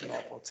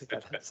not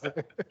altogether. So.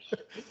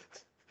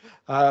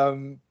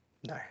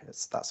 No,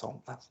 that's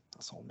all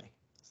me.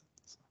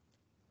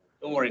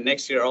 Don't worry,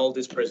 next year, all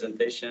this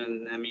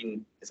presentation, I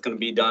mean, it's going to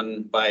be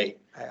done by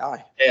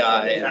AI.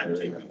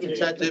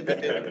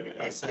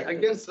 I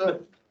guess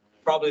so.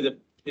 Probably the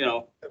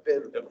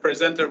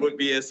presenter would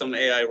be some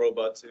AI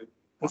robot too.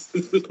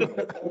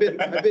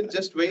 I've been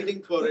just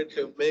waiting for it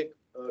to make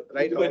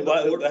right.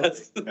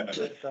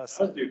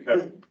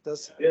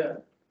 Does. Yeah.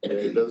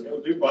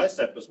 It'll do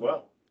bicep as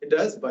well. It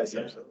does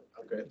bicep. So,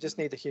 okay. You just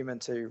need a human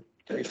to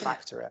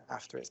refactor it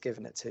after it's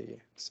given it to you.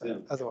 So Yeah.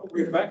 otherwise,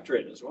 Refactor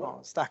it as well.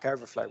 well, Stack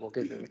Overflow will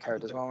give you the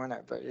code as well, won't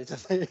it? But you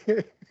just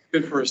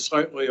Good for a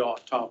slightly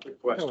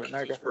off-topic question.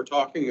 no, go If we're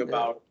talking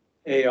about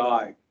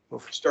AI,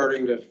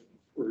 starting to,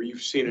 or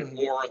you've seen it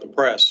more in the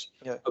press,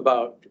 Yeah.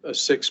 about a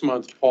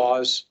 6-month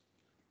pause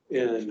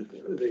in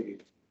the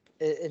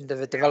in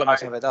the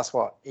development of it. That's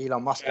what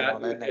Elon Musk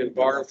on it.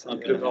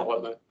 environment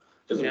development.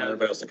 Do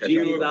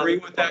you agree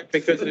with that?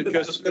 Because it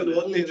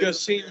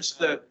just seems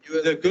that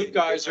the good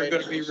guys are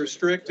going to be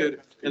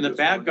restricted and the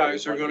bad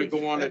guys are going to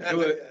go on and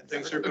do it. And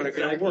things are going to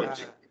get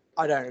worse.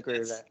 I don't agree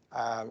with it.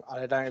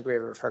 I don't agree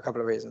with it for a couple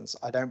of reasons.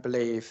 I don't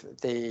believe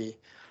the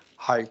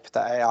hype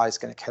that AI is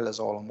going to kill us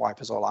all and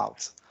wipe us all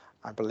out.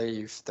 I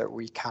believe that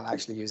we can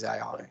actually use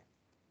AI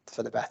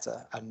for the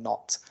better and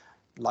not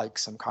like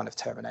some kind of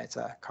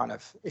Terminator kind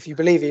of. If you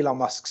believe Elon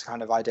Musk's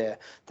kind of idea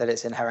that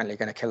it's inherently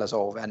going to kill us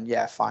all, then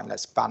yeah, fine,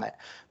 let's ban it.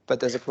 But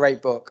there's a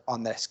great book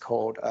on this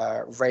called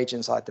Rage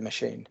Inside the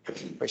Machine,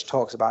 which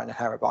talks about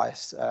inherent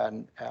bias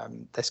and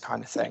this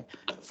kind of thing.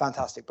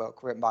 Fantastic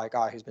book written by a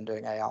guy who's been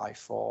doing AI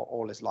for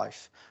all his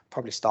life,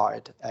 probably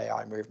started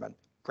AI movement.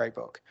 Great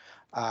book.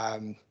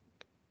 And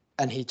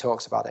he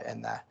talks about it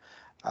in there.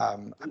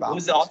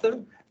 Who's the author?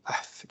 I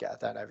forget, I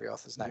don't know every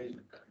author's name.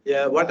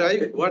 Yeah, what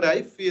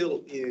I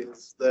feel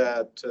is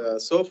that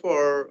so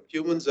far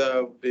humans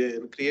have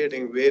been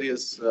creating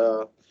various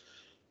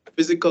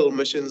physical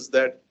machines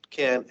that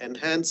can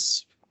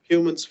enhance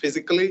humans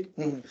physically.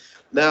 Mm-hmm.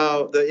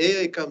 Now the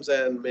AI comes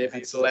and maybe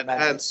it'll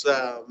enhance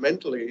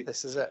mentally.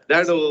 This is it.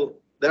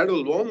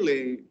 That'll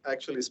only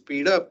actually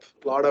speed up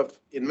a lot of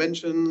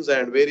inventions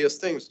and various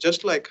things.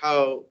 Just like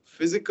how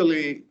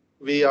physically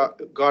we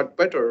got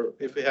better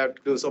if we had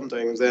to do some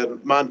things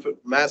and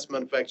mass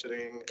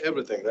manufacturing,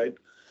 everything, right?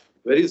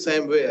 Very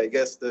same way, I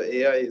guess the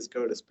AI is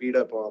going to speed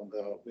up on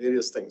the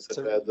various things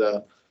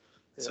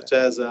such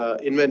as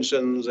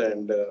inventions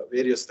and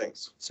various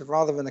things. So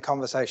rather than the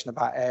conversation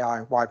about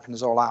AI wiping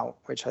us all out,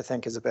 which I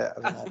think is a bit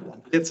of an odd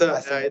one, It's I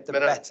think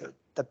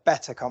the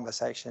better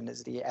conversation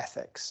is the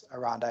ethics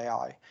around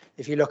AI.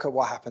 If you look at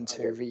what happened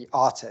to the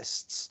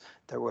artists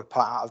that were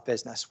put out of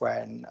business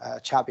when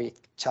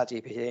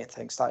ChatGPT and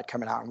things started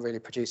coming out and really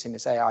producing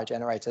this AI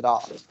generated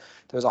art,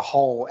 there was a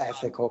whole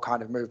ethical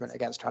kind of movement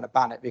against trying to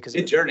ban it because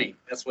Mid-Journey,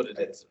 that's what it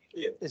is.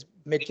 it's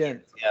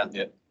Mid-Journey.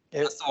 Yeah.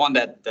 That's the one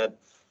that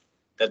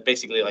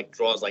basically like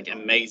draws like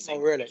amazing. Oh,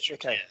 really?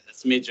 Okay. Yeah,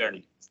 it's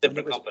Mid-Journey. It's a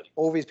different company.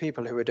 All these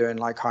people who were doing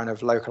like kind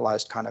of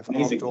localized kind of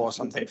I'll draw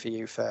something for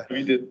you for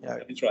We did,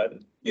 we tried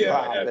it.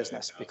 out of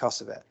business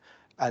because of it.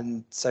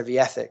 And so the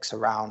ethics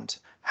around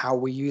how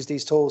we use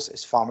these tools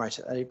is far more.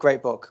 A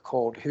great book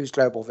called Whose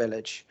Global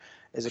Village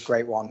is a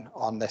great one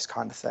on this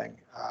kind of thing.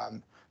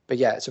 But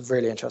yeah, it's a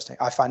really interesting.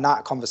 I find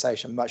that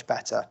conversation much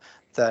better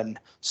than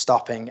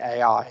stopping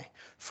AI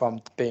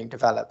from being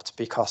developed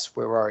because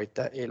we're worried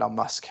that Elon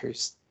Musk,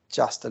 who's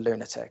just a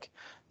lunatic,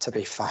 to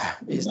be fair,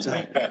 he's just,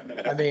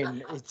 I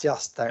mean, he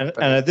just don't.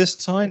 And at this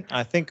time,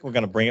 I think we're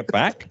going to bring it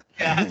back.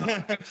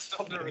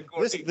 Stop the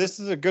recording. This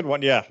is a good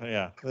one.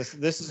 Yeah.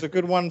 This is a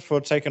good one for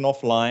taking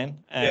offline,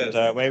 and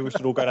maybe we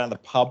should all go down the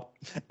pub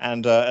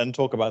and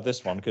talk about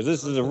this one because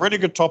this is a really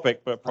good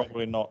topic, but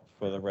probably not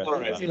for the rest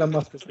of us. Elon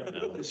Musk is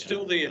It's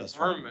still the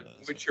environment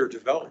which you're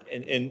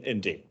developing.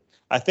 Indeed,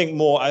 I think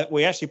more.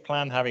 We actually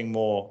plan having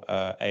more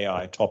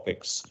AI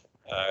topics.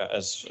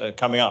 As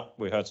coming up,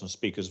 we heard some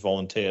speakers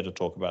volunteer to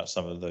talk about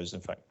some of those.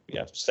 In fact,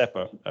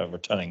 Seppa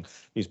returning.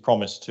 He's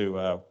promised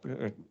to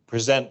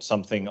present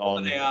something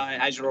on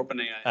Azure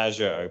OpenAI.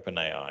 Azure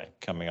OpenAI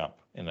coming up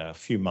in a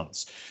few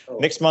months.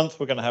 Next month,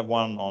 we're going to have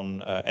one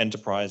on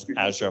enterprise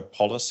Azure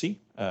policy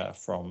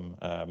from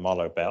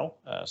Marlo Bell.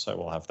 So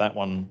we'll have that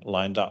one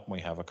lined up. We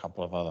have a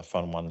couple of other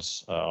fun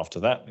ones after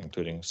that,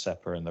 including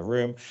Seppa in the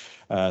room.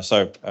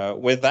 So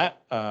with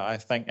that, I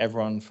thank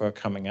everyone for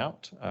coming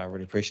out. I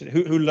really appreciate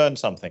it. Who learned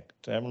something?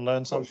 Did everyone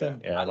learn something?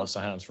 Yeah, lots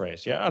of hands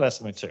raised. Yeah, I learned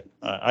something too.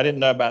 I didn't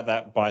know about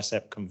that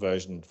bicep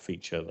conversion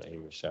feature that he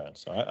was showing.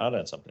 So I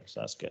learned something.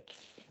 So that's good.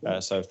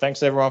 So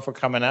thanks everyone for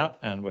coming out,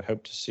 and we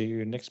hope to see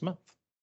you next month.